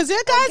like, because there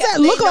are guys that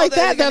look like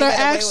that are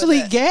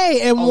actually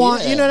gay and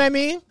want, you know what I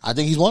mean? I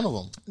think he's one of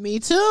them. Me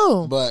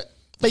too. But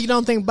you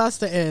don't think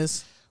Busta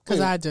is? Because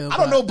I do. I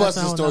don't know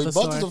Busta's story.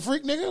 Busta's a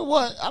freak nigga?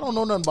 What? I don't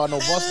know nothing about no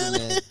Busta,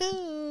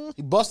 man.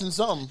 He busting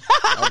something,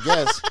 I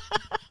guess.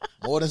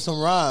 More than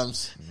some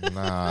rhymes.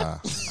 Nah,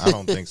 I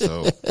don't think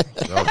so.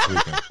 Y'all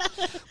tweaking.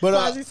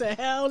 But he said,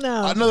 hell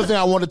no. Another thing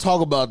I want to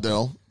talk about,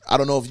 though, I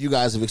don't know if you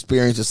guys have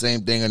experienced the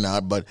same thing or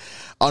not, but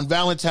on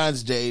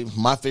Valentine's Day,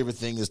 my favorite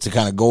thing is to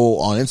kind of go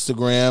on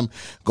Instagram,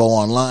 go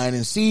online,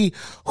 and see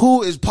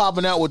who is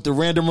popping out with the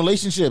random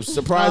relationships,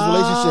 surprise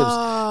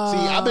relationships. See,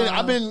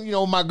 I've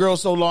been, my girl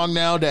so long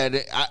now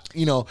that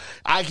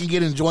I can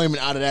get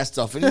enjoyment out of that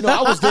stuff. And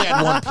I was there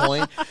at one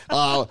point.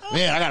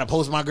 Man, I gotta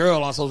post my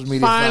girl on social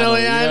media.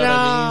 Finally, I know. What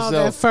I mean?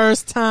 So, the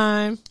first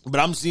time. But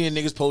I'm seeing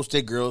niggas post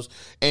their girls,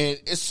 and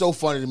it's so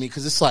funny to me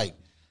because it's like,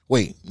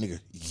 wait, nigga,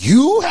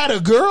 you had a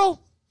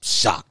girl?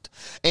 Shocked.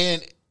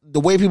 And the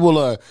way people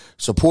are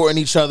supporting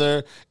each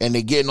other and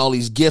they're getting all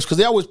these gifts, because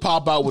they always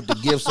pop out with the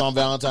gifts on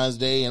Valentine's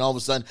Day, and all of a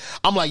sudden,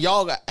 I'm like,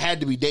 y'all had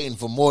to be dating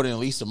for more than at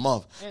least a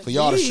month for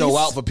y'all to show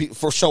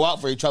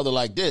out for each other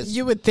like this.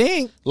 You would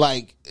think.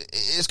 Like,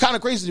 it's kind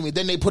of crazy to me.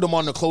 Then they put them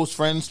on the close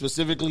friends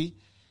specifically.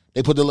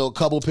 They put the little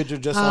couple picture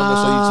just on there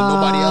so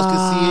nobody else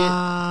can see it.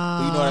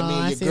 But you know what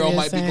I mean? Your girl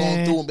might be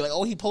going through and be like,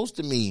 oh, he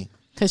posted me.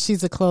 Because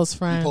she's a close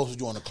friend. He posted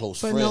you on a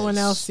close friend. But no one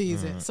else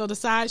sees it. So the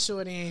side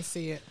shorty ain't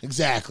see it.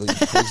 Exactly.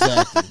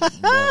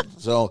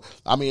 So,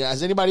 I mean,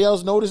 has anybody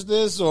else noticed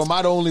this? Or am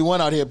I the only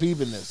one out here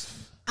peeping this?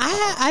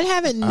 I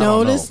haven't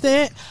noticed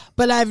it.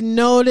 But I've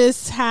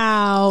noticed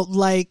how,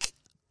 like,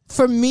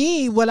 for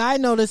me, what I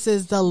notice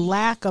is the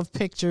lack of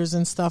pictures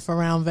and stuff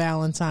around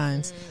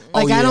Valentine's.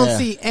 Like, I don't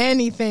see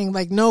anything.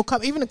 Like, no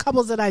couple, even the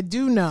couples that I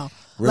do know.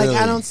 Really? Like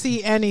I don't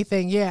see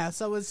anything. Yeah.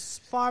 So as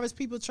far as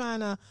people trying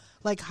to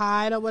like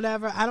hide or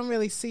whatever, I don't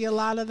really see a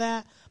lot of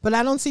that. But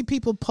I don't see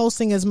people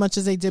posting as much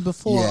as they did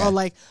before, or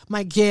like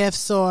my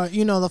gifts, or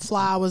the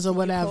flowers or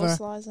whatever. Post,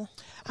 Liza?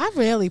 I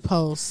rarely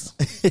post.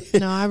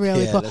 No, I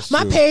rarely post.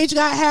 My page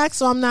got hacked,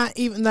 so I'm not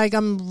even like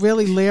I'm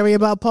really leery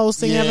about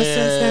posting ever since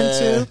then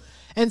too.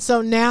 And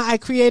so now I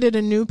created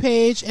a new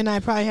page, and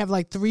I probably have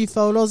like 3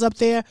 photos up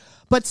there.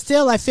 But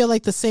still, I feel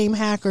like the same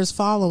hackers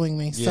following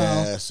me.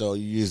 So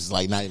you just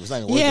like not even.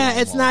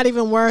 It's not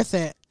even worth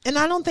it. And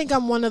I don't think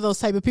I'm one of those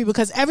type of people,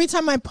 because every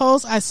time I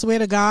post, I swear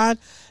to God,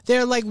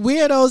 they're like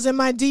weirdos in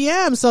my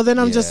DM. So then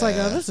I'm just like,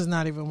 oh, this is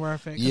not even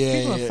worth it.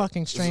 People are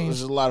fucking strange.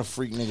 There's a lot of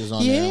freak niggas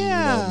on there.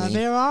 Yeah,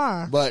 there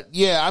are. But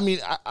yeah, I mean,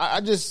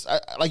 I just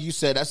like you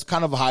said, that's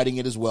kind of hiding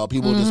it as well.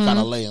 People just kind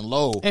of laying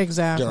low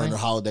during the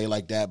holiday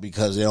like that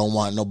because they don't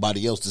want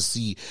nobody else to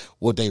see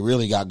what they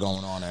really got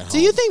going on at home. Do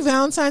you think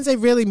Valentine's Day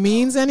really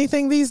means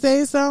anything these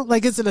days, though?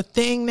 Like, is it a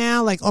thing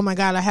now? Like, oh my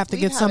God, I have to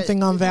get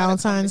something on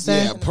Valentine's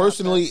Day? Yeah,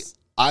 personally,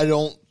 I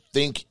don't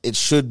think it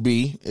should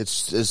be.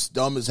 It's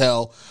dumb as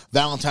hell.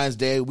 Valentine's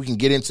Day, we can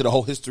get into the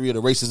whole history of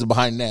the racism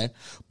behind that,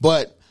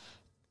 but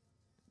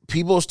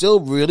people still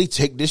really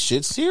take this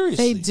shit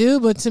seriously. They do,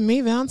 but to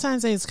me,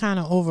 Valentine's Day is kind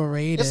of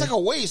overrated. It's like a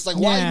waste. Like,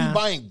 why are you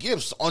buying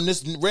gifts on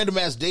this random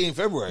ass day in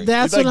February?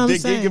 That's what I'm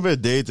saying. They give a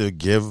day to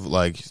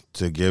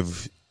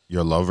give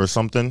your lover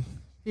something.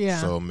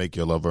 Yeah. So make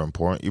your lover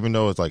important, even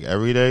though it's like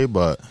every day,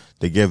 but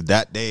they give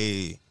that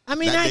day. I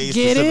mean, I get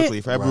specifically,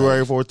 it.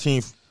 February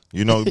 14th.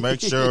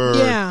 Make sure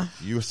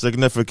your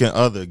significant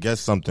other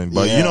gets something.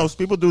 But,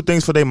 people do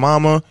things for their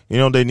mama,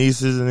 their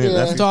nieces and their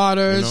nephews,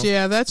 daughters.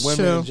 Yeah, that's women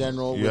true. Women in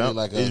general. Yeah. Really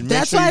like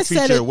that's sure why I treat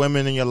said your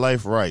women in your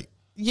life right.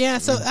 Yeah,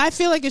 so I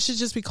feel like it should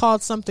just be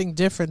called something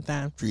different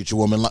then. Treat your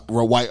woman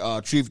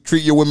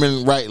treat your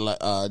women right,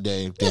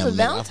 Dave. Yeah, but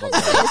Valentine's Day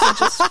isn't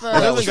just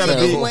for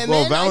treating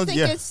women. I think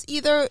it's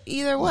either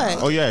way.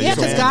 Oh yeah,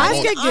 because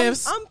guys get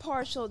gifts. I'm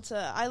partial to.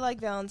 I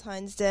like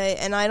Valentine's Day,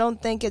 and I don't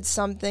think it's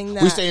something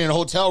that we're staying in a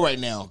hotel right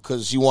now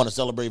because she want to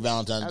celebrate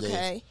Valentine's Day.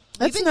 Okay.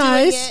 That's We've been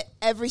nice. doing it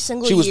every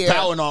single year. She was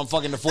pouting on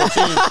fucking the 14th.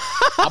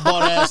 I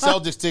bought her ass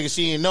Celtics tickets.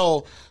 She didn't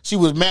know. She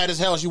was mad as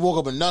hell. She woke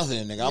up with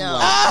nothing, nigga. I'm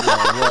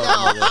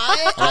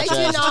I do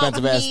not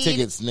expensive ass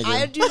tickets, nigga.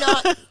 I do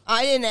not.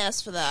 I didn't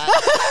ask for that.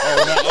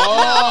 That's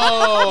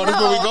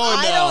where we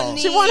going now.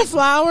 She wanted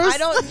flowers. I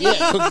don't need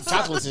cookie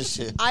chocolates and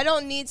shit. I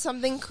don't need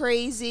something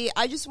crazy.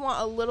 I just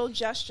want a little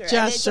gesture. And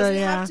it doesn't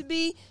have to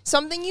be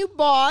something you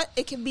bought.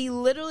 It can be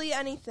literally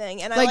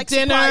anything. And I like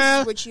dinner,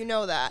 surprises, which you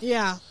know that.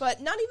 Yeah,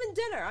 but not even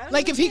dinner. I don't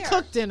like even if he care.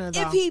 cooked dinner,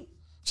 though. If he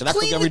should I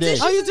cook every day?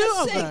 Oh, you do?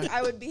 Okay.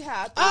 I would be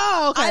happy.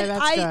 Oh, okay,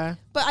 that's good.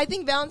 But I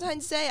think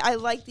Valentine's Day, I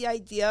like the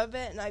idea of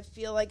it, and I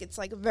feel like it's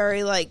like a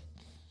very like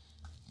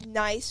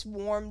nice,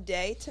 warm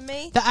day to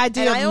me. The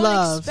idea and of love.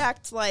 I don't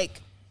expect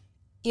like,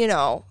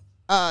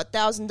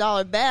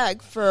 $1,000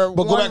 bag for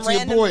one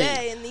random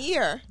day in the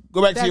year.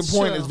 Go back to your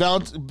point.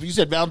 You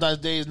said Valentine's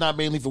Day is not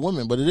mainly for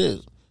women, but it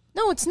is.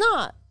 No, it's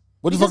not.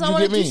 What the fuck did you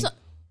get me?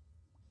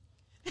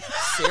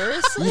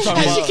 Seriously?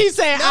 She keeps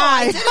saying,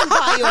 I didn't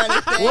buy you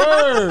anything.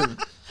 Word.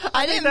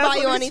 I didn't buy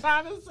you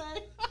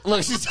anything.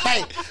 Look, she's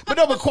like, but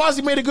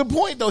Quasi made a good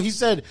point though. He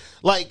said,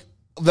 like,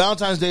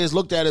 Valentine's Day is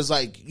looked at as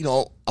like,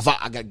 if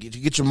I got to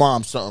get your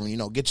mom something,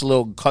 get your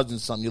little cousin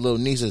something, your little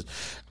nieces.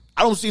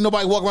 I don't see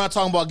nobody walking around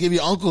talking about give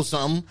your uncle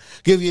something,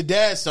 give your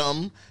dad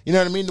something. You know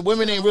what I mean? The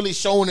women ain't really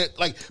showing it,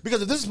 like,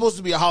 because if this is supposed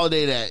to be a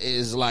holiday that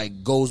is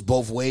like goes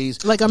both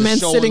ways, like a man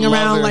sitting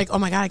around like, oh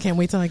my God, I can't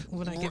wait till like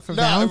what I get for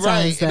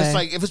Valentine's Day. And it's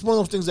like if it's one of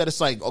those things that it's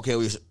like, okay,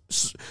 we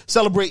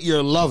celebrate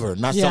your lover,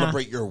 not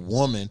celebrate your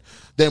woman.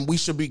 Then we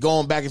should be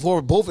going back and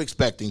forth, both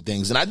expecting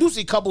things. And I do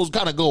see couples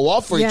kind of go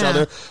off for each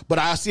other, but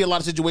I see a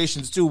lot of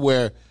situations too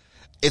where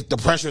the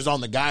pressure's on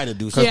the guy to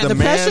do something. Yeah, the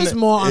pressure's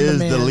more on the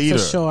man for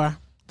sure.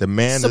 The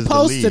man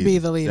supposed is the lead. To be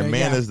the leader. The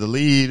man is the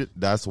lead.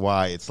 That's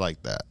why it's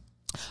like that.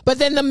 But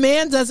then the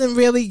man doesn't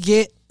really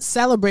get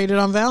celebrated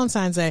on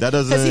Valentine's Day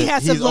because he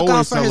has to look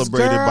out for his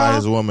girl, by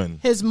his woman,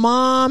 his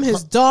mom,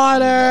 his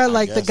daughter.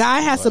 The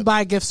guy has to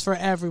buy gifts for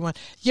everyone.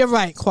 You're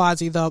right,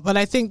 Quasi, though. But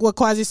I think what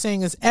Quasi's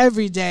saying is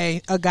every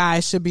day a guy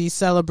should be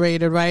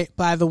celebrated, right,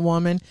 by the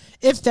woman.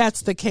 If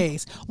that's the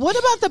case, what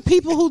about the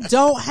people who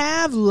don't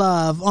have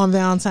love on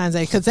Valentine's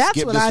Day? Because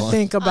that's what I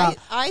think about.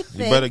 I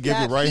think you better give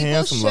your right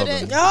hand some love.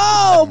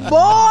 Oh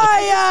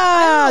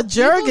boy,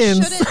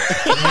 Jergens.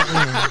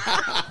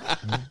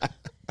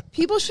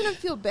 People shouldn't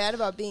feel bad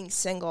about being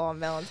single on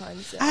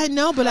Valentine's Day. I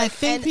know, but I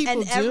think people do.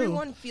 And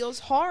everyone feels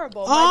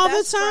horrible. All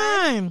the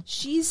time. Friend,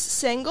 she's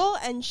single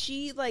and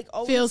she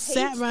always feels hates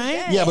sad,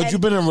 right? Yeah, but you've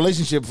been in a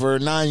relationship for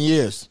 9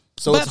 years.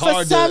 So but it's for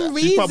hard some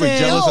She's probably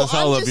reason, jealous No, as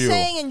hell I'm of just you.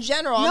 saying in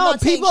general. I'm No,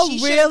 not saying people she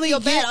shouldn't really feel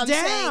bad. get I'm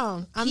down.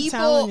 saying I'm people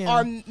telling you.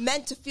 are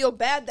meant to feel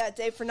bad that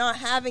day for not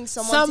having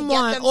someone to get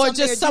them or something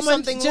just or someone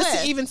do something just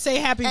with. to even say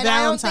Happy And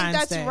I don't Valentine's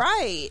think that's Day.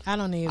 right. I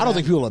don't either. I don't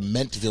think people are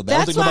meant to feel bad. I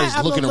don't That's think why nobody's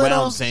I'm a looking little-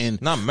 around saying,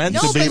 Not meant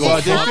No, to be, but but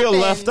it they feel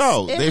happens. left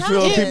out. It They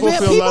feel happens. people feel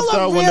people left are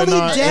out when they're really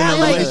not down, in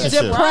a like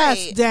relationship.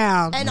 depressed Right.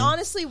 down. And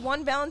honestly,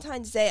 one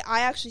Valentine's Day, I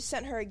actually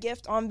sent her a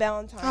gift on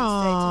Valentine's Day to make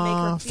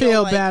Aw, her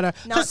feel like better.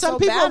 Not some so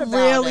people bad about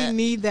really it.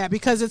 need that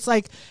because it's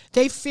like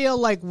they feel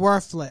like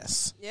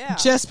worthless. Yeah.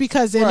 Just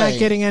because they're Right. not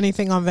getting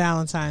anything on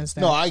Valentine's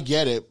Day. no, I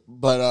get it,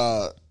 but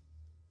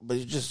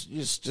you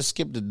just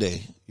skip the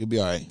day. You'll be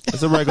all right.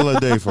 It's a regular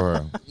day for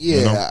her. Yeah,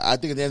 You know? I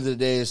think at the end of the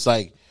day, it's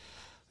like,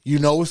 you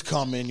know it's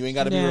coming. You ain't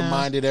got to be Yeah.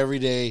 reminded every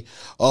day,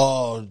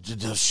 oh,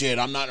 shit,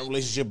 I'm not in a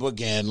relationship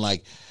again.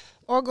 Like,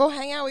 Or go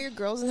hang out with your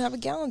girls and have a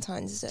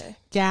Galentine's Day.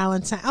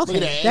 Galentine. Look Okay,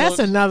 at that. that's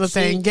another See?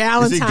 thing. You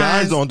Galentine's. see,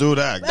 guys don't do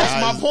that. that's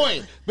Guys, my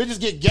point. Bitches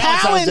get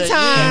Valentine's Day.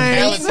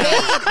 Valentine's.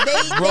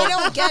 Valentine's. They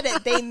don't get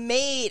it. They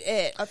made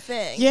it a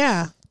thing.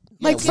 Yeah.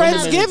 Like women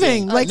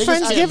Friendsgiving. make it- Like niggas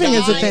say Friendsgiving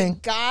is a guy- thing.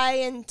 Guy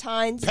and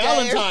Times Day.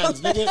 Valentine's,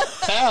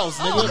 nigga. Pals,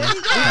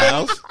 nigga.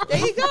 Pals? There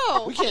you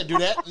go. We can't do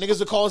that. Niggas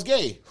will call us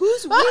gay.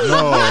 Who's we?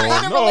 No, We're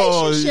in a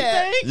no.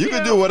 relationship. You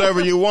can do whatever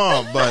you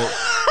want, but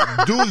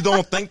dudes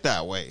don't think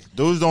that way.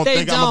 Dudes don't They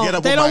think I'm gonna get don't.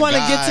 up They with don't my want to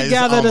get guys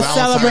together on to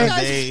Valentine's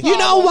celebrate. Day. You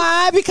know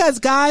why? Because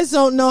guys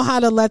don't know how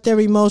to let their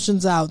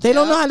emotions out. They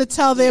don't know how to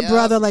tell their Yeah.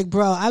 brother, like,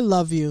 bro, I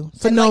love you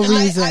for And no like,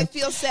 reason. I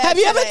feel sad. Have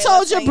you ever today. told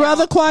Let's your hang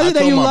brother, out. Quasi, I that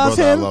told you my love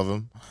brother him? I love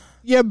him.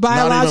 Your Not even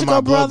biological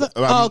my brother?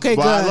 Oh, okay,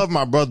 well, good. I love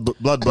my blood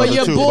brother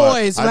your too.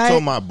 boys, but right? I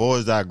told my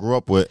boys that I grew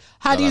up with.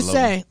 How do that you I love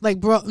say? them. Like,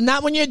 bro,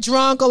 not when you're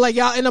drunk or like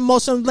y'all in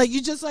emotion. Like,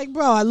 you just like,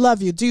 bro, I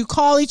love you. Do you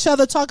call each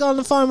other, talk on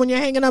the phone when you're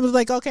hanging up? It's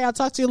like, okay, I'll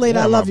talk to you later.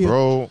 Yeah, I love my you.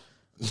 bro.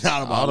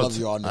 Not about I love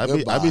you all.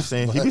 I be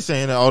saying he be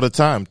saying it all the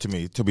time to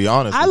me. To be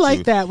honest, I with like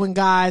you. that when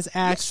guys You say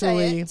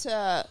actually. it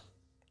to,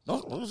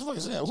 What the fuck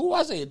is that? Who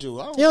I say it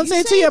to? I don't You don't say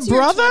it to your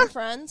brother? twin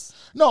friends.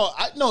 No,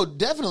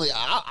 definitely.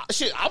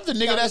 Shit, I'm the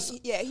nigga No, that's.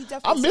 yeah, he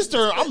definitely. I'm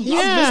Mr. I'm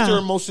Yeah. Mr.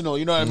 Emotional.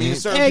 You know what I mean?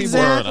 Certain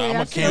Exactly. people. I'm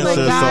a I feel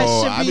Cancer, like guys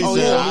so should I be. be Oh,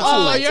 saying- I you're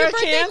a When's your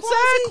birthday, Cancer,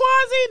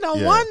 Quasi? No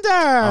Yeah.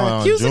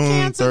 wonder. Q's a June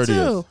Cancer 30th.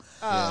 too.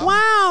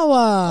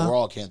 Wow. We're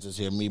all cancers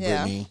here. Me,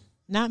 Yeah. Brittany.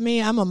 Not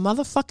me. I'm a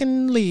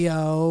motherfucking Leo.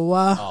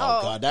 Oh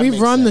God, that we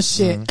makes run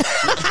sense. the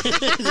shit.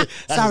 That's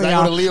Sorry, exactly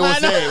y'all. what a Leo I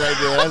would know. say right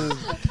there.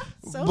 That's-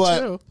 So but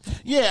true.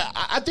 yeah,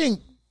 I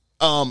think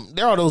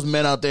there are those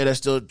men out there that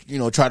still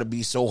try to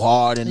be so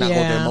hard and not go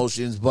with their Yeah.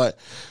 emotions. But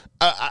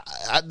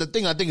the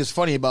thing I think is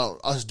funny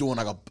about us doing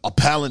like a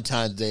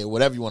Valentine's Day or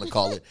whatever you want to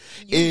call it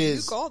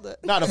is you called it.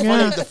 No,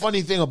 the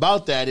funny thing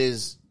about that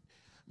is.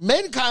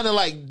 Men kind of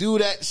like do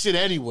that shit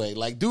anyway.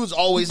 Like dudes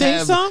always Think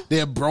have so?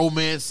 their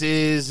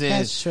bromances and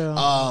That's true.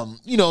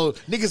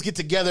 niggas get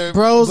together,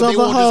 Bros but they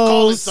over won't just call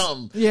it hoes.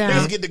 something. Yeah.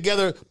 Niggas get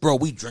together, bro.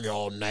 We drink it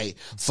all night.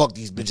 Fuck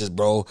these bitches,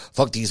 bro.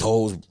 Fuck these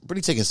hoes.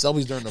 Pretty taking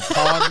selfies during the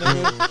pod,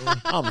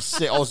 nigga. I'm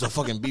sick. Also,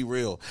 fucking be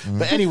real.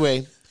 But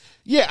anyway.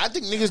 Yeah, I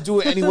think niggas do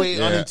it anyway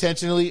Yeah.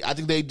 unintentionally. I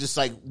think they just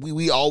like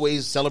we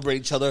always celebrate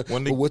each other.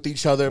 When We're with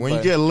each other. When but-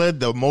 you get lit,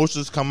 the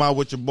emotions come out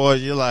with your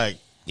boys. You're like,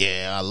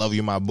 yeah, I love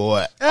you, my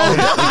boy. oh,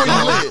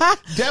 definitely lit.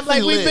 Definitely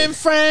Like we've lit. been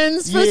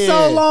friends for Yeah.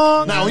 so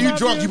long. Now, when I you love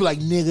drunk, you be like,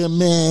 nigga,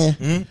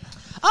 man.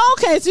 Oh,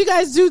 okay, so you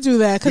guys do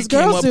that because We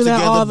came girls up do that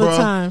together, all the bruh.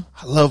 time.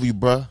 I love you,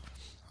 bro.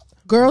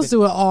 Girls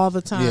do it all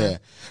the time. Yeah.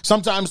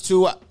 Sometimes,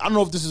 too, I don't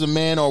know if this is a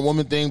man or a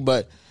woman thing,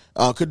 but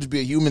could just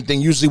be a human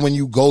thing. Usually when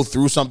you go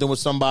through something with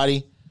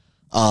somebody,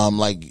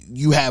 like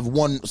you have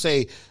one,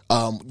 say,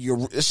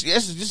 this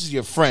is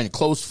your friend,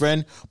 close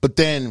friend, but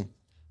then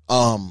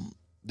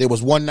there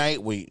was one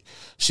night where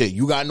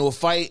you got into a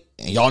fight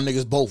and y'all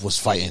niggas both was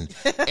fighting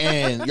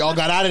and y'all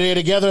got out of there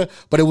together,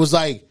 but it was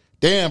like,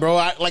 damn, bro,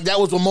 that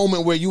was a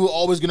moment where you were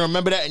always gonna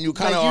remember that, and you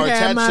kind of Like, you are had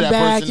attached my to that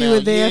back, person. you now. were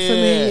there for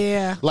me,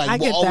 yeah. Like I we're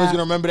get always that.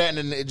 gonna remember that, and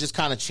then it just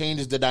kind of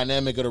changes the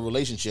dynamic of the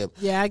relationship.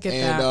 Yeah, I get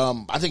and,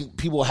 that. I think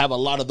people have a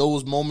lot of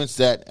those moments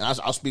that, and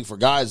I'll speak for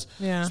guys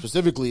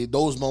specifically.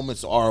 Those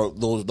moments are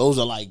those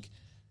are like.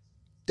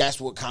 That's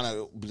what kind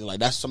of like.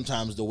 That's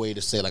sometimes the way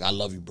to say like I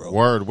love you, bro.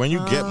 Word. When you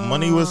get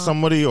money with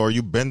somebody or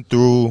you've been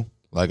through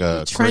like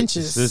a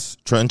Trenches.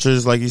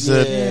 trenches, like you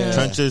said, Yeah.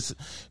 trenches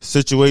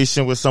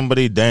situation with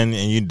somebody, then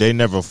they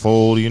never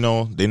fold.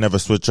 They never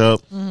switch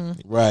up.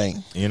 Right.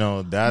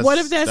 That's What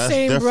if that that's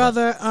same different.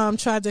 brother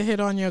tried to hit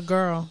on your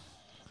girl?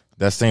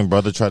 That same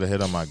brother tried to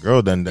hit on my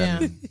girl, then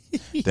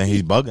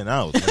he's bugging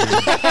out. Then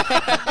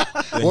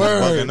he's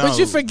Word. bugging But out.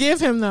 you forgive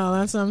him though.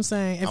 That's what I'm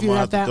saying. If I'm you gonna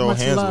have have to that throw much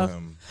hands love. with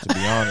him. To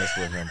be honest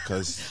with him,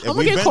 because I'm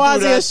gonna get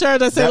Quasi a shirt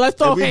that say, "Let's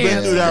throw if we've hands."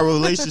 been through that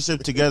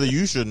relationship together,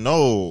 you should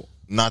know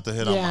not to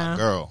hit on my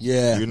girl.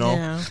 Yeah. You know?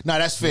 Yeah. No,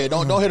 that's fair.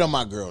 Don't hit on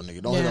my girl,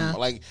 nigga. Don't hit on my,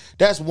 like,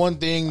 that's one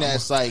thing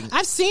that's like,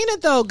 I've seen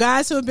it though.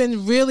 Guys who have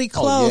been really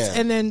close, yeah.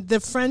 and then the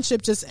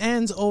friendship just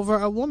ends over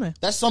a woman.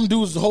 that's some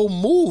dude's whole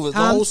move. The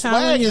I'm whole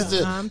telling swag you. is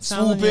to I'm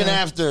telling swoop in you.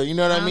 after. You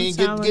know what I I'm mean?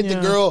 Get telling the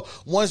you. girl.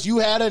 Once you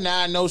had her,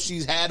 now I know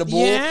she's had a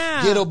bull,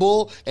 Yeah. get a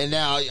bull, and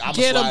now I'm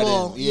Get a slide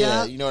bull. in.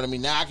 Yeah, Yep. you know what I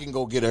mean? Now I can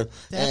go get her.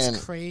 That's and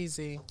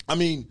crazy. I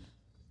mean,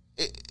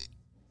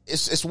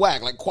 it's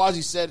whack. Like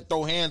Quasi said,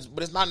 throw hands,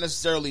 but it's not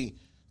necessarily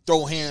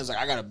throw hands like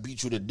I gotta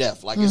beat you to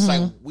death. Like it's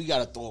like we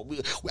gotta throw.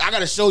 I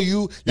gotta show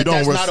you that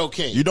that's not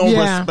okay. You don't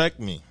Yeah. respect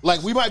me.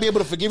 Like we might be able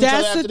to forgive each That's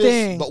other after the this,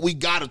 thing. but we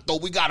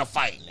gotta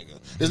fight, nigga.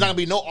 There's not gonna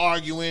be no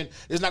arguing.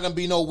 There's not gonna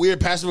be no weird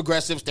passive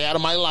aggressive. Stay out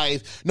of my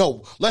life.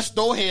 No, let's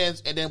throw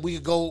hands and then we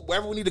can go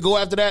wherever we need to go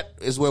after that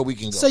is where we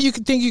can go. So you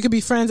could think you could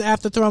be friends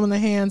after throwing the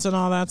hands and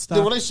all that stuff.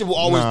 the relationship will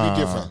always be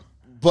different,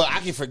 but I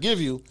can forgive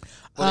you.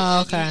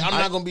 But okay. I'm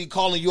not gonna be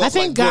calling you I up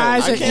think like,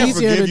 guys yo, are I can't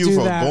easier forgive to you do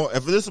for that. going.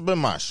 If this has been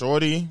my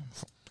shorty,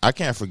 I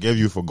can't forgive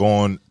you for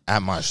going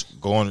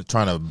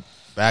trying to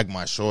bag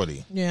my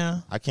shorty. Yeah,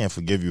 I can't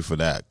forgive you for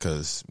that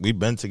because we've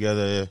been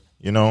together,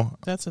 you know.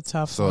 that's a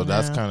tough So one.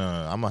 that's yeah. kind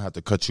of I'm gonna have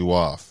to cut you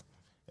off.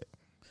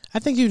 I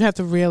think you'd have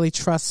to really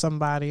trust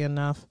somebody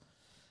enough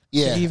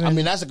yeah. to even I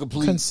mean, that's a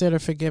complete consider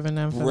forgiving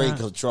them for break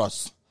that. of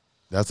trust.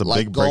 That's a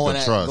Like big break going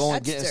of trust. going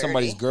That's getting dirty.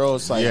 somebody's girl.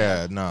 It's like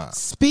Yeah, nah.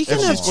 Speaking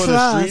If of she's for the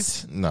trust,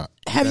 streets, nah.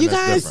 have then you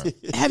that's guys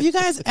different. have you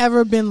guys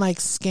ever been like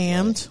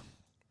scammed?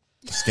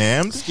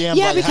 Scammed? scam.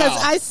 Yeah, like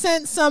because how? I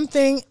sent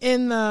something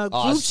in the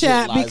Oh, group shit,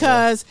 chat Liza.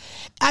 because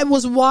I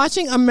was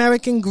watching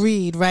American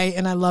Greed, right?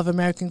 And I love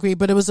American Greed,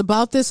 but it was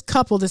about this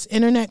couple, this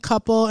internet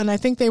couple, and I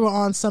think they were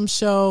on some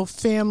show,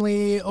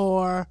 Family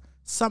or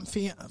some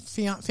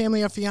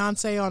Family or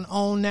Fiance on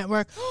OWN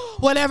network,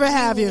 whatever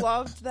have you.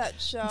 Loved that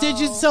show. Did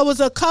you? So it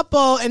was a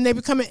couple, and they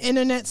become an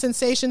internet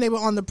sensation. They were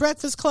on The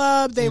Breakfast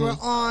Club. They were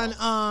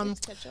on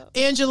catch up.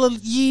 Angela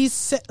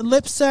Yee's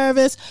lip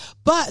service.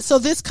 But so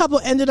this couple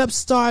ended up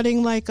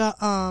starting like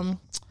a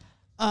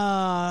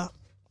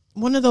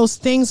one of those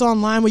things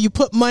online where you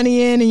put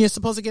money in and you're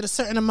supposed to get a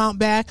certain amount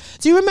back.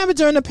 Do you remember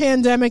during the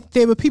pandemic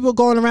there were people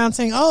going around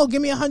saying, "Oh,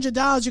 give me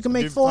 $100, you can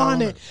make Give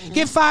 $400.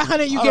 Get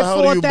 $500, you How get the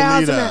hell do you believe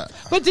 $4,000." that?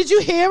 But did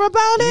you hear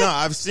about it? No,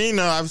 I've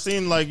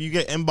seen like you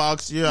get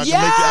inbox. Yeah, I Yes.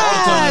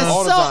 can make you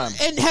all the time.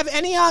 And have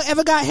any of y'all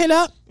ever got hit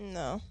up?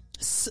 No.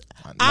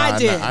 I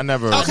did. I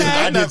never. Okay.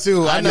 I did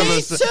too. I never.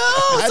 Me sent- too.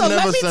 I So never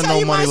let me sent tell no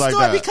you my money like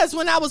story that. because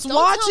when I was Don't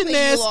watching tell me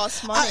this, you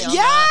lost money on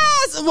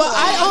yes. Well,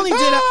 I only did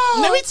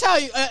it. Let me tell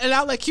you, and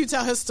I'll let Q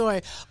tell his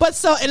story. But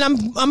so, and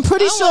I'm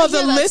pretty I sure wanna the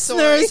hear that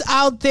listeners story.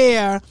 out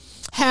there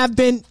have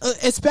been,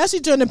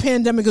 especially during the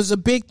pandemic, it was a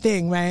big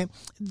thing, right?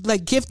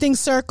 Like gifting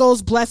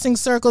circles, blessing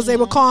circles, they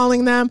were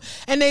calling them,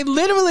 and they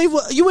literally,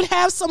 you would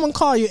have someone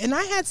call you, and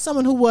I had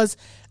someone who was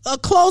a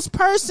close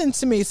person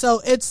to me,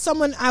 so it's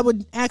someone I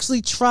would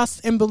actually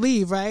trust and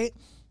believe, right?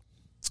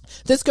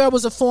 This girl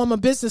was a former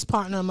business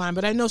partner of mine,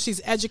 but I know she's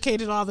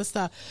educated, all this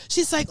stuff.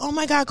 She's like, "Oh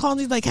my God, call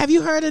me." Like, "Have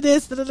you heard of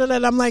this?"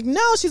 And I'm like,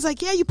 "No." She's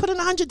like, "Yeah, you put in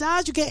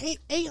 $100, you get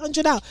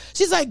 $800 out."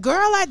 She's like,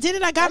 "Girl, I did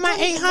it. I got my That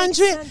doesn't make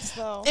 800." sense,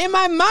 though. In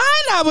my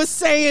mind, I was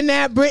saying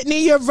that,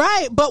 Brittany, you're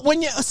right. But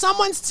when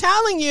someone's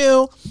telling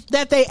you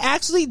that they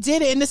actually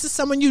did it, and this is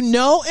someone you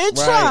know and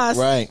Right, trust,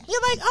 right.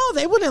 you're like, "Oh,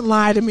 they wouldn't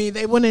lie to me.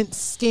 They wouldn't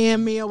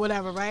scam me or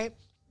whatever," right?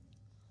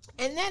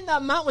 And then the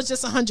amount was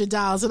just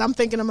 $100, and I'm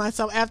thinking to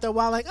myself after a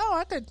while, like, "Oh,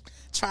 I could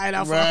try it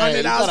out for Right,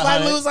 you $100. got If I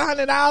 $100. lose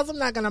 $100, I'm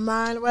not gonna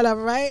mind,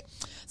 whatever, right?"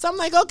 So I'm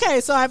like,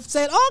 "Okay." So I've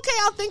said, "Okay,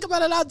 I'll think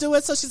about it. I'll do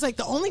it." So she's like,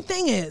 "The only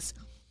thing is,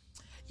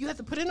 you have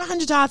to put in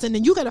 $100, and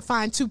then you got to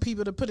find 2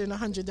 people to put in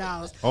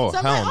 $100." Oh, so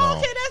I'm hell like, no.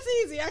 "Okay, that's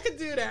easy. I could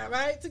do that,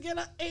 right? To get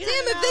 $800." Damn,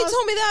 if they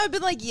told me that, I'd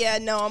been like, yeah,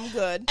 no, I'm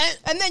good.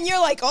 And then you're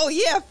like, oh,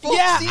 yeah, full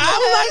Yeah, I steam was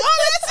ahead. like,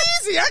 "Oh,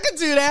 that's easy. I could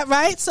do that,"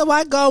 right? So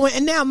I go in,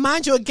 and now,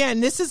 mind you,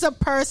 again, this is a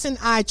person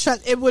I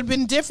trust. It would have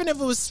been different if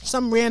it was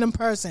some random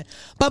person,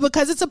 but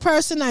because it's a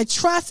person I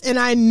trust and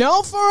I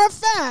know for a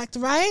fact,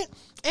 right?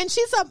 And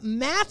she's a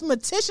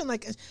mathematician.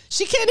 Like,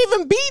 she can't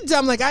even be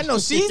dumb. Like, I know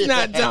she's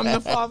not dumb to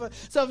fall for.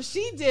 So if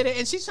she did it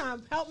and she's trying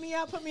to help me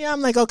out, put me out,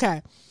 I'm like,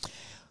 okay.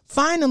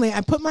 Finally,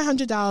 I put my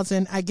 $100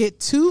 in. I get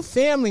 2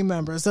 family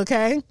members,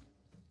 okay,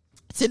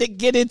 to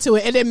get into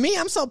it. And then me,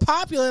 I'm so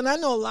popular, and I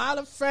know a lot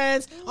of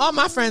friends. All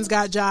my friends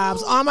got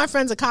jobs. All my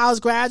friends are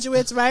college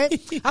graduates, right?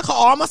 I call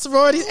all my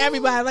sororities,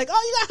 everybody, like,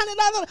 "Oh, you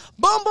got $100?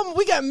 Boom, boom.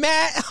 We got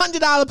mad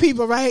 $100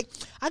 people, right?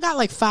 I got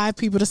like 5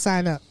 people to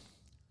sign up.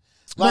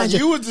 Like, Mind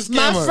you was the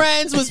My scammer.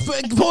 friends was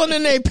pulling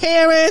in their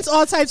parents,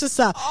 all types of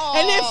stuff.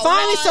 And then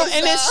finally,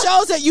 and it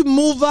shows that you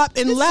move up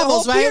in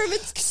levels, whole right?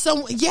 pyramid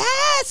So,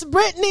 yes,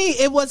 Brittany,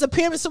 it was a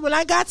pyramid. So when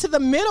I got to the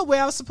middle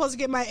where I was supposed to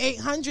get my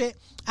 800,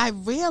 I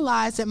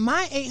realized that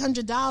my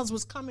 $800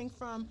 was coming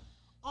from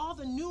all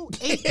the new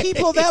 8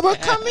 people that were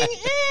coming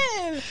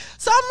in.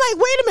 So I'm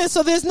like, wait a minute.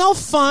 So there's no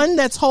fund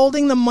that's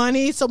holding the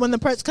money. So when the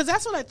person, because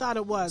that's what I thought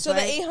it was. So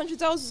right? the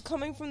 $800 is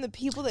coming from the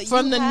people that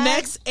from you the had?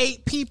 next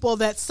 8 people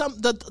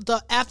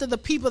that after the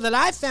people that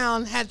I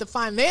found had to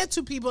find their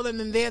 2 people and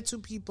then their 2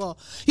 people.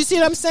 You see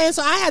what I'm saying?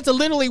 So I had to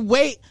literally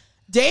wait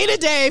day to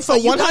day for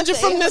 100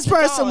 from this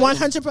person,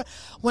 100.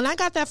 When I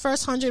got that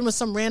first 100 with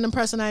some random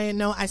person I didn't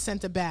know, I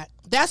sent it back.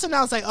 That's when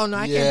I was like, oh no,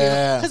 I can't do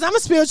it. Because I'm a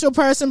spiritual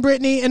person,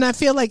 Brittany, and I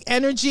feel like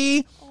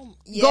energy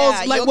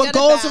goes like what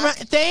goes around.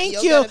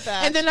 Thank you.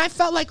 And then I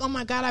felt like, oh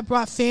my God, I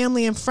brought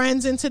family and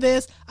friends into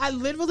this. I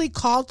literally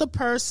called the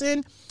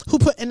person who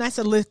and I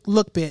said,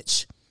 look,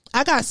 bitch.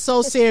 I got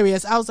so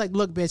serious. I was like,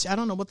 look, bitch, I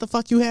don't know what the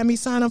fuck you had me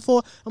sign up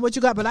for and what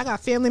you got, but I got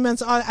family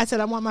members. I said,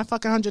 I want my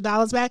fucking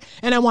 $100 back,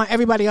 and I want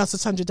everybody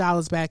else's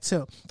 $100 back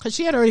too. Because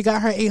she had already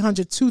got her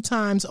 800 2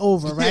 times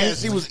over, right? Yeah,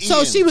 she was eating.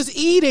 So she was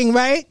eating,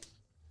 right?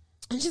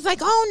 And she's like,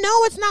 oh,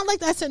 no, it's not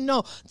like that. I said,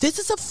 no, this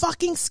is a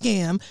fucking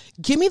scam.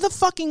 Give me the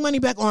fucking money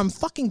back or I'm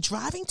fucking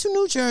driving to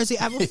New Jersey.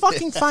 I will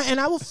fucking find and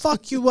I will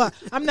fuck you up.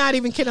 I'm not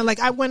even kidding.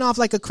 Like, I went off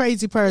like a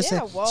crazy person.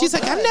 Yeah, well, she's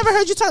like, I've never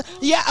heard you talk.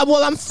 Yeah,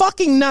 well, I'm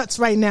fucking nuts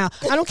right now.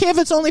 I don't care if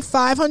it's only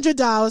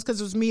 $500 because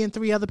it was me and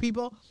 3 other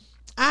people.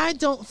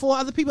 4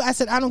 other people. I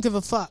said, I don't give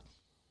a fuck.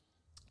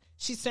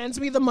 She sends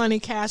me the money,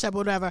 cash app,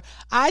 whatever.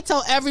 I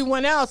tell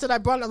everyone else that I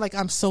brought it, like,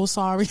 I'm so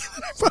sorry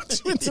that I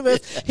brought you into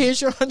this.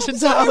 Here's your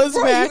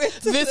 $100 back.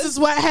 This is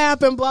what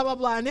happened, blah, blah,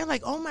 blah. And they're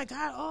like, oh, my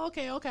God. Oh,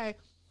 okay.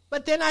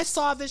 But then I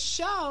saw this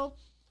show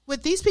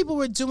with these people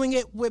were doing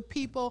it with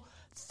people,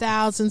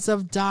 thousands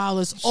of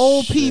dollars,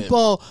 old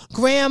people,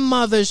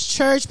 grandmothers,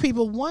 church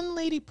people. One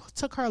lady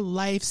took her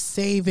life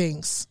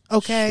savings,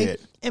 okay,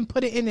 and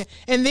put it in there.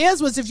 And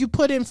theirs was if you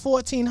put in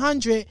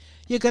 $1,400,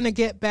 you're going to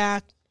get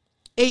back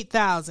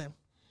 $8,000.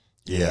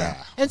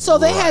 Yeah. And so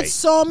they had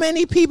so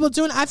many people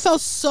doing it. I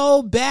felt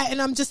so bad.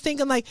 And I'm just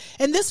thinking like,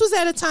 and this was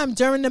at a time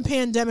during the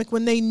pandemic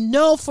when they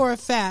know for a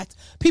fact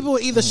people were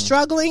either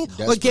struggling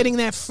or getting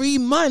that free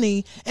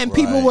money, and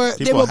people were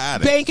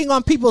banking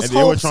on people's and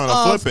hopes they were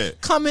trying to flip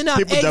it. Coming up.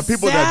 The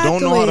people that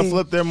don't know how to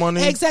flip their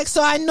money. Exactly.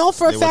 So I know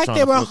for a fact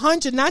there were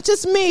 100, not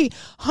just me,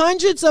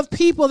 hundreds of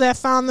people that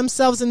found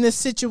themselves in this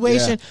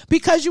situation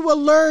because you were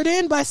lured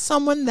in by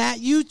someone that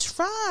you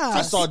trust.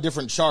 I saw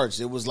different charts.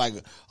 It was like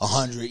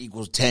 100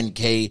 equals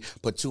 10K,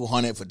 but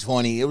 200 for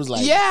 20. It was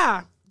like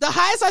the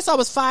highest I saw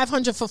was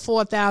 500 for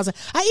 4,000.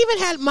 I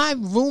even had my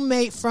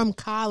roommate from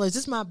college.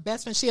 This is my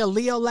best friend. She a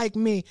Leo like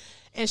me.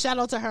 And shout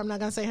out to her. I'm not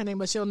going to say her name,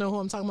 but she'll know who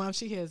I'm talking about if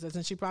she hears this.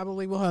 And she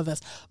probably will hear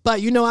this.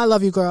 But you know I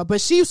love you, girl. But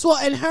she swore,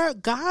 and her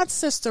god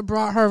sister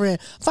brought her in.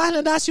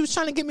 $500. She was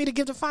trying to get me to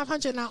give the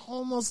 500, and I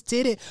almost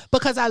did it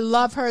because I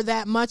love her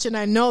that much, and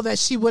I know that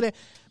she wouldn't.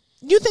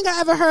 You think I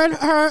ever heard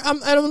her?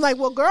 And I'm like,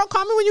 well, girl,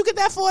 call me when you get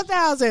that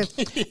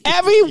 4,000.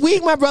 Every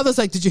week, my brother's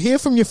like, did you hear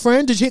from your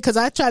friend? Did you? Because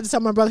I tried to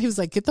tell my brother, he was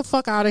like, get the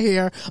fuck out of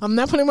here. I'm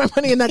not putting my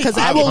money in that because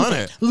I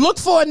will look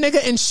for a nigga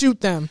and shoot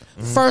them.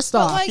 First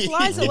off, like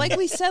Liza, like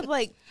we said,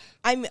 like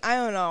I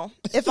don't know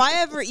if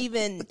I ever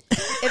even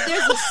if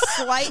there's a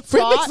slight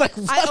thought, like,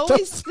 I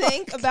always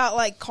think about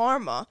like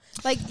karma.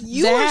 Like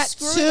you are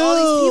screwing all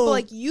these people.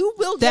 Like you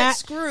will get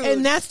screwed,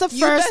 and that's the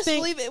first thing.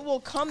 You best believe it will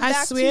come back.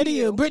 I swear to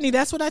you, Brittany.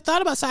 That's what I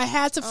thought about. So I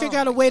had to figure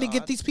out a way to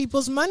get these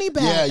people's money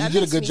back. Yeah, you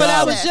did a good job. But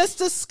I was just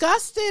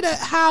disgusted at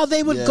how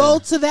they would go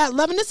to that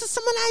level. And this is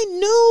someone I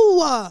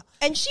knew.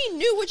 And she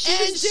knew what she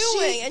was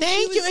doing.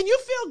 Thank you. And you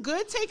feel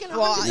good taking $100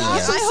 from somebody?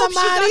 I hope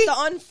she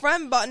got the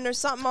unfriend button or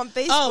something on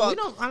Facebook.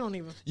 Oh, I don't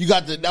even. You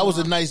got that was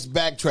a nice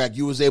backtrack.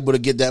 You was able to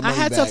get that money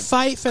back. I had to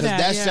fight for that.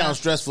 That sounds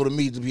stressful to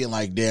me to be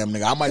like, damn,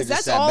 nigga, I might have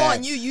just sat back. That's all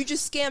on you. You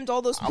just scammed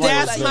all those people.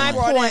 That's my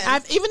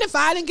point. Even if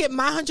I didn't get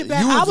my 100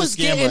 back, I was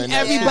getting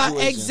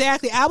everybody.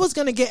 Exactly. I was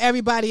going to get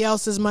everybody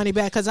else's money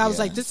back because I was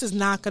like, this is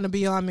not going to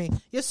be on me.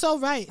 You're so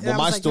right. Well,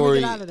 my story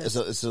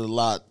is a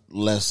lot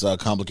less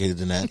complicated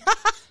than that.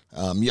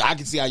 I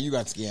can see how you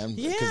got scammed.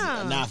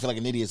 Yeah. Now I feel like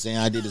an idiot saying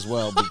I did as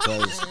well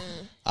because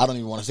I don't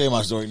even want to say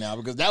my story now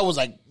because that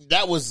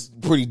was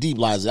pretty deep,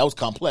 Liza. That was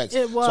complex.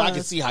 It was. So I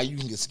can see how you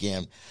can get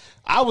scammed.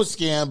 I was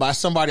scammed by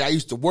somebody I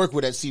used to work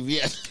with at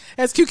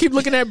CVS. SQ keep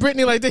looking at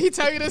Brittany like, did he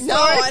tell you this story?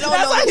 No, I don't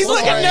know. Like, he's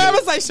looking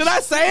nervous like, should I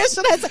say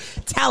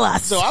it? Tell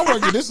us. So I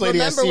worked with this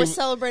lady at CVS. Remember, we're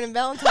celebrating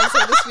Valentine's Day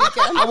this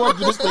weekend. I worked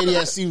with this lady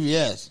at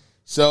CVS.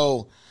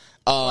 So...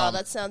 wow,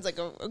 that sounds like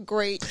a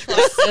great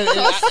trust.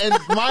 and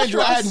mind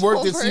you, I hadn't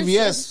worked at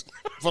CVS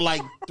for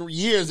like 3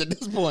 years at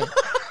this point.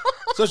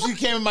 So she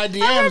came in my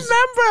DMs. I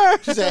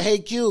remember. She said, hey,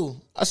 Q.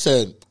 I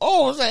said,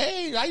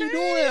 hey, how you doing?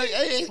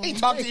 I ain't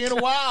talked to you in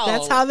a while.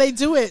 That's how they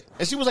do it.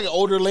 And she was like an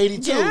older lady,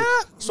 too. Yeah.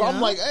 So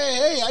I'm like,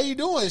 hey, how you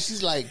doing?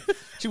 She's like,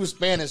 she was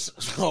Spanish,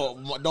 so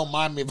don't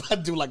mind me if I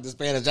do like the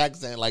Spanish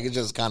accent. Like, it's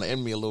just kind of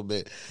in me a little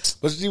bit.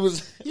 But she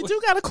was... You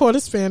do got a quarter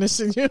Spanish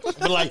in you.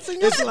 But like,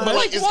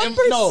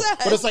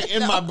 it's like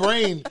in my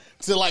brain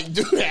to like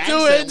do the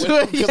accent. Do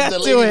it. Because the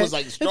lady was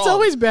like strong. It's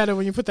always better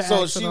when you put the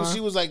accent on. So she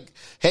was like,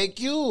 hey,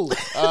 Q,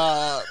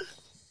 I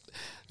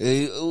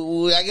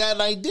got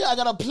an idea. I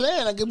got a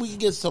plan. We can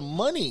get some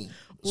money.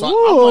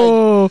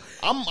 So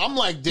I'm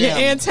like, damn.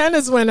 Your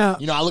antennas went up.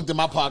 You know, I looked in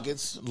my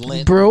pockets,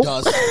 lint, Broke.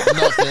 dust,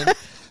 nothing.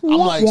 I'm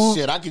like,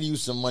 shit, I could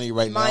use some money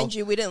right now. Mind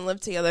you, we didn't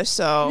live together,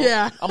 so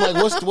Yeah. I'm like,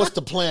 what's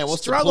the plan?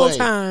 What's Struggle the play?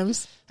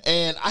 times.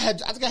 And I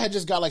think I had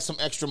just got like some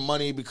extra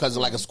money because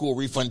of like a school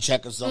refund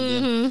check or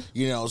something,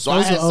 you know. So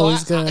Those I had are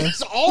always good.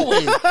 It's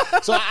always.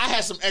 So I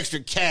had some extra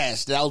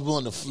cash that I was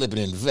willing to flip and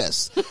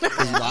invest. 'Cause,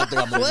 you know, I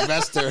think I'm an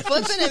investor.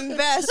 flip and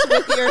invest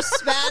with your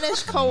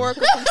Spanish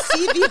coworker from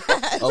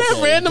CVS.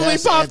 Okay, randomly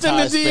that's popped in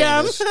the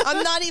anti-Spanish. DM.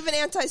 I'm not even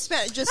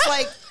anti-Spanish, just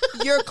like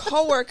your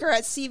coworker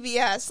at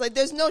CVS. Like,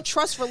 there's no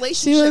trust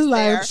relationship She was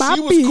like, there. "Bye."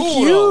 She was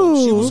cool though.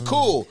 She Cute. was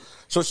cool.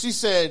 So she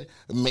said,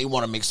 "May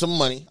want to make some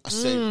money." I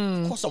said,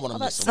 "Of course I want to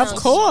make some money."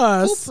 Of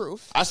course.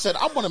 Foolproof. I said,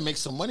 "I want to make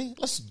some money.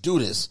 Let's do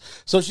this."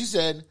 So she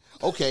said,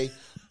 "Okay,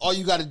 all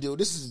you got to do.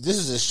 This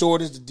is as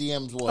short as the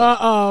DMs was."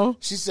 Uh-oh.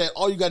 She said,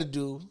 "All you got to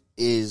do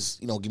is,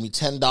 give me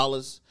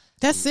 $10.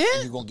 That's And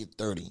it? you're gonna get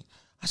 30."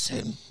 I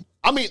said,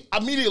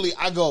 immediately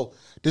I go,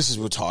 "This is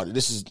retarded.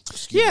 This is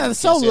excuse me, I Yeah, can't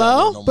so say that word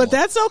low, no but more."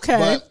 that's okay.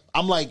 But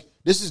I'm like,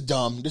 this is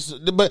dumb.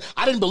 But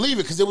I didn't believe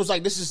it because it was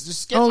like, this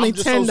is Only I'm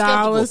just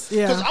 $10, so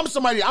yeah.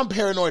 Because I'm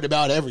paranoid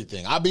about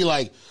everything. I'd be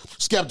like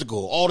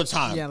skeptical all the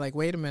time. Yeah, like,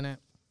 wait a minute.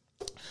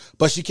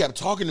 But she kept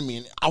talking to me,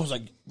 and I was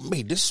like,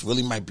 "Man, this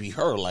really might be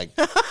her. Like,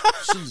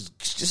 she's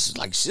just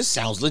like, this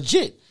sounds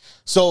legit."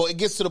 So it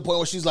gets to the point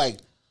where she's like,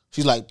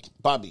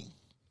 "Bobby,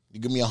 you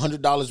give me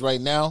 $100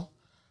 right now, I'll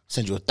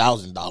send you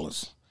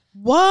 $1,000."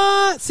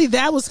 What? See,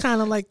 that was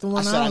kind of like the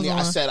one I was on. I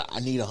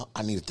need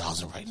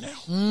 $1,000 right now.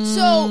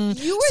 So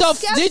you were So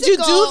skeptical did you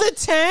do the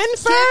 10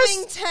 first?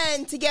 giving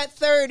 10 to get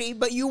 30,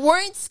 but you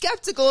weren't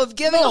skeptical of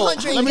giving No,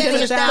 100 let and me getting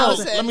finish. No,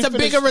 1,000. let me It's a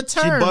finish. bigger She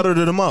return. buttered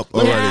them up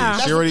already. Yeah.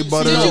 She already That's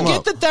buttered what- Did them you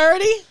up. get the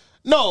 30?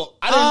 No,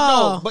 I didn't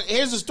Oh. know. But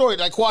here's the story.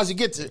 Like Quasi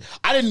gets it.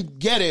 I didn't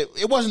get it.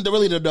 It wasn't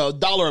really the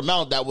dollar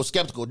amount that was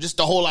skeptical, just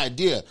the whole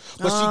idea.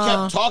 But she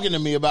kept talking to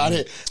me about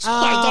it. So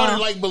I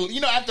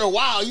started after a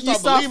while, you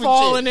start believing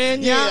falling shit.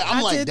 in. Yeah, I'm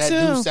I like, did that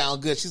too. do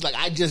sound good. She's like,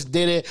 I just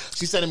did it.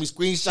 She's sending me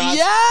screenshots.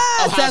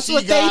 Yes, of how that's she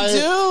what got they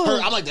it. do.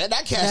 I'm like, that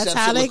cash That's app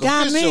how shit they look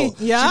got me.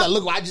 official. Yeah. She's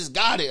like, look, I just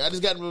got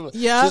it.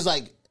 Yeah. She's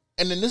like,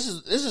 and then this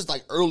is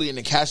like early in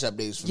the Cash App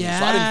days for me. So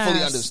I didn't fully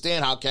Yes.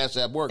 understand how Cash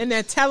App worked. And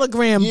that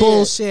Telegram Yeah.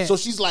 bullshit. So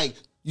she's like,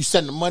 you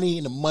send the money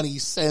and the money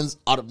sends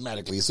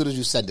automatically as soon as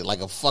you send it,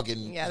 like a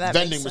fucking Yeah, that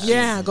vending makes machine. sense.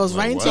 yeah, it goes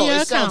right into So your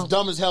it sounds account.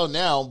 dumb as hell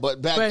now,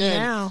 but back But then,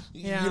 now,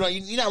 yeah.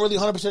 you're not really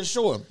 100%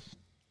 sure.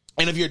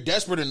 And if you're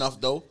desperate enough,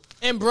 though,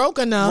 And broke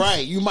enough.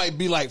 right, you might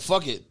be like,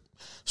 fuck it.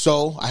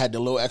 So I had the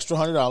little extra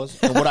 $100,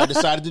 and what I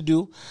decided to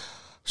do,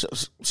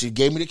 she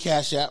gave me the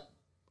Cash App.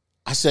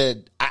 I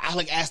said, I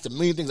like asked a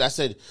million things. I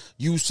said,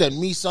 you send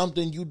me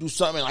something, you do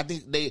something. I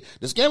think the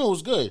scammer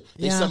was good.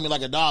 They Yeah. sent me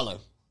like $1.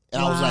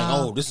 And I was like,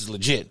 Wow. oh, this is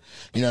legit.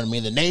 You know what I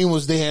mean? The name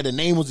was there. The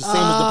name was the same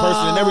as the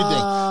person and everything.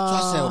 So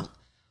I said,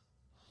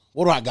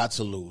 what do I got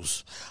to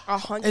lose?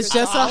 $100. It's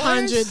just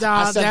 $100.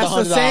 I sent That's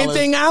the the same $100.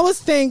 thing I was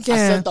thinking. I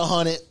sent the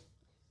 100.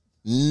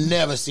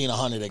 Never seen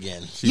 100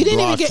 again. She You didn't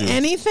even blocked get you.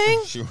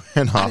 anything? She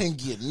ran I off. didn't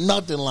get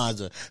nothing,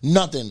 Liza.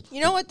 Nothing.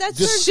 You know what? That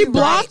Just serves she you right.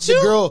 blocked you?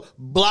 The girl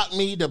blocked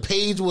me. The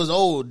page was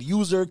old.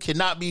 User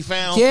cannot be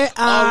found. Get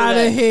All out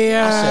that. of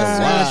here. I said,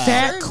 wow.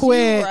 That Serves you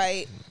quick.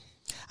 right.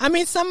 I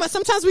mean,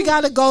 sometimes we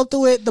got to go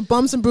through it, the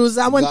bumps and bruises.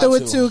 I went Got through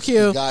to. it too,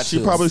 Q. Got She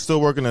to. probably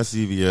still working at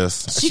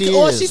CVS. She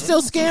Or is. she's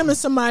still scamming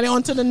somebody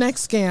onto the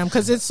next scam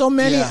because there's so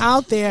many Yeah.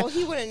 out there. Well,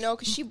 he wouldn't know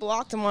because she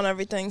blocked him on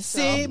everything. So.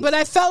 See, but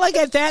I felt like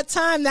at that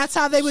time, that's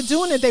how they were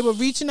doing it. They were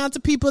reaching out to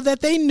people that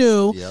they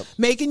knew, Yep.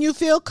 making you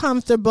feel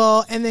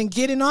comfortable, and then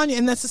getting on you.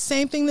 And that's the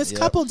same thing this Yep.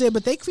 couple did,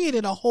 but they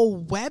created a whole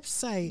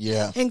website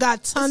Yeah. and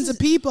got tons of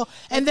people.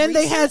 And then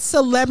they had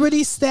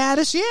celebrity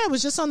status. Yeah, it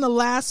was just on the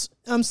last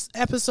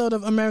episode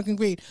of American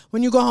Greed.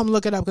 When you go home,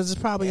 look it up because it's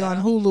probably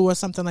on Hulu or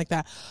something like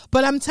that.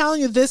 But I'm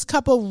telling you, this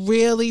couple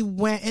really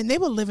went, and they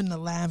were living the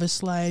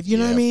lavish life. You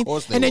know Yeah, what I of mean?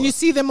 course they And then were. you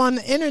see them on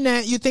the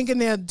internet, you're thinking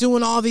they're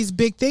doing all these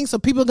big things. So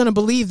people are going to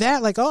believe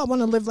that, like, oh, I want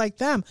to live like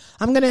them.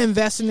 I'm going to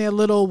invest in their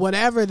little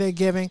whatever they're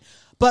giving.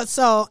 But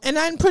so, and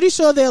I'm pretty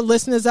sure there are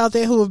listeners out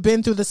there who have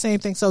been through the same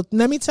thing. So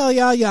let me tell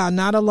y'all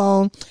not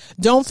alone.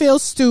 Don't feel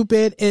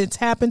stupid. It's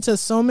happened to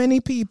so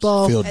many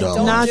people. Feel And dumb.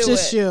 don't Not do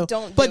just it. you.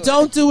 Don't but do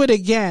don't do it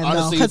again,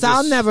 Honestly, because I'll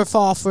just- never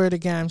fall for it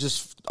again.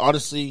 Just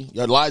honestly,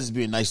 your lies is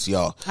being nice to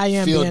y'all. I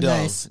am feel being dumb.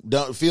 nice.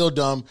 Don't feel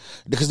dumb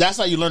because that's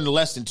how you learn the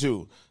lesson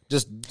too.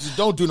 Just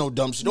don't do no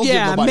dumb shit. Don't give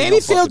Yeah, nobody maybe no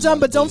feel fucking dumb, money,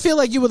 but don't please. feel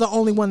like you were the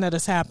only one that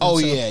has happened Oh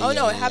to. yeah. Oh,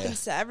 no, it yeah.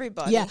 happens to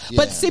everybody. Yeah. Yeah.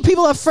 But see,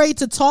 people are afraid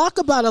to talk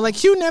about it. Like,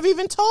 Hugh never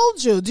even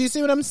told you. Do you see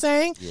what I'm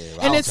saying? Yeah, I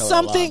and don't it's tell her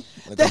a lot. something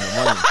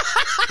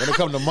When it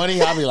come to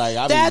money, I'll be like,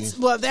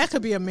 well, that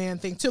could be a man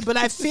thing too. But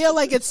I feel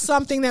like it's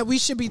something that we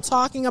should be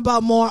talking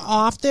about more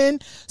often,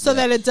 so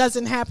that it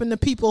doesn't happen to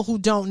people who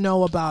don't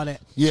know about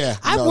it. yeah.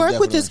 I no, worked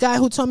with this definitely.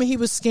 guy who told me he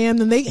was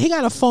scammed, and he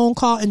got a phone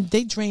call and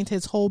they drained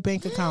his whole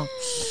bank account.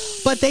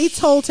 But they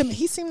told him,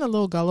 he seemed a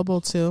little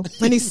gullible too,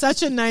 and he's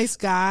such a nice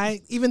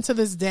guy, even to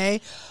this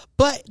day.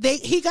 But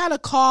he got a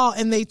call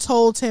and they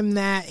told him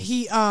that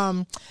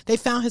they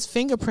found his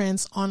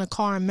fingerprints on a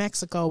car in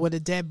Mexico with a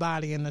dead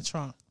body in the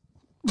trunk.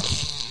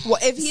 Well,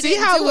 if he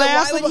didn't do it,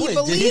 why would he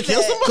believe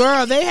it?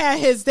 Girl,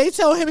 they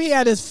told him he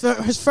had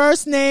his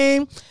first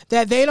name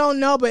that they don't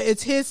know, but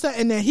it's his son,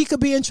 and that he could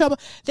be in trouble.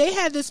 They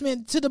had this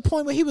man to the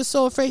point where he was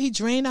so afraid he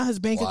drained out his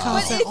bank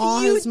accounts and all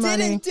his money. But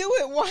if you didn't do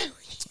it, why would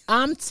you?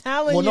 I'm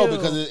telling you. Well, no,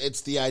 because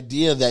it's the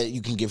idea that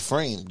you can get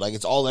framed. Like,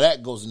 it's all of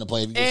that goes into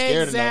play if you get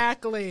scared enough.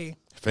 Exactly.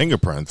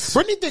 Fingerprints.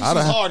 Brittany thinks she's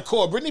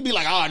hardcore. Brittany be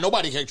like,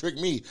 nobody can trick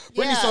me.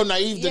 Brittany's so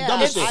naive, the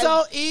dumbest shit. It's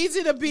so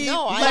easy to be.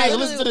 No, like,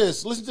 listen to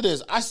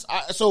this.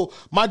 So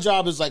my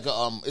job is like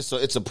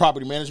it's a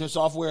property management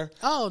software.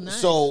 Oh, nice.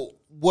 So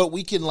what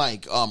we can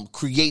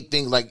create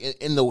things like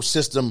in the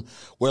system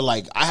where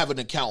like I have an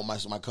account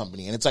with my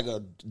company and it's like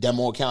a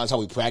demo account. That's how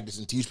we practice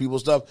and teach people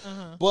stuff.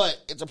 But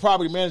it's a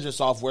property management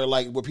software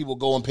like where people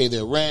go and pay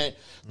their rent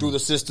through the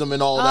system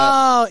and all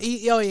that.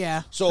 Oh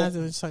yeah. So that's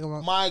what you're talking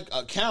about. My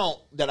account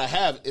that I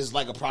have is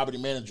like a property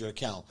manager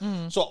account.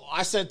 So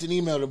I sent an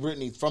email to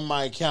Brittany from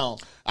my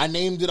account. I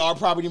named it our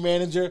property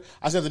manager.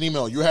 I sent an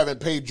email. You haven't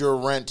paid your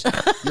rent.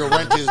 Your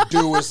rent is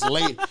due. It's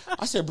late.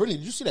 I said, Brittany,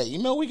 did you see that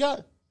email we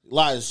got?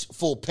 Liza's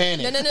full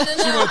panic. No. She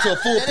went into a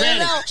full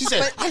panic. She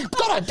said, I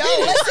thought I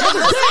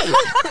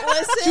paid.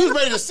 Listen. She was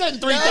ready to send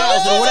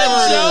 3,000 or whatever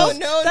it is.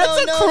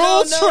 That's a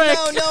cruel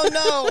trick.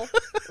 No.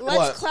 Let's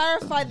What?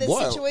 clarify the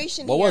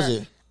situation What here. was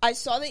it? I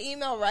saw the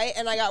email, right?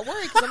 And I got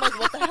worried because I'm like,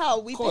 what the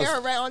hell? We pay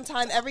our rent on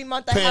time every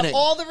month. I Panic. have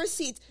all the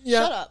receipts.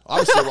 Yeah. Shut up.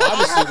 Obviously we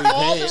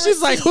All the paid.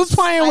 She's like, who's receipts.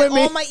 playing with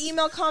me? All my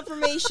email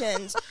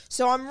confirmations.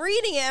 So I'm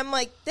reading it. I'm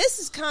like, this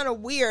is kind of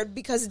weird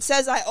because it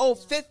says I owe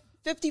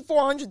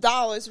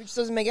 $5,400, which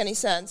doesn't make any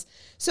sense.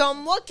 So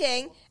I'm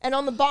looking, and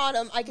on the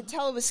bottom, I could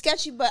tell it was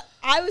sketchy, but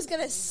I was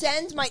going to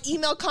send my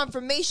email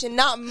confirmation,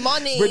 not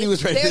money. Brittany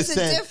was ready There's to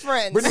send. a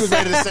difference. Brittany was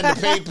ready to send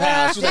the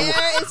PayPal. She was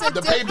There is a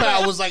the difference.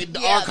 PayPal was like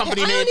our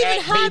company I name don't at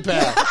even have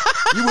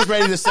PayPal. You was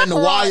ready to send the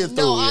wire through.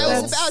 No, I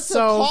yo. was about to so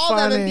call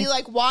them and funny. be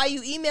like, why are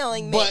you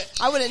emailing me? But-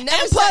 I would have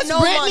never And plus, said no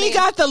Brittany money.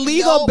 got the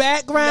legal Nope,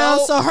 background,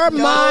 nope, so her nope,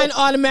 mind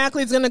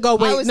automatically is going to go,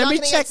 I wait, was let not me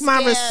gonna check get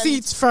my scammed.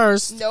 receipts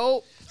first.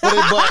 Nope.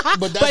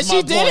 But that's But she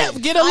my did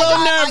point. get a little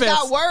I nervous.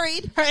 got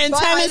worried. Her but I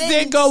antennas didn't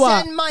did go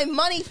up. Send my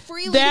money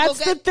freely That's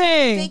to go the get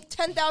thing. fake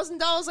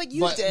 $10,000 like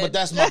you did. But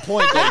that's my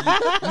point.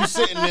 Though. You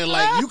sitting there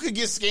like you could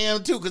get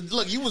scammed too. Because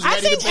look, you was I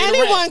ready think to pay the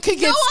anyone rent. could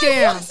get no, I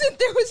scammed. wasn't.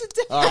 There was a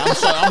difference. All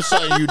right, I'm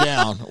shutting you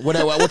down.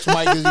 Whatever. Which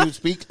mic is you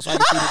speak? So I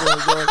can see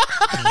what's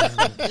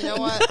going on. You know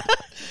what?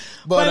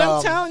 But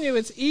I'm telling you,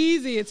 it's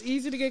easy. It's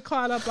easy to get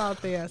caught up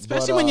out there,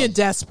 especially when you're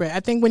desperate. I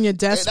think when you're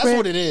desperate, that's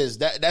what it is.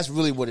 That's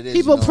really what it is.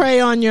 people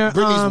prey on your.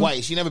 Brittany's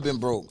white. She never been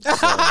broke.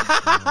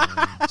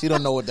 So she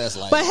don't know what that's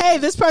like. But hey,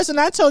 this person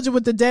I told you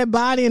with the dead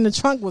body in the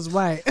trunk was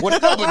white. Well,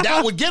 no, but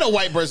that would get a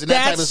white person.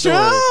 That type of That's story.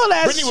 true.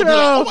 That's Brittany would be like,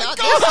 oh my Not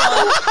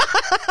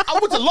god, I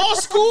went to law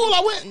school.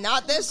 I went.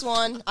 Not this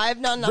one. I have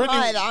nothing to Brittany-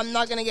 hide. I'm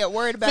not going to get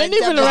worried about Brittany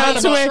it. been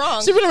around too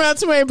many. She been around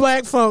too many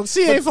black folks.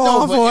 She ain't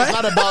falling but for it's it.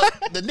 not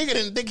about the nigga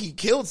didn't think he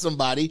killed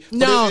somebody. But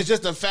No. it's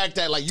just the fact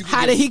that like you.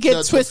 How did he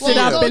get twisted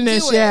up Go in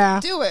this? do it. Yeah.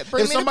 Do it.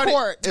 Bring If me somebody- to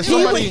court. if Do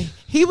it. somebody-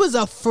 He was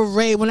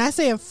afraid. When I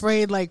say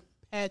afraid, like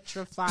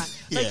petrified.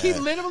 Like he Yeah.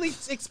 literally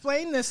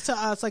explained this to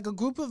us, like a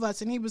group of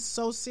us, and he was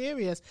so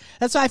serious.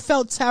 That's why I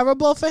felt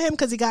terrible for him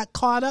because he got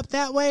caught up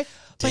that way.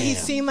 But he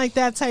Damn. seemed like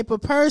that type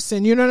of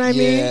person. You know what I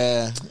mean?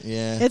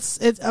 Yeah. It's.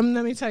 Let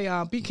me tell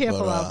y'all, be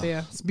careful out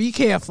there. Be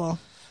careful.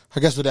 I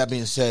guess with that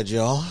being said,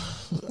 y'all,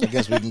 I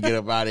guess we can get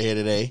up out of here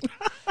today.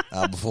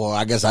 Before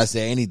I guess I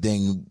say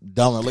anything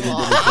dumb. Look at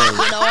this face.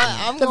 You know what?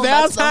 I'm The going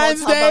back to the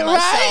Valentine's hotel Day, by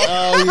myself.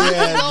 Oh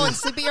yeah. Go and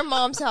sleep at your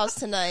mom's house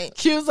tonight.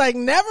 Q was like,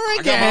 never I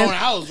got my again. own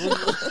house.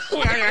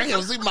 I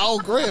can sleep in my own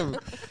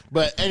crib.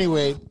 But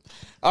anyway,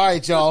 all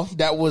right, y'all.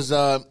 That was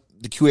the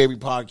QAV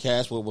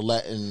podcast with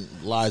Willette and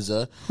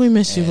Liza. We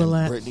miss you, and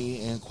Willette.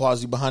 Brittany and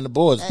Quasi behind the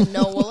boards. And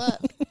no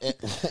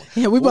Willette.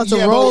 Yeah, we about to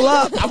Yeah, roll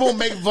but up. I won't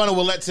make fun of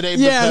Willette today.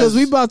 Yeah, because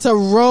we about to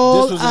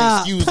roll this was an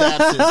up. excused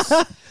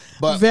absence.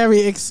 But Very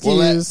Willette,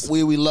 excused.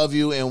 we love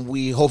you, and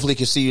we hopefully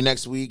can see you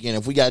next week. And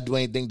if we got to do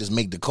anything, just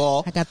make the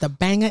call. I got the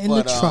banger in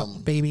But, the truck,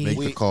 baby. Make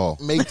the call.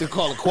 Make the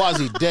call.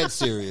 Quasi dead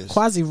serious.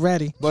 Quasi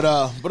ready. But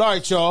all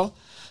right, y'all.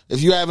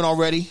 If you haven't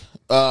already,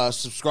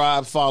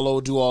 subscribe,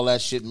 follow, do all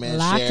that shit, man.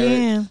 Lock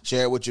in.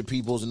 Share it with your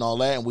peoples and all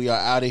that. And we are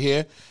out of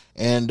here.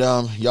 And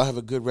y'all have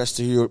a good rest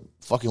of your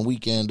fucking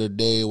weekend or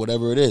day or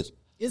whatever it is.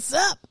 It's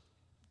up.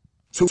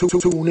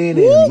 Tune in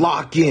and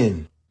lock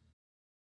in.